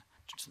prevention,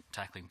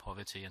 tackling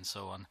poverty, and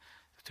so on,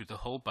 through the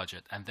whole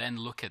budget, and then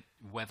look at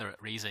whether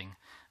raising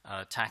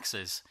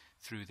taxes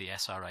through the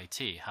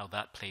SRIT, how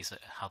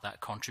that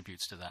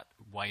contributes to that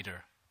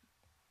wider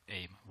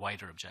aim,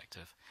 wider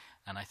objective.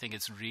 And I think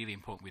it's really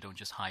important we don't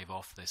just hive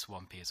off this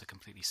 1p as a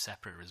completely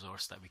separate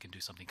resource, that we can do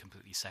something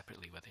completely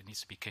separately with it. It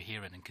needs to be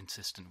coherent and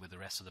consistent with the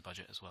rest of the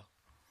budget as well.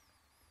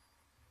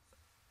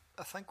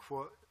 I think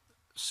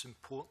what's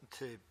important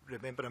to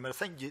remember, I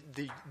think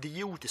the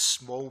yield is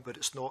small, but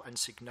it's not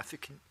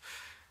insignificant.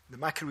 The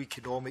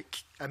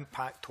macroeconomic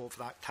impact of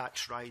that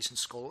tax rise in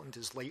Scotland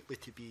is likely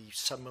to be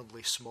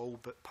similarly small,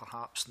 but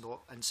perhaps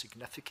not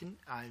insignificant,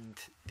 and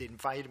the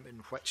environment in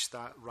which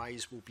that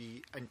rise will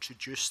be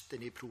introduced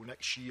in April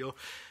next year,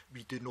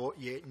 we do not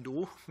yet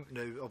know.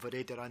 Now, I've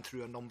already ran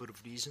through a number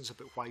of reasons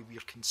about why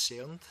we're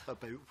concerned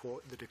about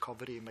what the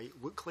recovery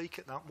might look like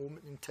at that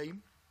moment in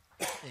time.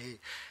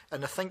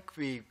 And I think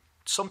we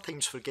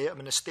sometimes forget,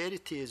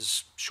 austerity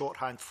is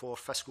shorthand for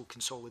fiscal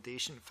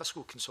consolidation.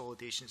 Fiscal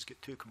consolidation has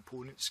got two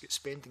components. It's got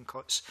spending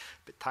cuts,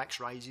 but tax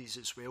rises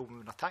as well.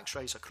 A tax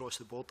rise across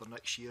the border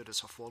next year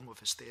is a form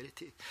of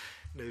austerity.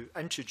 Now,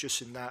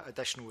 introducing that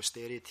additional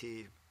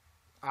austerity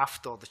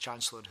after the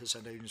Chancellor has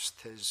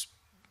announced his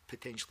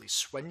potentially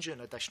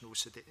swinging additional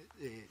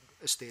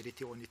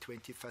austerity on the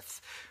 25th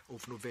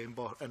of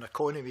November, an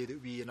economy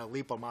that in a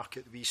labour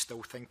market that we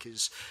still think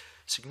is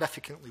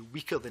significantly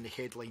weaker than the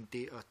headline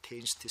data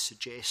tends to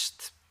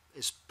suggest,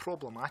 is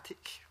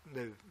problematic.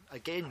 Now,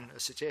 again, I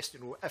suggest,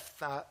 if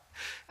that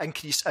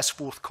increase is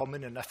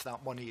forthcoming and if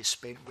that money is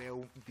spent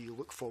well, we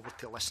look forward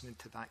to listening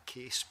to that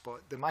case.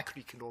 But the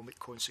macroeconomic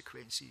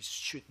consequences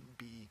shouldn't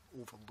be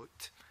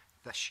overlooked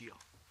this year.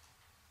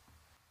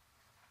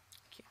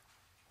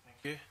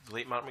 Thank you. The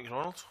late Mark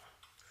MacDonald.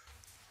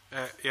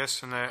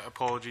 Yes, and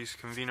apologies,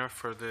 Convener,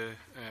 for the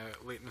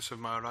lateness of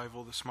my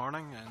arrival this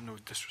morning, and no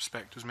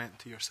disrespect was meant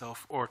to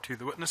yourself or to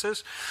the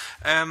witnesses.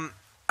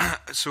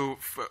 So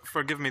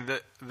forgive me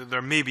that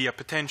there may be a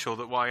potential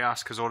that what I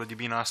ask has already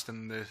been asked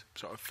in the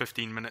sort of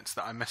 15 minutes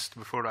that I missed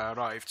before I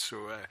arrived,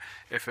 so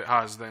if it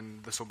has, then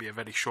this will be a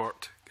very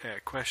short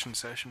question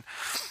session.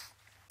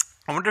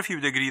 I wonder if you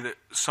would agree that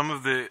some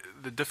of the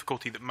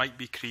difficulty that might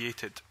be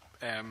created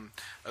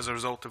as a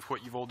result of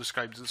what you've all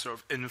described as the sort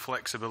of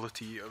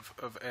inflexibility of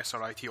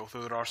SRIT,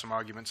 although there are some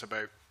arguments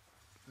about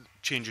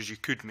changes you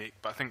could make.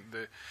 But I think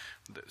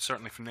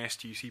certainly from the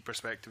STUC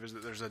perspective is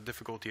that there's a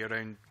difficulty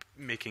around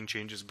making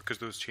changes because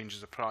those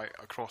changes apply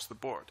across the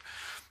board.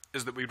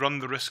 Is that we run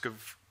the risk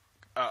of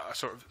a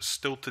sort of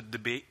stilted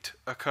debate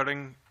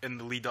occurring in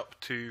the lead up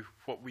to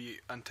what we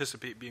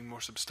anticipate being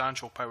more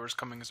substantial powers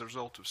coming as a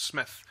result of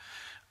Smith,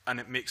 and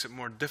it makes it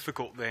more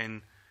difficult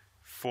then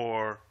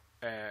for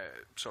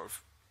sort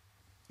of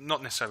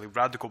not necessarily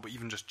radical but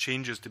even just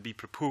changes to be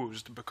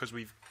proposed, because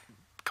we've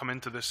come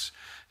into this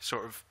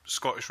sort of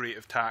Scottish rate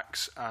of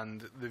tax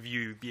and the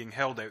view being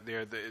held out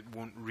there that it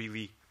won't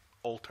really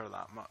alter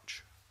that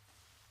much.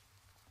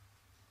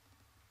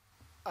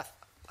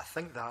 I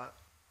think that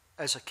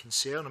is a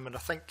concern. I mean, I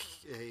think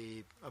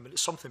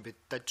it's something we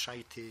did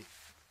try to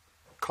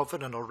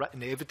cover in our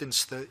written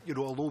evidence that, you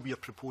know, although we are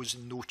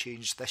proposing no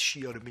change this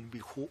year, I mean, we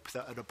hope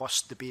that a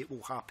robust debate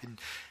will happen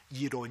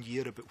year on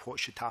year about what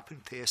should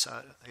happen to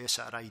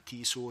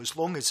SRIT. So as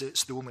long as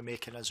it's the only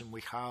mechanism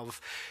we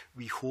have,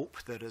 we hope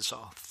there is a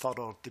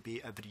thorough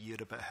debate every year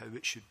about how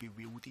it should be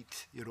wielded.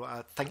 You know,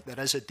 I think there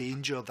is a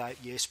danger that,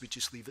 yes, we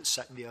just leave it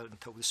sitting there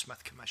until the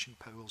Smith Commission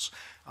powers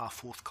are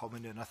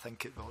forthcoming, and I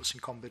think it's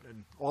incumbent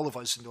on all of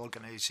us in the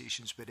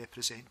organisations we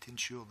represent to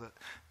ensure that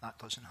that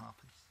doesn't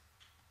happen.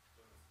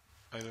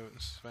 Either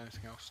witness have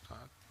anything else to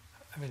add?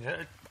 I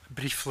mean,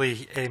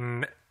 briefly,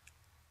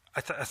 I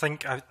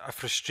think a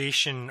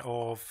frustration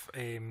of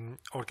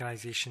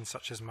organisations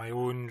such as my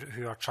own,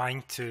 who are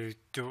trying to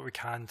do what we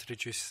can to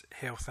reduce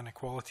health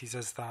inequalities,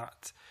 is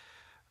that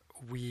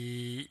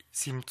we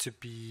seem to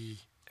be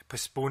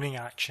postponing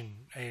action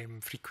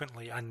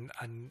frequently,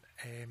 and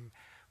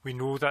we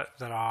know that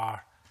there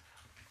are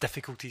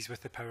difficulties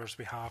with the powers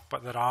we have,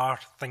 but there are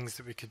things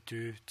that we could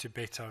do to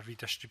better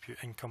redistribute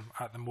income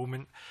at the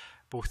moment,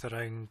 both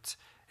around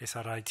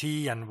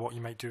SRIT and what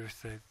you might do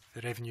with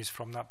the revenues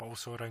from that, but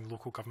also around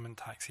local government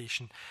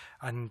taxation.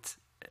 And,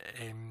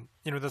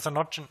 you know, there's an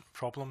urgent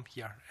problem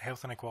here.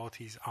 Health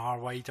inequalities are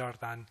wider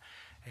than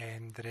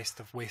the rest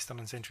of Western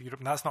and Central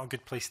Europe, and that's not a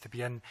good place to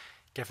be in,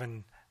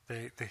 given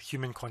the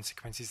human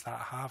consequences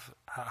that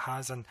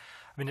has. And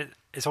I mean,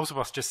 it's also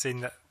worth just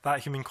saying that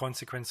human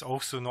consequence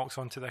also knocks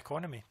onto the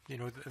economy. You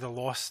know, the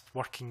lost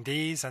working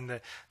days and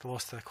the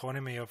loss to the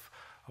economy of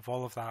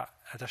all of that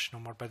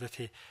additional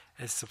morbidity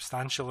is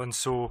substantial. And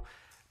so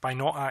by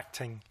not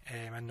acting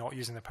and not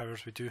using the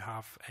powers we do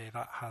have,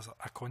 that has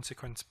a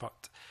consequence.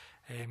 But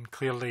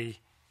clearly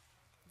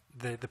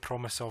the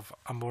promise of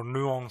a more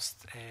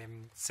nuanced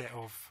set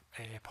of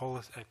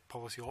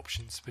policy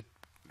options would,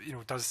 you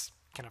know, does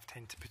kind of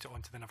tend to put it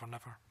onto the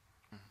never-never.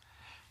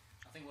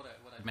 I think what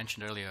I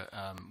mentioned earlier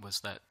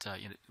was that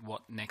you know,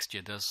 what next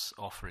year does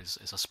offer is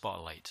a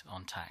spotlight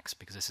on tax,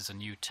 because this is a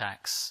new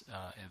tax,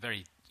 a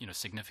very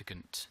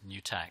significant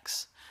new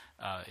tax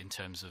in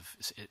terms of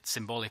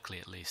symbolically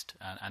at least,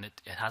 and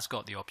it has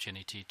got the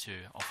opportunity to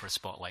offer a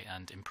spotlight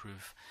and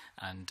improve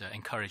and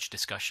encourage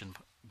discussion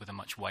with a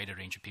much wider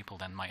range of people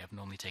than might have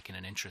normally taken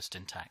an interest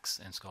in tax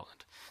in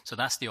Scotland. So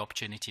that's the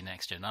opportunity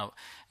next year. Now,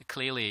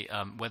 clearly,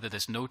 whether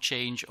there's no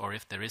change or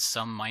if there is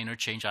some minor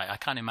change, I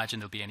can't imagine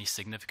there'll be any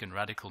significant,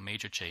 radical,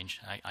 major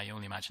change. I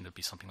only imagine there'll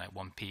be something like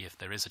 1p if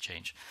there is a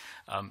change.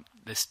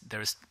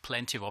 There is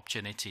plenty of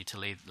opportunity to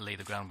lay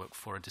the groundwork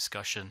for a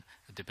discussion,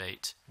 a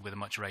debate with a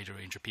much wider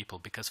range of people,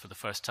 because for the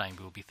first time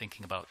we will be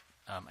thinking about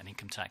an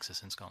income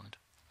taxes in Scotland.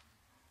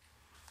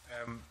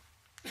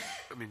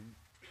 I mean,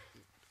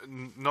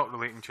 not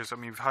relating to this, I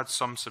mean, we've had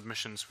some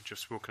submissions which have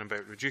spoken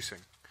about reducing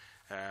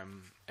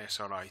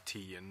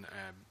SRIT, and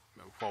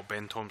while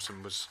Ben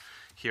Thompson was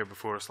here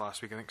before us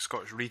last week, I think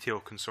Scottish Retail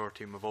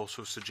Consortium have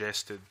also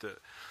suggested that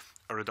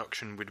a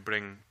reduction would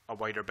bring a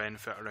wider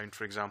benefit around,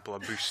 for example, a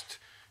boost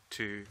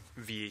to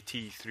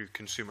VAT through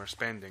consumer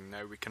spending.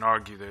 Now, we can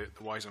argue the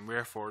whys and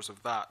wherefores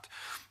of that,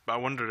 but I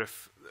wonder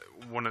if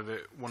one of the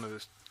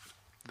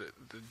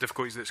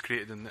difficulties that's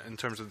created in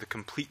terms of the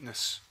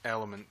completeness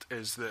element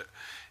is that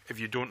if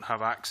you don't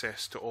have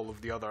access to all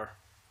of the other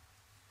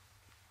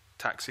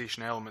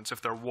taxation elements,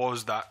 if there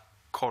was that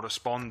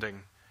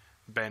corresponding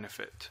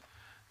benefit,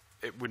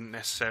 it wouldn't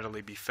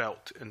necessarily be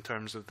felt in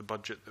terms of the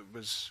budget that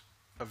was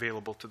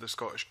available to the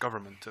Scottish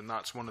Government, and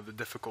that's one of the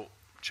difficult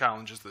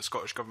challenges that the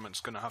Scottish Government's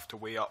going to have to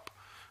weigh up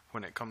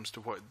when it comes to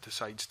what it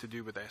decides to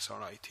do with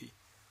SRIT.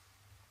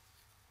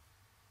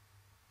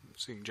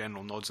 Seeing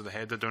general nods of the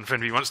head, I don't know if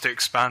anybody wants to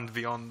expand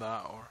beyond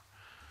that, or...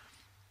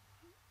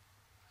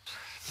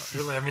 Not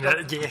really, I mean,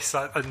 yes,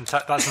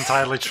 that's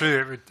entirely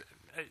true.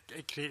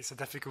 It creates a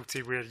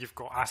difficulty where you've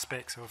got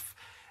aspects of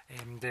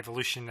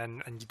devolution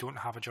and you don't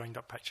have a joined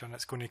up picture, and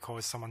it's going to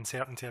cause some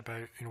uncertainty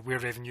about, you know, where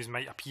revenues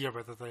might appear,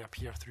 whether they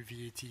appear through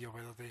VAT or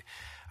whether they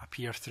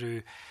appear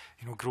through,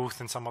 you know,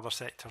 growth in some other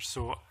sectors.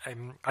 So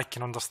I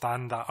can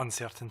understand that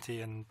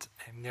uncertainty and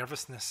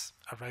nervousness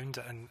around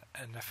it, and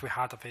if we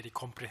had a very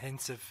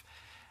comprehensive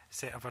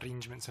set of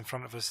arrangements in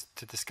front of us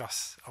to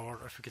discuss, or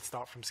if we could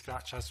start from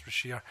scratch, as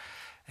Ruchir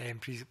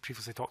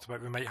previously talked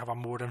about, we might have a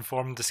more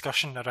informed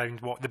discussion around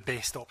what the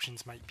best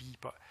options might be,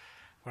 but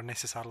we're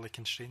necessarily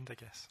constrained, I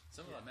guess.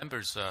 Some of our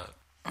members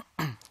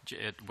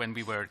when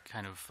we were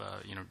kind of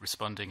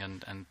responding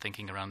and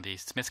thinking around the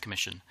Smith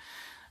Commission,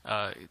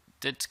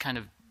 did kind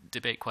of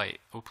debate quite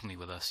openly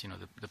with us,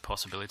 the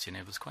possibility, and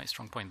it was quite a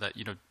strong point that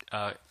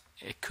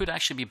it could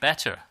actually be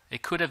better.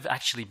 It could have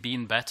actually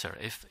been better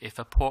if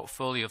a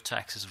portfolio of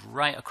taxes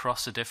right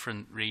across the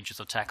different ranges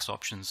of tax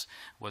options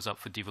was up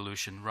for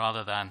devolution,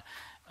 rather than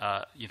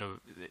a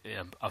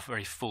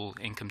very full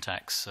income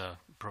tax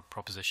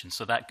proposition.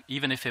 So that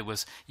even if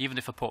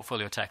a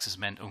portfolio of taxes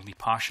meant only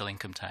partial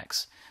income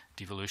tax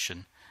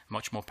devolution,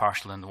 much more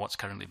partial than what's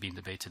currently being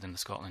debated in the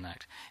Scotland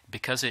Act,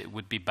 because it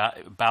would be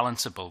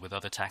balanceable with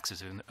other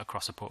taxes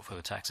across a portfolio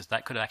of taxes,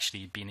 that could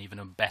actually be even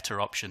a better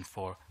option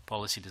for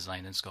policy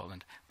design in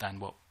Scotland than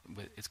what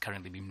is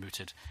currently being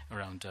mooted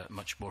around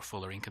much more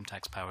fuller income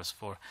tax powers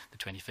for the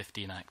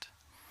 2015 Act.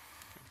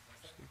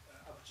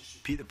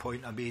 Repeat the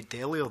point I made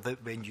earlier,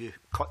 that when you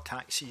cut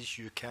taxes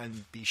you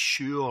can be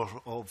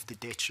sure of the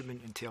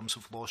detriment in terms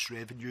of lost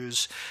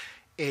revenues.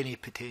 Any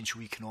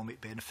potential economic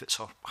benefits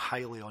are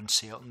highly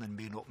uncertain and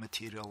may not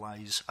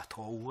materialise at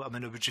all. I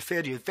mean, I would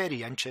refer you a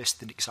very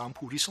interesting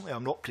example recently.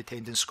 I'm not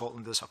pretending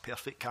Scotland is a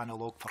perfect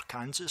analogue for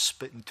Kansas,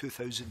 but in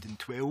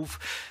 2012,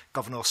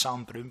 Governor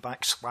Sam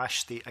Brownback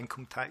slashed state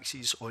income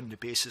taxes on the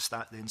basis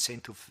that the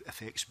incentive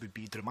effects would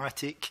be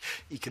dramatic,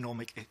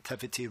 economic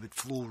activity would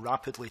flow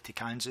rapidly to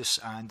Kansas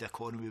and the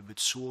economy would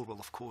soar. Well,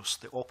 of course,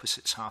 the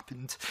opposite's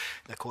happened.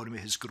 The economy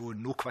has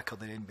grown no quicker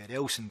than anywhere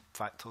else. In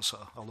fact, there's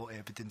a lot of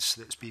evidence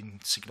that it's been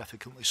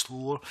significantly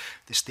slower.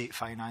 The state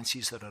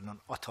finances are in an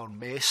utter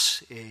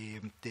mess.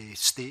 The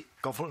state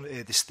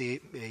government, the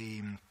state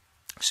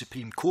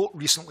Supreme Court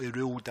recently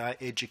ruled that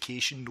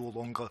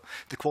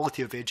the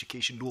quality of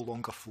education no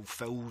longer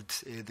fulfilled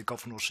the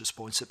governor's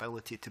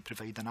responsibility to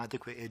provide an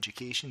adequate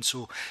education.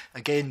 So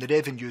again, the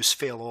revenues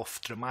fell off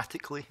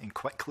dramatically and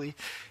quickly.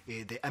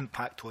 The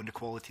impact on the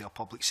quality of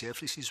public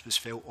services was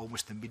felt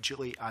almost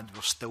immediately, and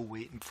we're still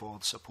waiting for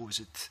the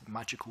supposed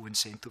magical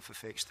incentive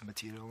effects to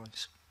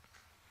materialise.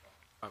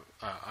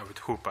 I would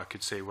hope I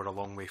could say we're a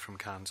long way from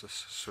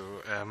Kansas. So,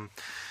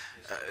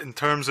 in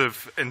terms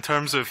of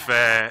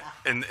the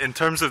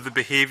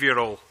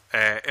behavioural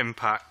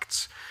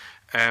impacts,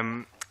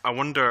 I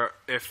wonder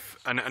if,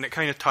 and it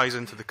kind of ties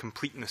into the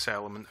completeness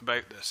element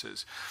about this,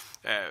 is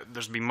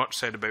there's been much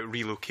said about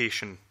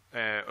relocation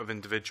of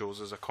individuals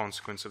as a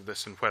consequence of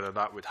this and whether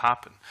that would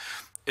happen.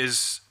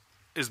 Is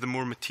the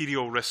more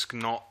material risk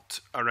not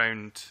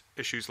around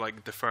issues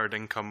like deferred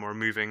income or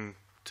moving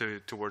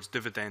towards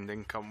dividend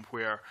income,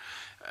 where,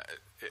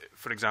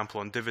 for example,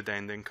 on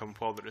dividend income,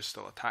 while there is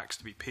still a tax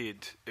to be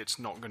paid, it's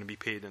not going to be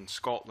paid in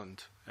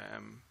Scotland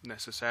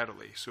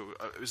necessarily. So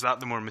is that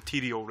the more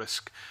material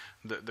risk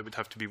that would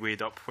have to be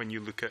weighed up when you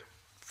look at,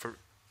 for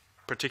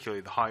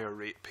particularly the higher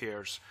rate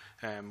payers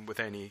with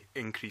any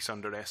increase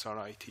under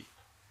SRIT?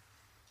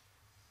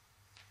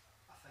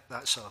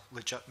 That's a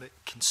legitimate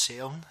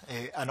concern.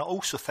 And I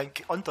also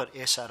think under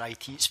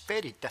SRIT it's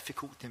very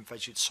difficult to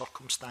envisage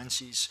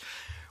circumstances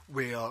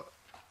where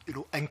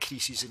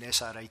increases in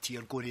SRIT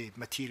are going to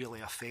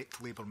materially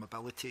affect labour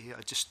mobility.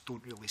 I just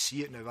don't really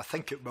see it now. I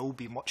think it will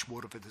be much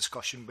more of a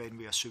discussion when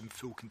we assume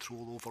full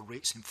control over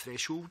rates and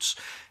thresholds.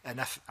 And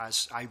if,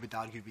 as I would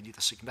argue, we need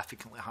a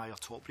significantly higher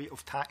top rate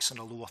of tax and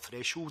a lower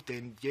threshold,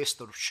 then yes,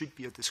 there should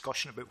be a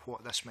discussion about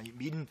what this might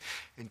mean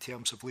in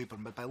terms of labour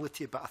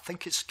mobility. But I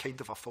think it's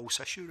kind of a false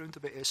issue around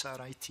about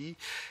SRIT.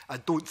 I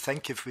don't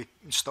think if we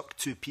stuck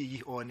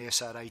 2p on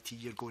SRIT,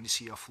 you're going to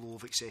see a flow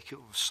of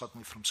executives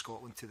suddenly from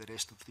Scotland to the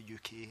rest of the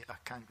UK. I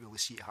can't really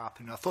see it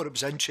happen. I thought it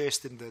was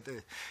interesting that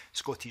the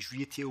Scottish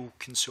Retail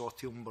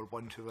Consortium were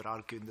one who were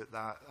arguing that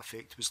that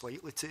effect was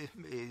likely to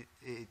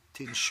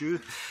ensue.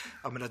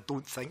 I mean, I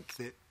don't think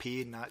that pay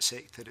in that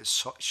sector is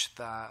such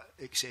that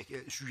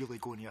it's really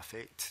going to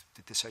affect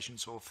the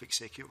decisions of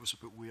executives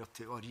about where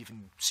to, or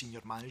even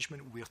senior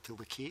management, where to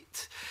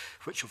locate,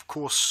 which of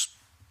course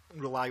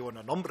rely on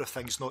a number of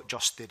things, not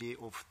just the rate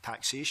of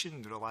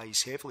taxation. It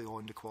relies heavily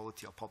on the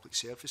quality of public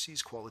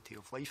services, quality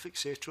of life,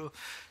 etc.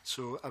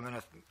 So, I mean,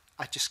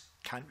 I just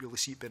can't really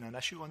see it being an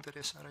issue under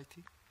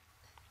SRIT.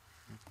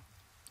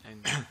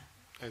 And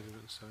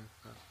evidence? No.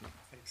 I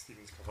think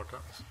Stephen's covered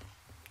that.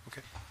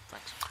 Okay,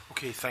 thanks.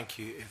 Okay, thank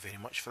you very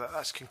much for that.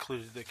 That's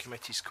concluded the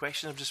committee's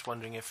question. I'm just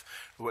wondering if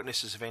the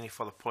witnesses have any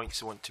further points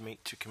they want to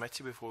make to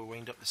committee before we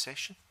wind up the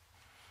session.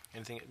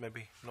 Anything that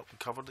maybe not been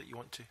covered that you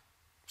want to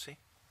say?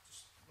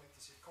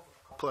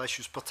 Couple of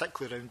issues,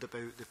 particularly around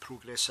about the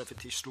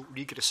progressivity stroke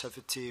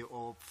regressivity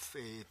of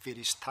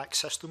various tax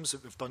systems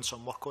that we've done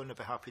some work on. I'd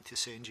be happy to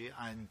send you,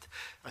 and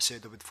I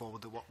said I would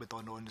forward the work we've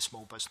done on the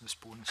small business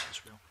bonus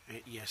as well.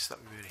 Yes, that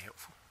would be very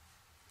helpful.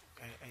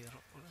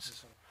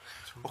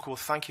 Okay, well,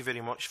 thank you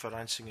very much for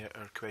answering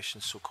our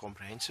questions so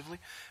comprehensively.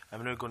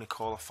 I'm now going to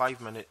call a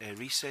 5-minute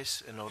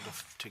recess in order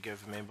to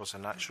give members a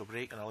natural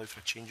break and allow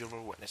for a changeover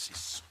of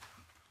witnesses.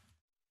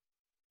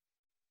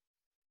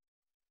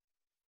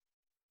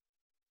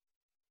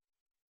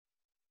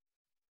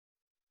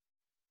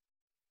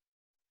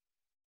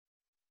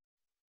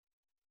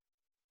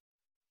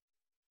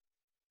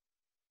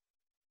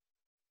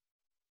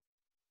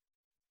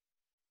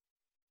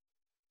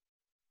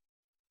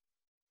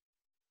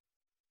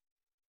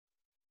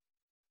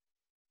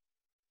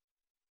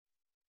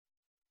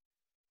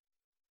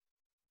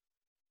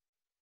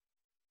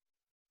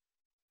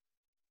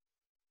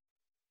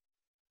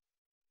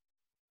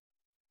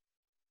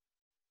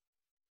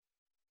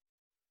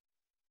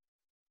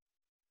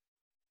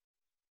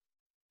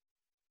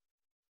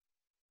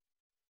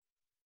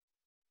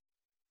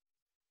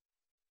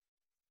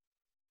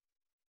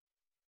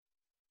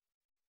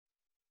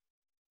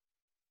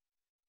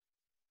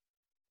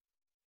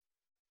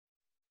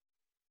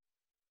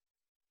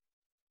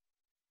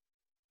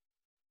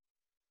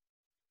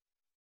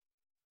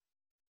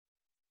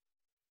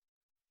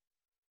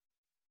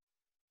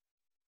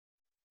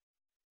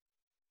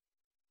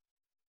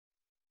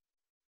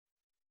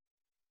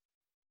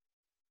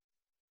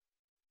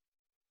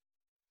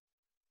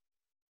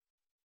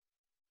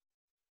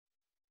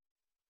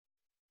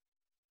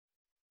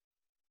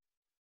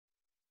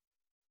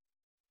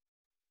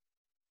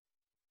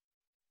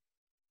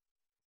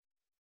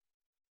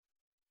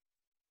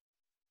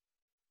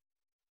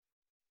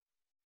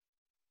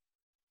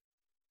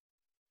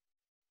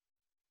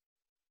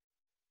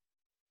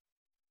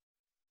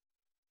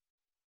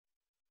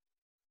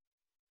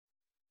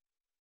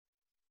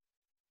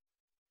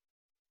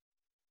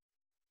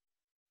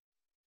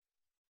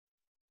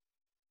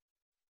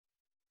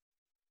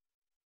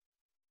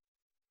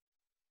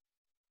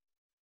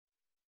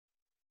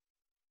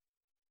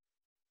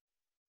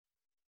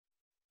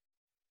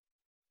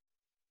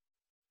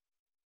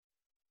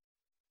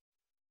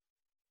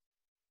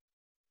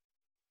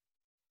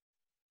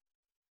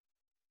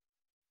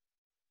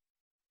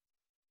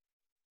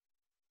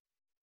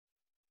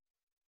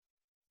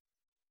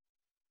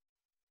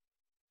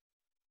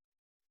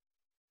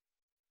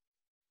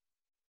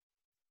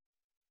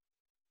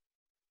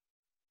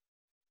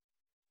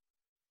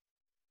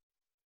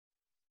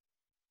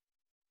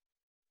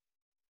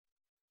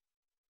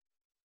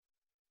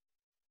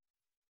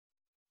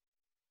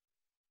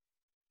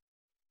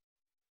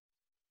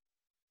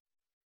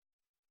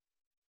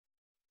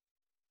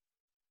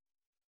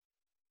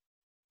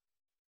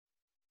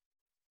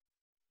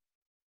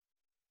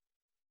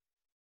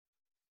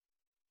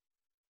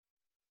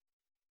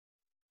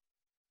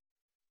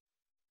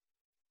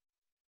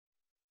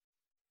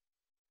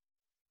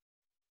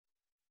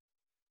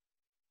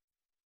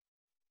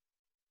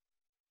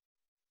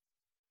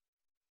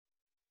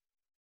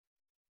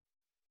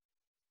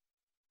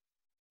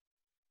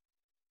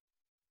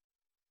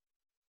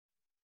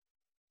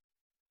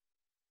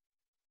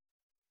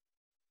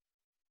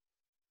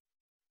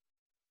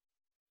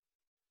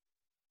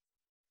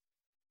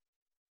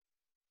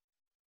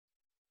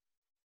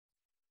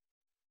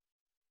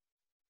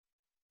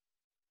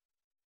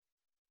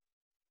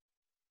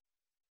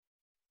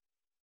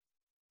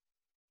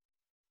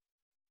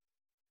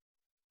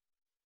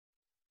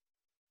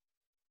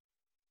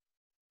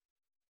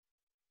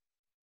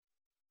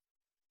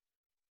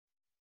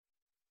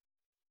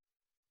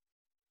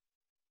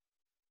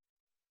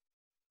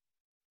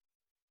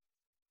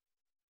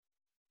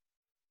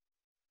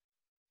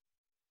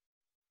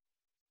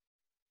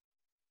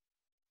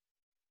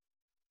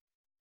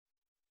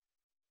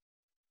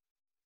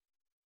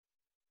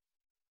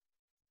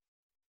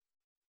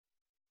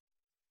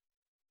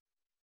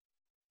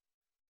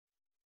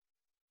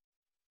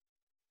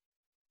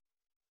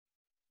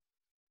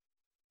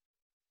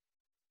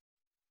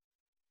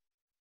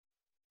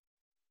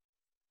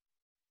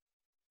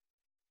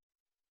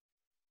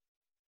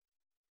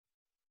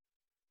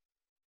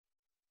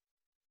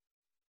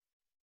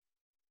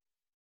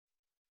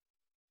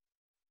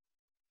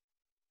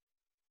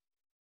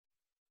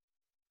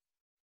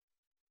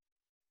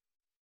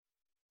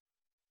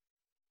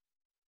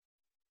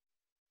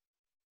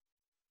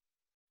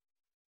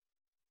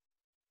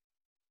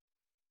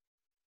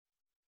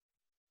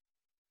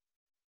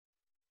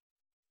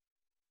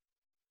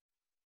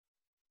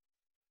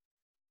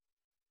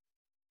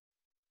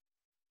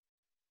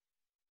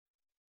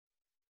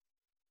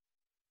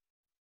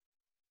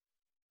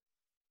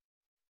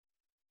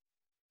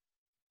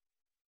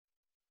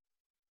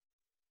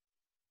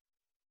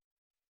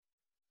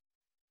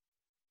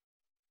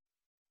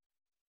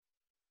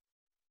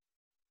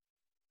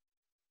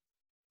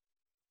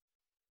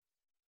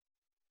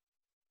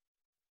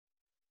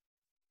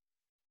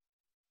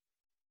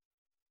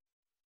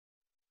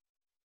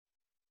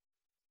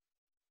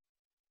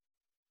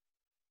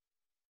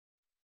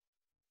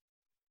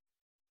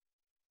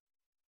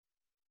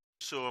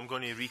 so I'm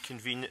going to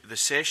reconvene the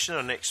session.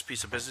 Our next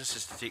piece of business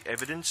is to take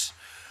evidence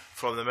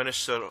from the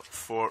Minister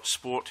for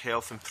Sport,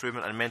 Health,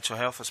 Improvement and Mental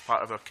Health as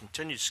part of our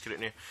continued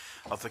scrutiny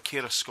of the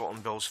Care of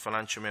Scotland Bill's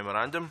Financial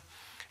Memorandum.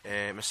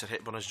 Mr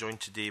Hepburn is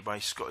joined today by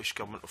Scottish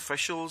Government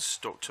officials,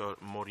 Dr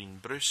Maureen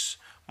Bruce,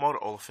 Moira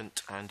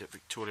Oliphant and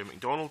Victoria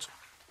MacDonald.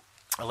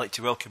 I'd like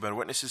to welcome our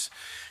witnesses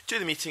to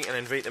the meeting and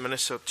invite the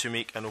Minister to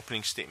make an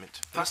opening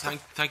statement.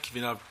 Thank you,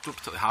 Vina. I don't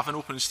particularly have an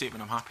opening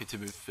statement. I'm happy to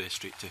move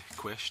straight to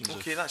questions.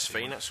 Okay, that's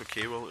fine. That's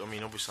okay. Well, I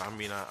mean, obviously, I haven't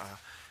been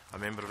a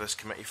member of this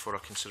committee for a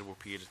considerable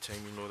period of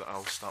time. You know that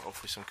I'll start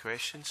off with some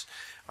questions.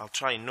 I'll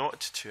try not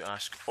to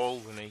ask all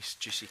the nice,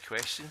 juicy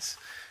questions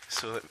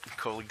so that my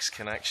colleagues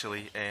can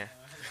actually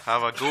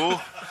have a go.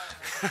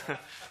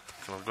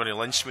 They're going to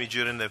lynch me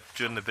during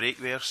the break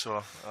there,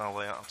 so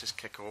I'll just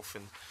kick off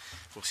and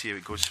we'll see how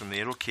it goes from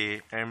there.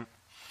 Okay.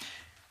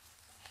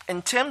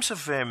 In terms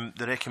of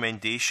the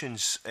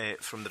recommendations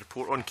from the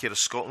report on Care of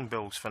Scotland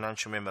Bill's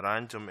Financial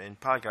Memorandum, in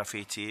paragraph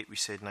 88 we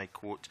said, and I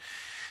quote,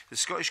 "The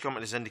Scottish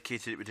Government has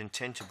indicated it would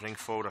intend to bring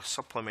forward a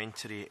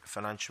supplementary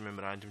financial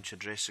memorandum to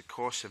address the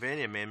costs of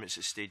any amendments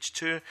at Stage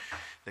 2.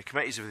 The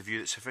Committee is of the view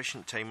that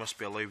sufficient time must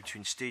be allowed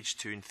between Stage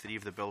 2 and 3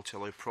 of the Bill to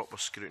allow proper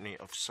scrutiny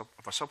of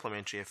a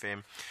supplementary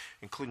FM,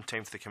 including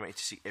time for the Committee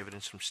to seek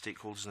evidence from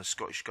stakeholders in the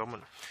Scottish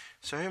Government."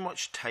 So how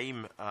much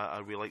time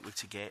are we likely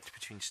to get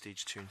between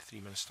Stage 2 and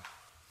 3, Minister?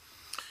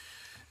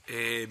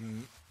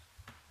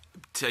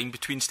 Time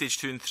between Stage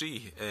 2 and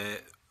 3?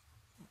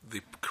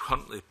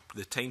 Currently,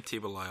 the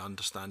timetable I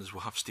understand is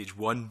we'll have Stage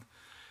 1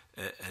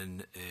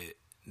 in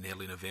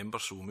early November,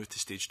 so we'll move to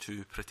Stage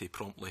 2 pretty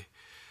promptly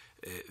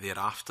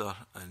thereafter,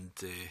 and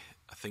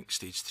I think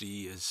Stage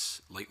 3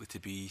 is likely to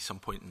be some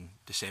point in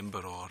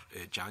December or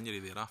January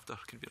thereafter.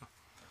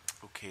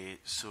 Okay,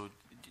 so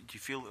do you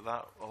feel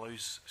that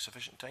allows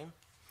sufficient time?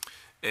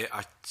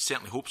 I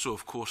certainly hope so.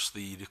 Of course,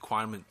 the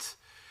requirement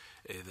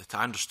that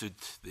I understood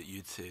that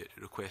you'd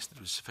requested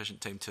was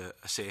sufficient time to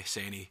assess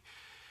any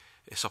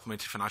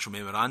supplementary financial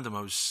memorandum.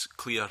 I was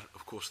clear,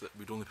 of course, that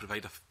we'd only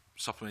provide a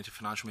supplementary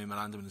financial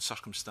memorandum in the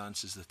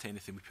circumstances that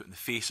anything we put in the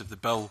face of the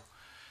bill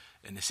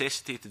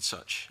necessitated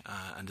such,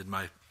 and in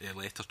my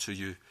letter to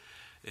you,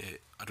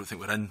 I don't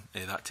think we're in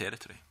that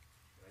territory.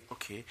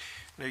 Okay.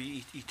 Now,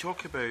 you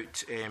talk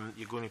about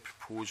you're going to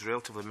propose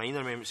relatively minor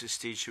amendments at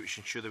Stage 2 which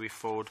ensure the way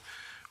forward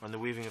on the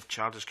waiving of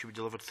charges could be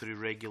delivered through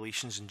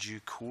regulations in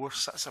due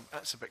course.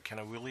 That's a bit kind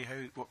of woolly.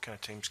 What kind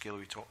of timescale are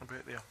we talking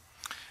about there?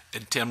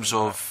 In terms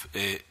of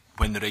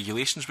when the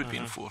regulations would be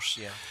in force?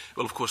 Yeah.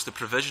 Well, of course, the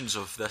provisions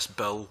of this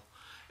bill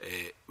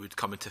would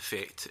come into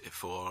effect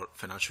for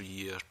financial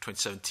year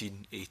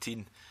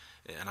 2017-18,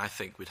 and I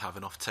think we'd have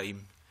enough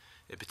time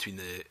between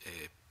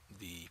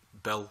the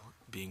bill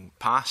being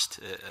passed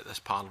at this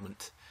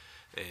Parliament,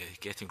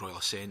 getting royal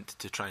assent,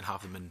 to try and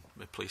have them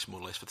in place more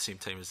or less for the same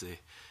time as the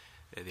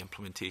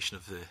implementation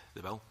of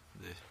the bill,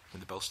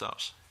 when the bill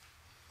starts.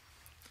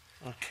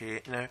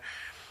 Okay. Now,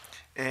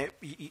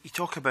 you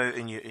talk about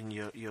in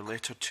your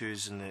letter to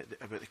us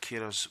about the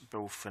Carers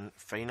Bill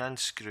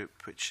Finance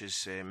Group, which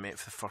is met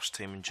for the first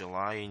time in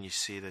July, and you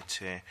say that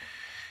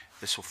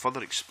this will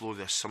further explore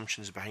the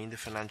assumptions behind the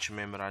financial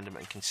memorandum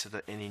and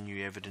consider any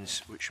new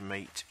evidence which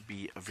might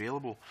be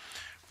available.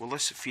 Will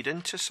this feed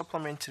into a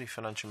supplementary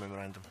financial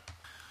memorandum?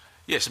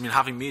 Yes, I mean,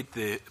 having made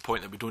the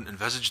point that we don't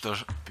envisage there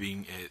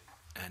being a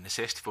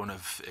necessity for, and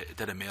if it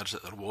did emerge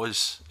that there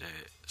was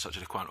such a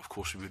requirement, of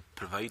course we would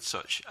provide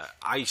such.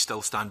 I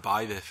still stand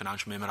by the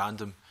financial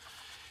memorandum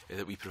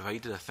that we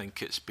provided. I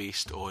think it's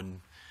based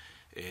on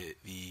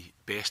the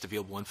best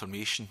available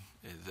information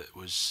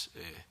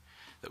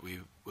that we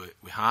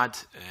had.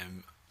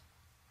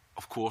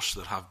 Of course,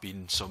 there have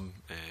been some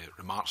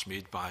remarks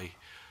made by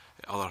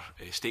other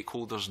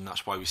stakeholders, and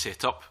that's why we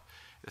set up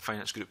the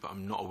finance group, but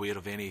I'm not aware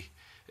of any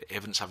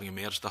evidence having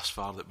emerged thus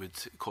far that would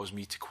cause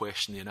me to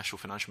question the initial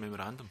financial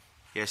memorandum.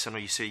 Yes, I know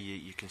you say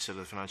you consider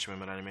the financial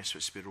memorandum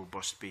estimates to be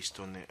robust based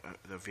on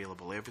the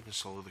available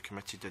evidence, although the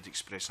committee did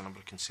express a number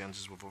of concerns,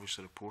 as we've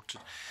obviously reported.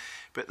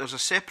 But there's a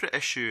separate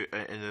issue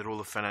in the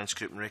role of finance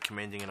group in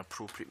recommending an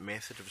appropriate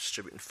method of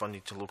distributing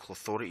funding to local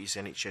authorities,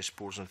 NHS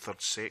boards and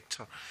third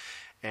sector.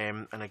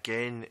 And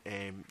again,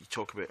 you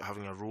talk about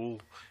having a role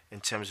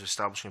in terms of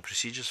establishing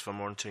procedures for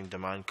monitoring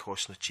demand,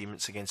 costs and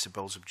achievements against the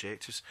bill's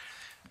objectives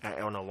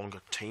on a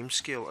longer time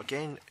scale.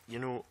 Again, you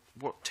know,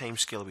 what time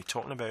scale are we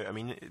talking about? I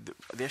mean,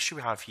 the issue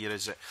we have here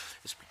is that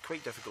it's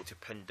quite difficult to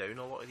pin down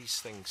a lot of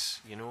these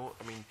things, you know.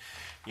 I mean,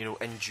 you know,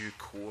 in due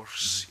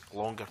course,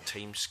 longer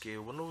time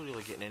scale, we're not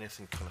really getting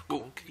anything kind of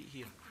concrete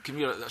here.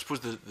 I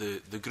suppose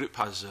the group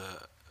has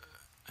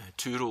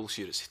two roles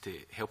here. It's to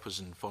help us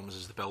inform us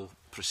as the bill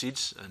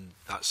proceeds, and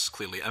that's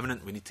clearly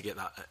imminent. We need to get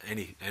that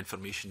any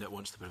information it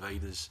wants to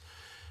provide us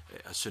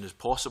as soon as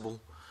possible.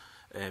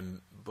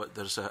 But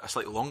there's a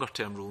slightly longer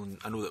term role, and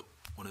I know that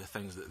one of the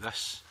things that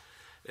this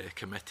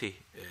committee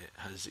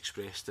has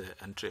expressed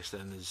interest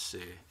in is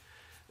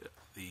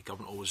the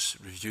government always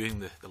reviewing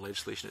the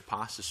legislation it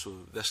passes, so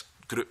this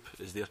group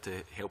is there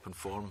to help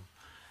inform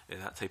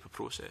that type of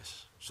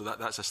process. So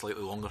that's a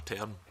slightly longer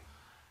term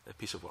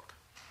piece of work.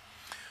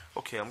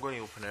 Okay, I'm going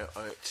to open it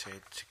out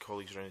to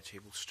colleagues around the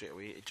table straight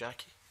away.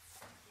 Jackie?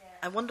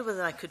 I wonder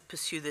whether I could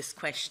pursue this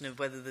question of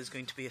whether there's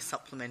going to be a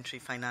supplementary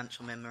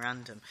financial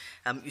memorandum.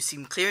 You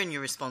seem clear in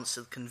your response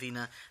to the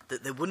convener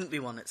that there wouldn't be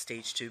one at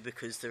stage 2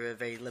 because there are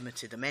very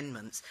limited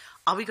amendments.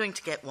 Are we going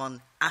to get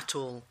one at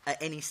all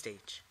at any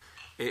stage?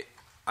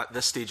 At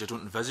this stage, I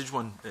don't envisage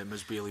one,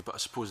 Ms Bailey, but I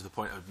suppose the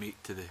point I would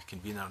make to the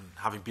convener, and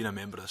having been a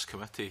member of this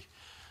committee,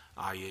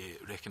 I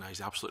recognise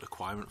the absolute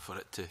requirement for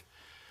it to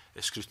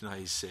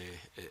scrutinise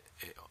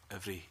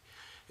every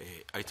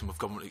item of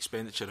government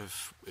expenditure.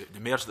 If it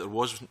emerged that there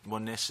was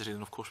one necessary,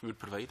 then of course we would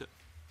provide it.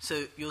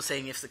 So you're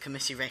saying if the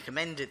committee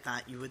recommended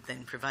that, you would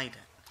then provide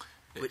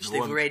it, which no,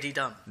 they've already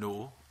done?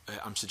 No,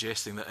 I'm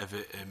suggesting that if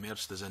it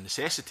emerged as a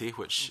necessity,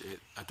 which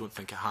I don't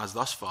think it has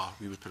thus far,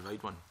 we would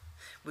provide one.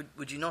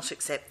 Would you not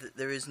accept that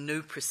there is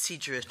no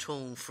procedure at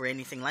all for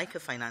anything like a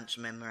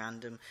financial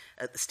memorandum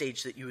at the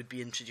stage that you would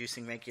be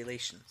introducing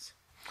regulations?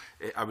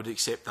 I would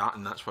accept that,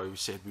 and that's why we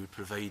said we would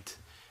provide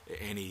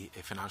any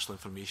financial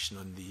information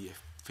on the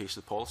face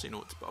of the policy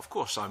note. But of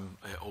course, I'm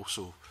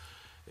also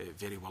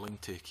very willing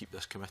to keep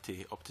this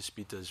committee up to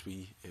speed as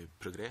we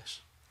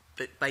progress.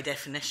 But by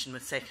definition,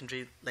 with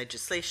secondary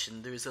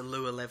legislation, there is a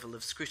lower level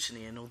of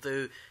scrutiny, and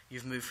although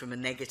you've moved from a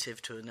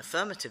negative to an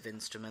affirmative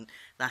instrument,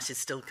 that is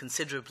still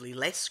considerably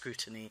less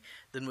scrutiny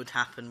than would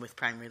happen with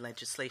primary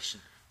legislation.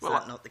 Is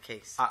that not the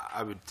case?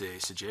 I would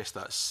suggest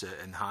that's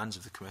in the hands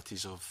of the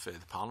committees of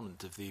the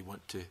Parliament. If they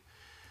want to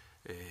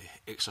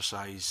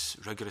exercise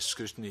rigorous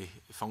scrutiny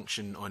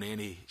function on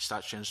any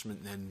statutory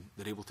instrument, then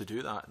they're able to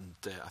do that. And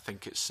I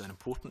think it's an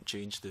important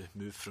change to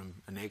move from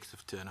a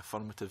negative to an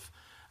affirmative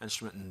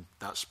instrument, and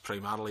that's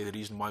primarily the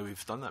reason why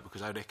we've done that,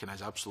 because I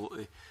recognise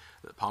absolutely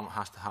that Parliament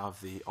has to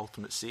have the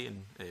ultimate say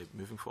in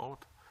moving forward.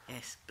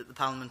 Yes, but the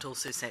Parliament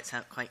also sets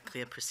out quite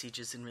clear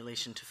procedures in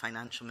relation to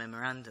financial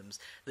memorandums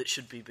that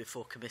should be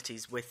before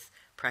committees with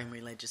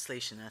primary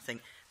legislation. And I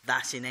think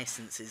that, in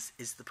essence,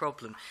 is the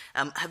problem.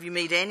 Have you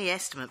made any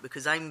estimate,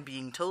 because I'm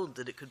being told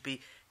that it could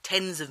be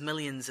tens of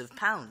millions of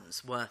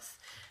pounds worth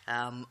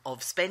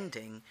of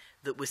spending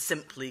that was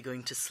simply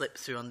going to slip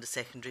through under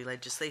secondary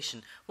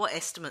legislation? What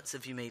estimates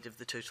have you made of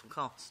the total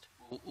cost?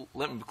 Well,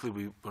 let me be clear,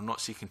 we were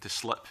not seeking to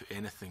slip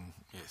anything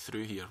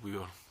through here. We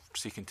were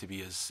seeking to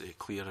be as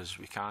clear as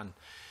we can.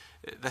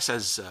 This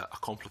is a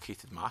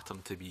complicated matter,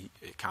 and to be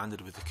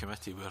candid with the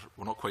committee,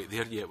 we're not quite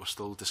there yet. We're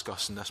still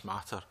discussing this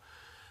matter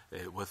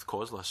with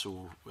COSLA,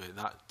 so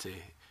that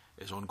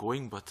is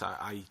ongoing, but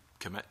I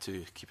commit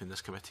to keeping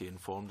this committee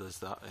informed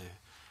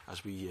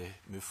as we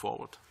move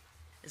forward.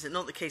 Is it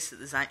not the case that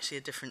there's actually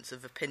a difference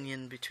of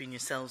opinion between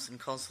yourselves and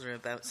COSLA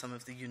about some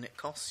of the unit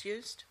costs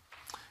used?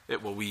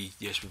 Well, we've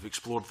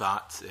explored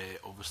that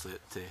obviously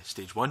at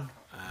stage 1.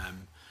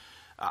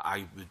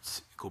 I would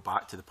go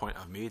back to the point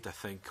I've made. I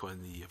think on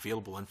the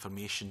available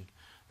information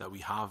that we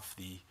have,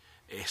 the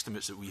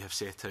estimates that we have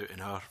set out in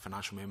our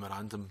financial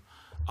memorandum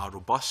are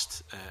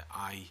robust.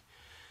 I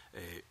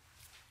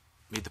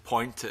made the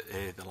point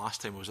the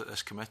last time I was at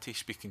this committee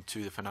speaking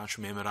to the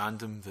financial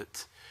memorandum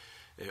that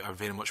I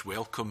very much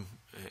welcome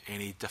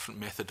any different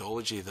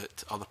methodology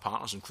that other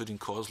partners, including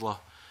COSLA,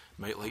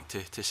 might like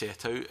to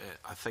set out.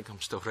 I think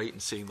I'm still right in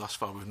saying thus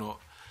far we've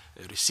not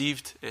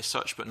received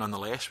such, but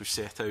nonetheless we've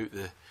set out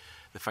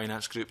the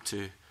finance group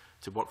to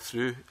work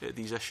through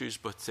these issues,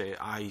 but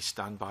I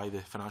stand by the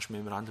financial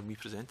memorandum we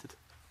presented.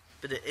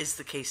 But it is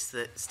the case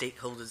that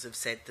stakeholders have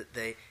said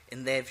that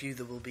in their view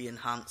there will be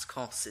enhanced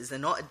costs. Is there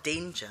not a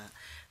danger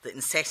that in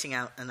setting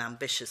out an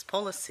ambitious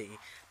policy,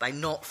 by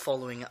not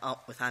following it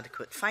up with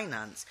adequate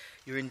finance,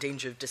 you're in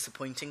danger of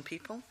disappointing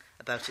people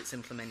about its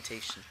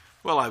implementation?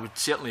 Well, I would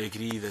certainly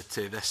agree that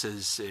this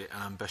is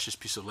an ambitious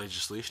piece of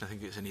legislation. I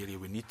think it's an area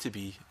we need to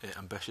be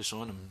ambitious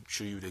on. I'm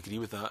sure you would agree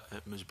with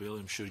that, Ms Bailey.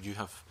 I'm sure you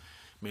have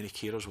many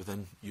carers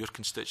within your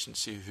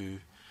constituency who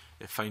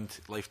find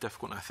life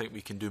difficult, and I think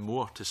we can do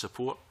more to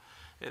support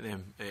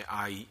them.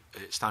 I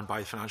stand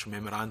by the financial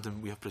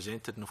memorandum we have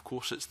presented, and of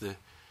course it's the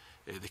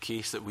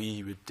case that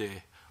we would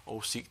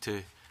all seek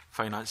to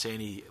finance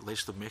any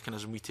legislative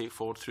mechanism we take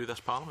forward through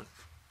this Parliament.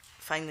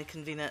 Finally,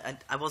 Convener,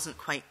 I wasn't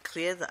quite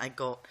clear that I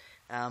got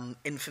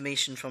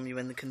information from you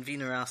when the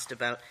convener asked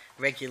about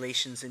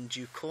regulations in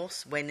due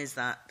course. When is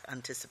that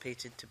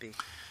anticipated to be?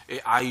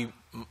 I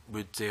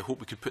would hope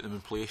we could put them in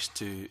place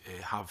to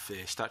have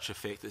statutory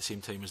effect at the same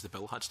time as the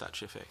bill had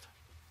statutory effect.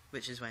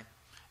 Which is when?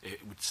 It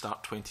would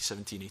start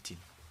 2017-18.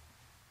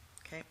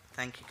 Okay,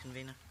 thank you,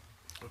 Convener.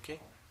 Okay.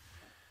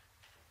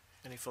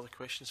 Any further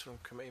questions from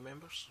committee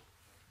members?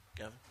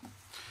 Gavin?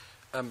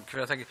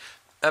 Convener, thank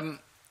you.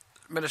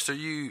 Minister,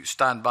 you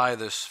stand by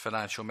this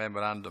financial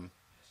memorandum.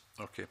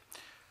 Okay.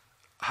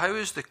 How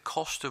is the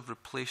cost of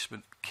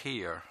replacement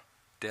care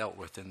dealt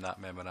with in that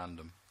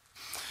memorandum?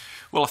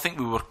 Well, I think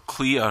we were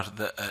clear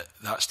that at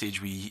that stage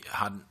we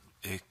hadn't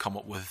come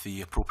up with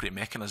the appropriate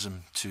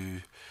mechanism to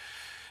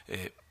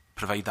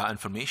provide that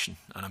information,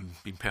 and I'm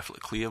being perfectly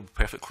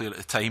clear at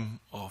the time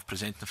of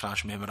presenting the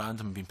financial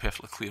memorandum, and being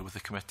perfectly clear with the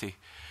committee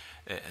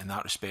in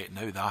that respect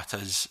now. That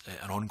is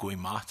an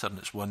ongoing matter, and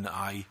it's one that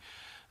I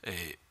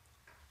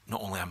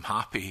not only I'm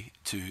happy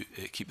to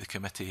keep the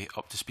committee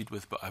up to speed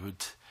with, but I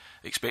would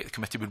expect the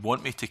committee would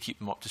want me to keep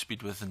them up to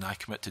speed with, and I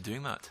commit to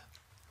doing that.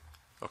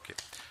 Okay.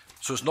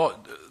 So it's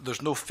not,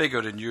 there's no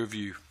figure in your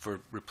view for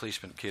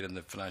replacement care in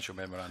the financial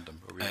memorandum?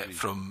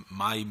 From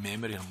my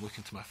memory, I'm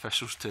looking to my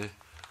officials to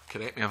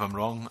correct me if I'm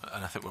wrong,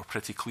 and I think we're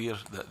pretty clear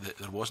that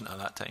there wasn't at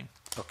that time.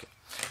 Okay.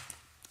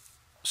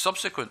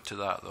 Subsequent to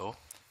that, though,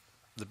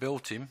 the bill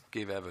team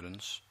gave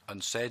evidence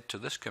and said to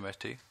this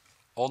committee,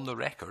 on the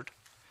record,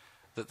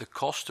 that the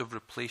cost of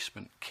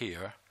replacement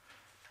care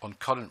on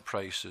current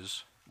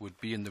prices would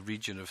be in the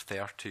region of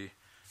 £30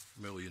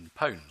 million.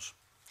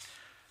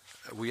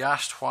 We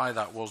asked why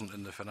that wasn't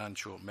in the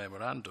financial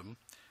memorandum,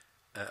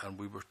 and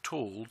we were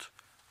told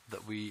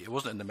that it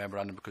wasn't in the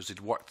memorandum because they'd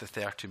worked the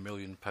 £30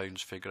 million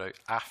figure out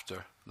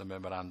after the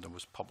memorandum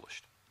was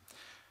published.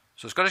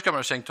 So the Scottish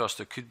Government are saying to us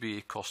there could be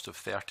a cost of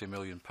 £30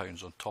 million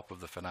on top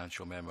of the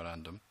financial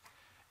memorandum,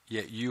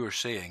 yet you are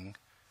saying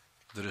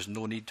there is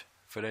no need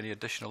for any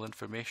additional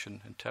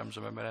information in terms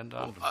of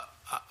memorandum. Well,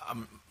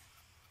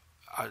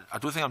 I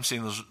don't think I'm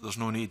saying there's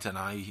no need, and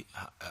I,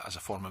 as a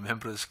former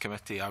member of this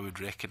committee, I would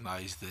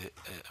recognise the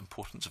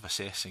importance of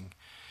assessing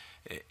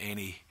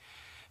any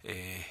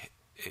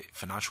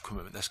financial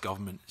commitment this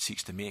government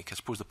seeks to make. I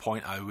suppose the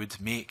point I would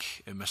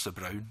make, Mr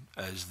Brown,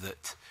 is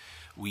that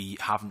we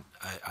haven't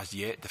as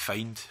yet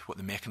defined what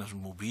the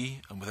mechanism will be,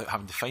 and without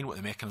having defined what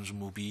the mechanism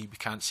will be, we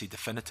can't say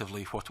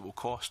definitively what it will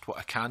cost. What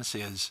I can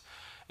say is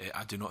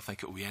I do not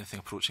think it will be anything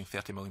approaching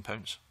 £30 million.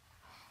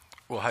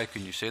 Well, how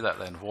can you say that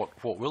then? What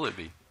will it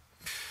be?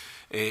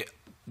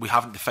 We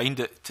haven't defined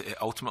it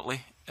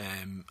ultimately.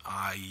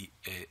 I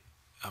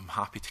am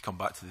happy to come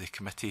back to the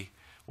committee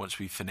once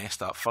we've finessed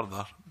that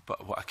further,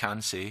 but what I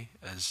can say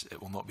is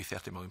it will not be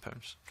 £30 million.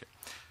 Okay.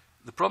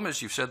 The problem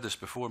is, you've said this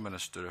before,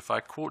 Minister, if I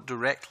quote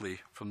directly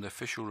from the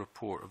official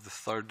report of the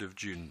 3rd of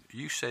June,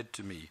 you said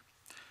to me,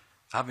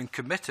 having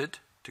committed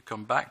to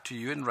come back to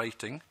you in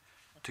writing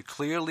to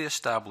clearly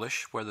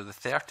establish whether the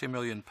 £30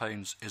 million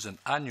is an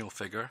annual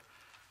figure,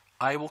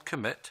 I will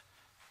commit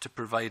to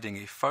providing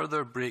a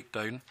further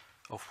breakdown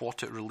of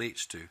what it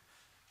relates to,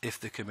 if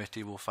the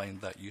committee will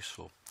find that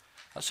useful.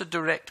 That's a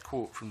direct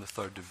quote from the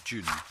 3rd of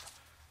June.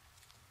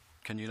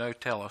 Can you now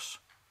tell us,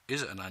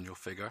 is it an annual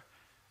figure,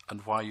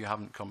 and why you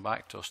haven't come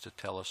back to us to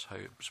tell us how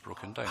it was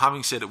broken down?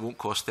 Having said it won't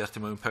cost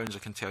 £30 million, I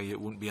can tell you it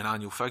won't be an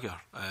annual figure.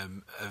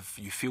 If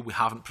you feel we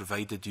haven't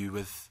provided you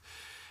with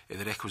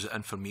the requisite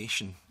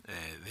information,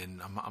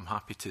 then I'm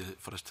happy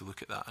for us to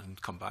look at that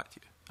and come back to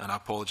you. And I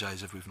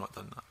apologise if we've not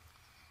done that.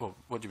 Well,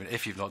 what do you mean,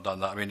 if you've not done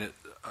that? I mean,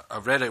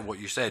 I've read out what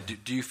you said.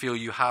 Do you feel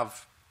you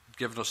have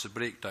given us a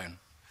breakdown?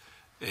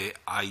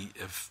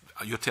 If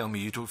you're telling me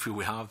you don't feel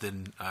we have,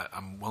 then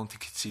I'm willing to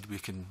concede we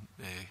can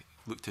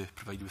look to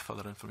provide you with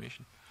further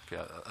information.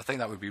 Okay, I think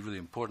that would be really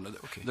important.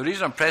 Okay. The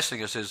reason I'm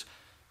pressing this is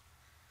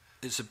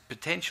it's a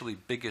potentially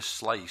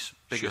biggest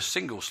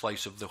single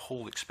slice of the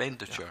whole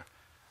expenditure. Yeah.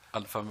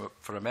 And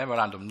for a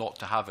memorandum not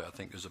to have it, I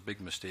think is a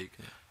big mistake.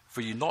 Yeah.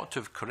 For you not to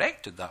have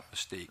corrected that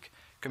mistake,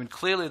 I mean,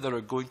 clearly there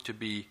are going to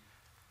be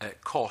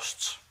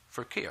costs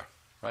for care,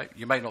 right?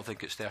 You might not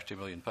think it's £30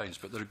 million,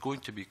 but there are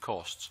going to be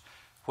costs.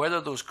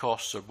 Whether those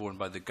costs are borne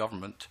by the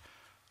government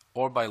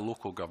or by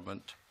local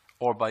government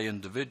or by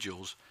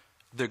individuals,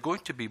 they're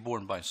going to be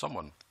borne by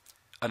someone.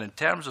 And in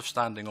terms of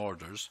standing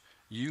orders,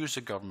 you as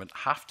a government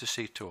have to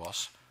say to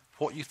us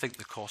what you think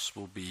the costs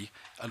will be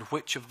and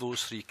which of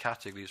those three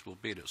categories will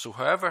bear it. So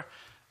however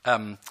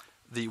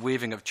the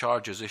waiving of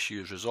charges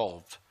issue is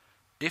resolved,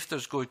 if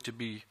there's going to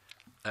be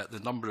the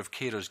number of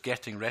carers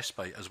getting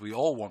respite, as we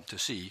all want to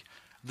see,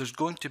 there's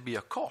going to be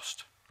a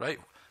cost, right?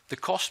 The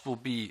cost will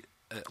be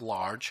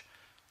large.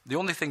 The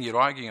only thing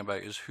you're arguing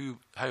about is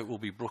how it will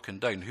be broken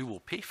down, who will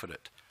pay for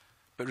it.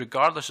 But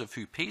regardless of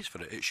who pays for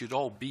it, it should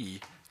all be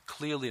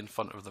clearly in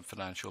front of the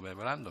financial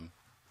memorandum.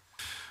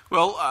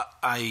 Well,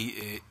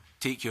 I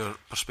take your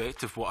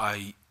perspective. What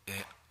I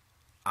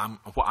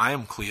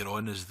am clear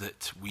on is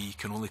that we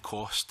can only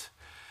cost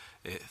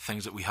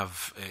things that we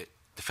have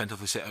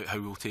definitively set out how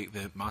we'll take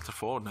the matter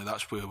forward. Now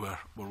that's where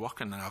we're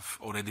working, and I've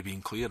already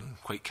been clear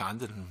and quite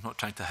candid and not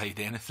trying to hide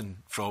anything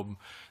from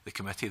the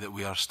committee that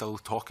we are still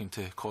talking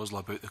to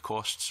COSLA about the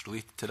costs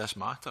related to this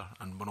matter,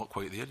 and we're not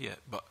quite there yet.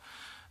 But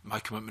my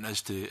commitment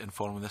is to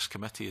inform this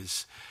committee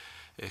as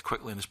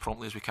quickly and as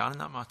promptly as we can in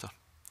that matter.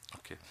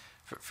 Okay.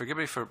 Forgive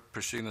me for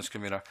pursuing this,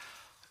 Convener.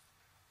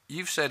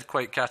 You've said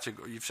quite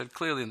you've said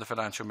clearly in the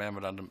financial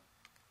memorandum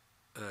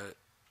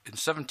in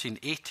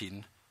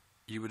 17-18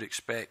 you would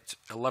expect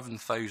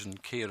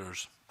 11,000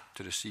 carers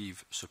to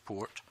receive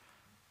support.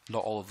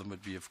 Not all of them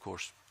would be, of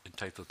course,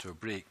 entitled to a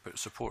break, but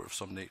support of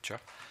some nature.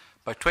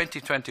 By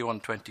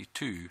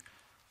 2021-22,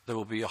 there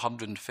will be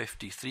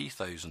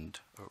 153,000,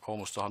 or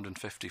almost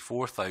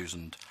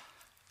 154,000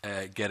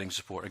 getting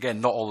support. Again,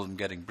 not all of them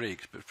getting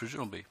breaks, but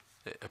presumably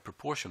a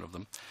proportion of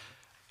them.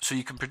 So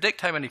you can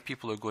predict how many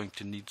people are going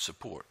to need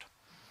support.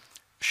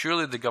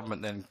 Surely the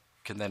government then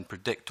can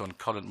predict on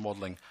current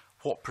modelling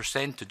what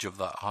percentage of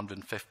that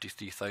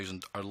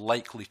 153,000 are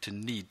likely to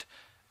need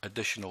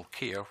additional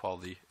care while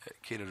the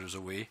carer is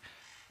away,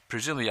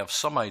 presumably you have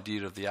some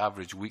idea of the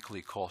average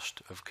weekly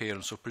cost of care,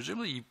 and so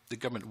presumably the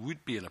government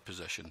would be in a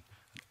position,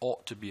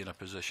 ought to be in a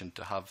position,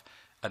 to have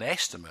an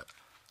estimate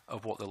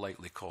of what the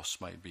likely costs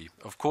might be.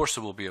 Of course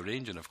there will be a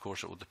range, and of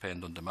course it will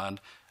depend on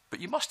demand, but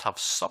you must have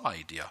some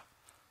idea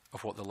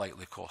of what the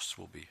likely costs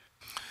will be.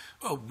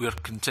 Well, we're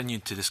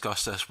continuing to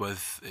discuss this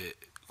with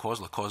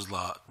COSLA.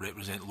 COSLA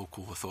represent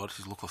local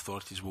authorities. Local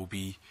authorities will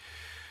be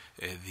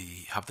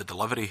have the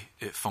delivery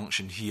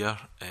function here,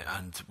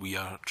 and we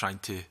are trying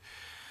to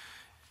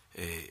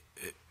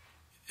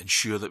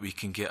ensure that we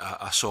can get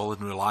a solid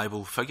and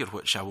reliable figure,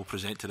 which I will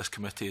present to this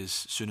committee as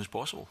soon as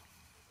possible.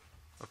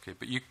 Okay,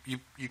 but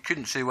you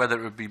couldn't say whether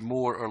it would be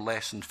more or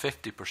less than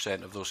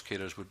 50% of those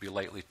carers would be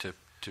likely to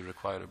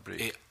require a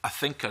break? I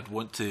think I'd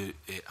want to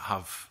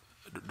have,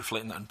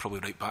 reflecting that and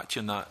probably write back to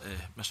you on that,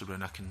 Mr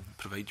Brown, I can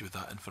provide you with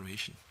that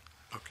information.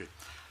 Okay.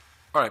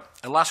 All right,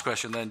 and last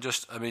question then,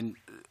 just, I mean,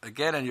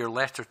 again in your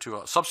letter to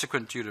us,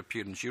 subsequent to your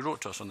appearance, you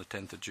wrote to us on the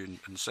 10th of June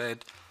and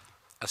said,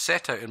 as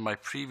set out in my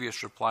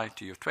previous reply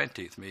to you of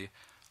 28th May,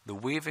 the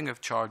waiving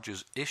of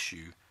charges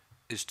issue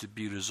is to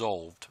be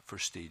resolved for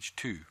stage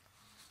 2.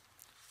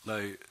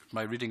 Now,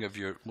 my reading of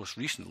your most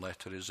recent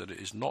letter is that it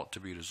is not to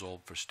be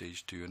resolved for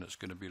stage 2, and it's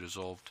going to be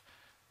resolved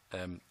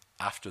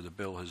after the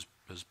bill has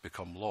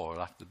become law, or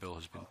after the bill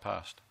has been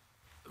passed.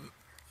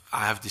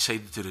 I have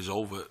decided to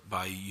resolve it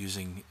by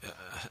using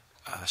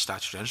a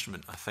statutory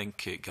instrument. I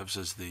think it gives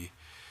us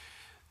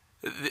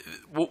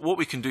what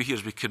we can do here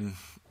is we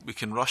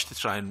can rush to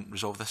try and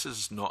resolve this.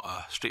 This is not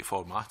a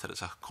straightforward matter,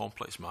 it's a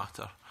complex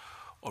matter,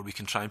 or we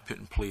can try and put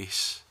in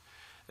place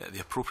the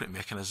appropriate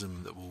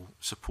mechanism that will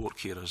support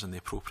carers in the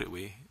appropriate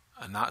way,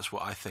 and that's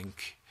what I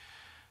think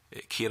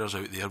carers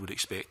out there would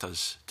expect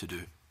us to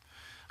do.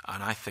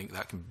 And I think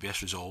that can be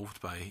best resolved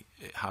by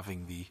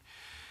having the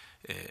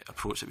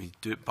approach that we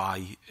do it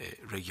by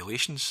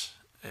regulations,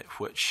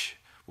 which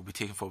will be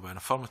taken forward by an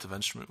affirmative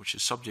instrument which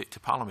is subject to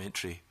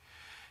parliamentary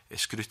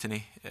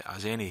scrutiny,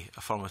 as any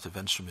affirmative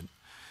instrument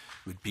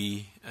would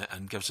be,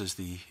 and gives us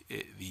the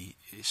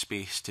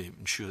space to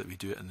ensure that we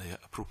do it in the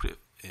appropriate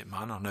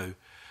manner. Now,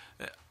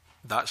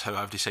 that's how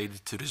I've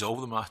decided to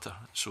resolve the matter.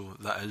 So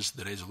that is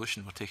the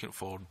resolution. We're taking it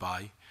forward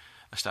by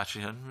a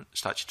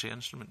statutory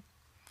instrument.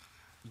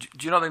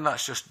 Do you not think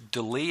that's just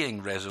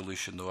delaying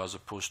resolution, though, as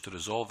opposed to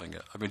resolving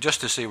it? I mean,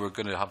 just to say we're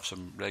going to have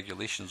some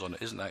regulations on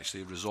it isn't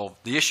actually resolved.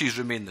 The issues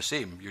remain the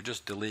same. You're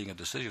just delaying a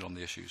decision on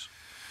the issues.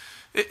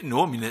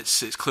 No, I mean,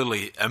 it's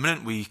clearly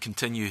imminent. We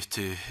continue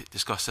to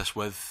discuss this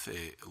with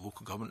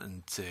local government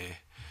and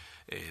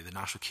the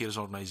national carers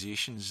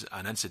organisations.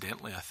 And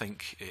incidentally, I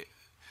think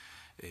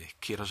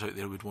carers out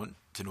there would want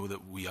to know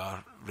that we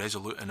are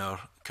resolute in our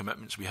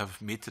commitments we have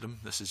made to them.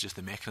 This is just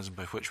the mechanism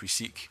by which we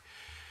seek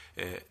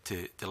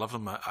to deliver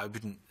them. I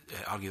wouldn't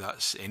argue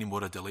that's any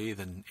more a delay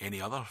than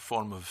any other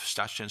form of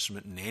statutory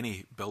instrument in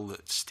any bill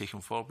that's taken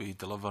forward. We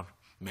deliver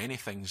many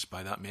things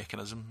by that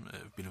mechanism.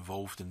 I've been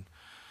involved in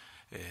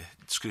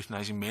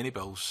scrutinising many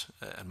bills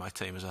in my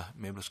time as a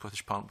member of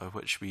Scottish Parliament, by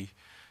which we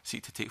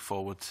seek to take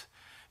forward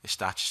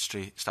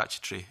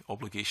statutory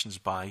obligations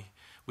by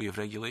way of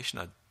regulation.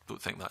 I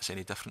don't think that's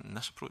any different in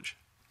this approach.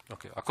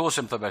 Okay, I'll close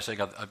simply by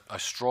saying I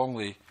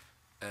strongly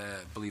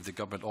believe the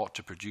government ought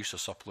to produce a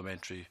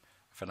supplementary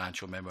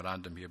financial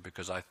memorandum here,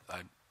 because I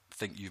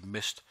think you've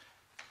missed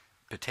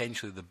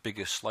potentially the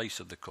biggest slice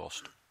of the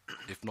cost,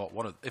 if not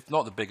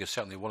the biggest,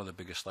 certainly one of the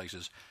biggest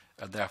slices,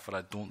 and therefore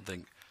I don't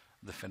think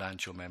the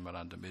financial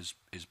memorandum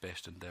is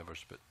best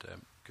endeavours. But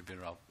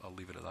Convener, I'll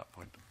leave it at that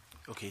point.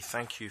 Okay,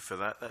 thank you for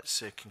that.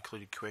 That's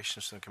concluded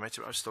questions from the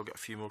committee, but I've still got a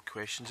few more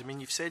questions. I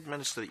mean, you've said,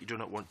 Minister, that you do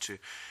not want to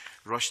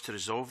rush to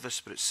resolve this,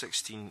 but it's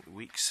 16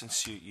 weeks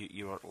since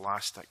you were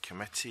last at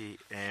committee.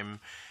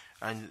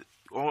 And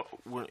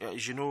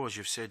as you know, as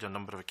you've said on a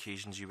number of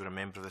occasions, you were a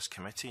member of this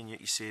committee, and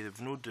yet you say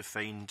they've no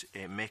defined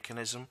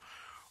mechanism,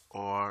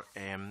 or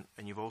and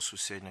you've also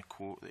said in a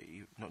quote that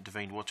you've not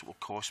defined what it will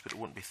cost, but it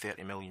won't be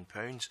 £30 million.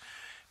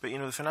 But you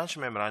know, the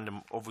financial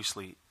memorandum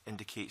obviously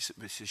indicates that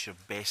this is your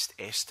best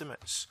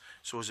estimates.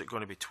 So is it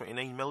going to be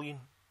 29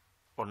 million,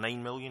 or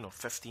 9 million, or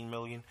 15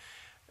 million?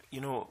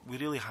 You know, we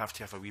really have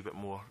to have a wee bit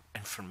more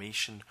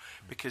information,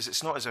 because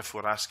it's not as if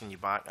we're asking you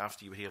back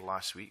after you were here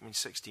last week. I mean,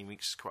 16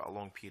 weeks is quite a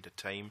long period of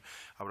time.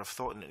 I would have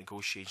thought that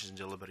negotiations and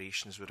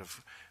deliberations would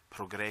have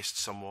progressed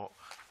somewhat,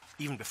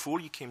 even before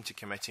you came to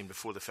committee and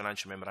before the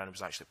financial memorandum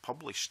was actually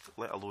published,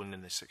 let alone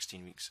in the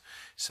 16 weeks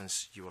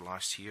since you were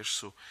last here.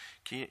 So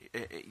can you,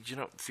 do you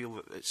not feel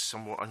that it's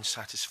somewhat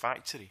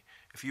unsatisfactory?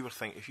 If you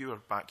were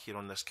back here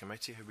on this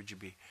committee, how would you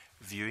be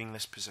viewing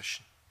this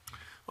position?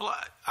 Well,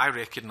 I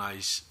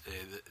recognise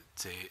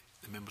that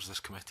the members of this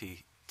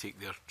committee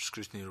take their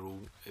scrutiny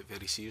role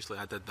very seriously.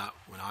 I did that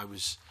when I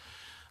was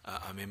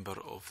a member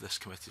of this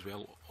committee as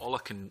well. All I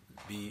can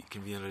be,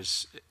 Convener,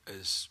 is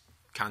as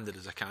candid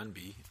as I can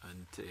be,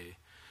 and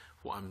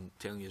what I'm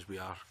telling you is we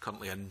are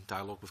currently in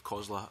dialogue with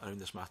COSLA around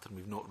this matter, and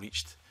we've not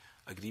reached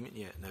agreement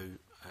yet. Now,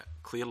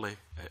 clearly,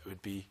 it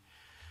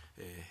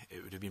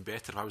would have been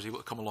better if I was able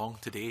to come along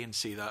today and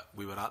say that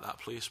we were at that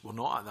place. We're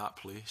not at that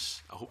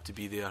place. I hope to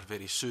be there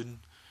very soon.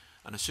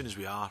 and as soon as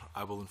we are,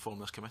 I will inform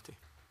this committee.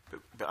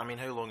 But I mean,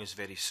 how long is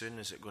very soon?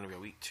 Is it going to be a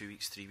week, 2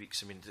 weeks, 3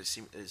 weeks? I mean,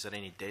 is there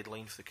any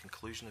deadline for the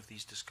conclusion of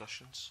these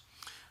discussions?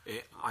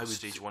 I would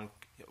stage one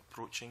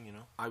approaching, you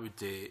know. I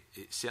would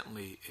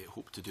certainly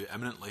hope to do it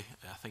imminently.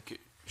 I think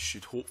it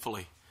should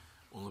hopefully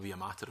only be a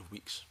matter of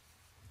weeks.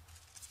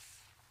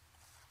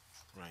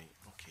 Right.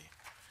 Okay.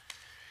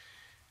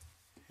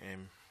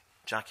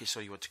 Jackie, so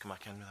you want to come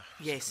back in with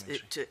a Yes,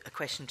 a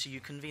question to you,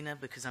 convener,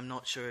 because I'm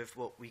not sure of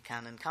what we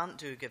can and can't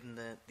do given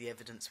the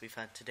evidence we've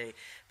had today.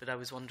 But I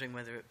was wondering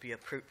whether it would be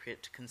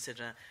appropriate to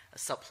consider a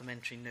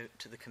supplementary note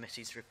to the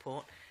committee's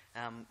report,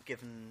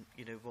 given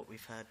what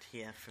we've heard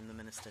here from the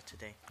Minister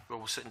today. Well,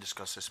 we'll sit and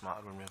discuss this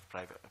matter when we have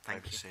a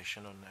private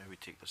session on how we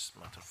take this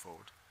matter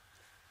forward.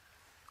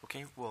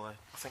 Okay, well,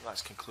 I think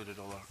that's concluded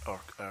all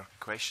our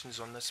questions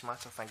on this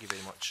matter. Thank you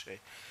very much,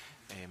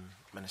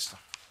 Minister.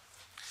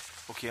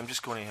 Okay, I'm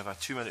just going to have a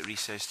 2-minute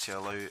recess to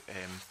allow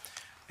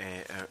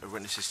our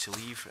witnesses to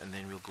leave, and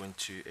then we'll go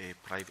into a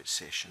private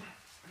session.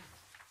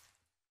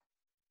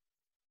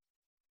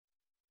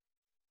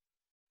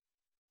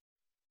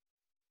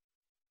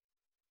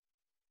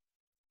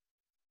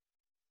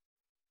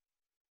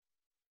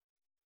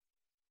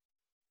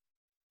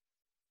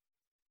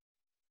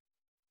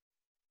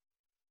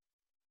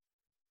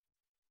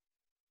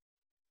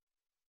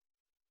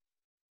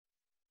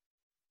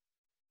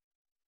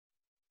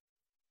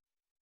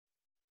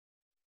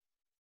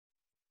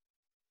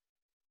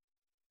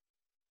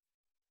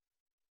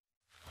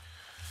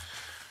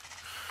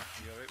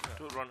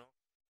 Don't run.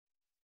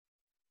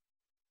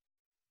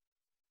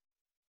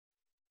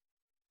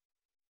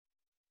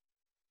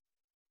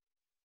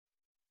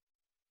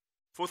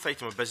 Fourth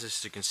item of business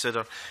is to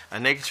consider a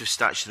negative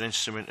statutory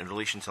instrument in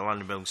relation to the Land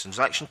and Buildings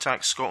Transaction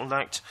Tax Scotland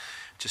Act.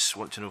 Just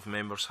want to know if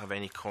members have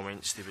any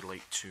comments they would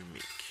like to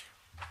make.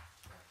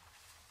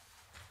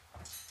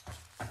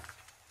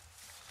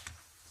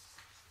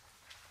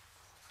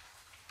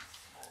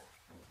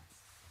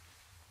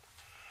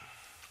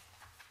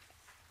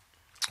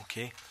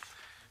 Okay.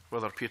 Well,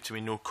 there appear to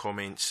be no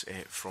comments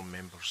from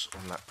members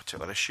on that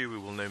particular issue. We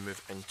will now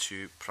move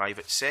into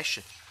private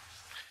session.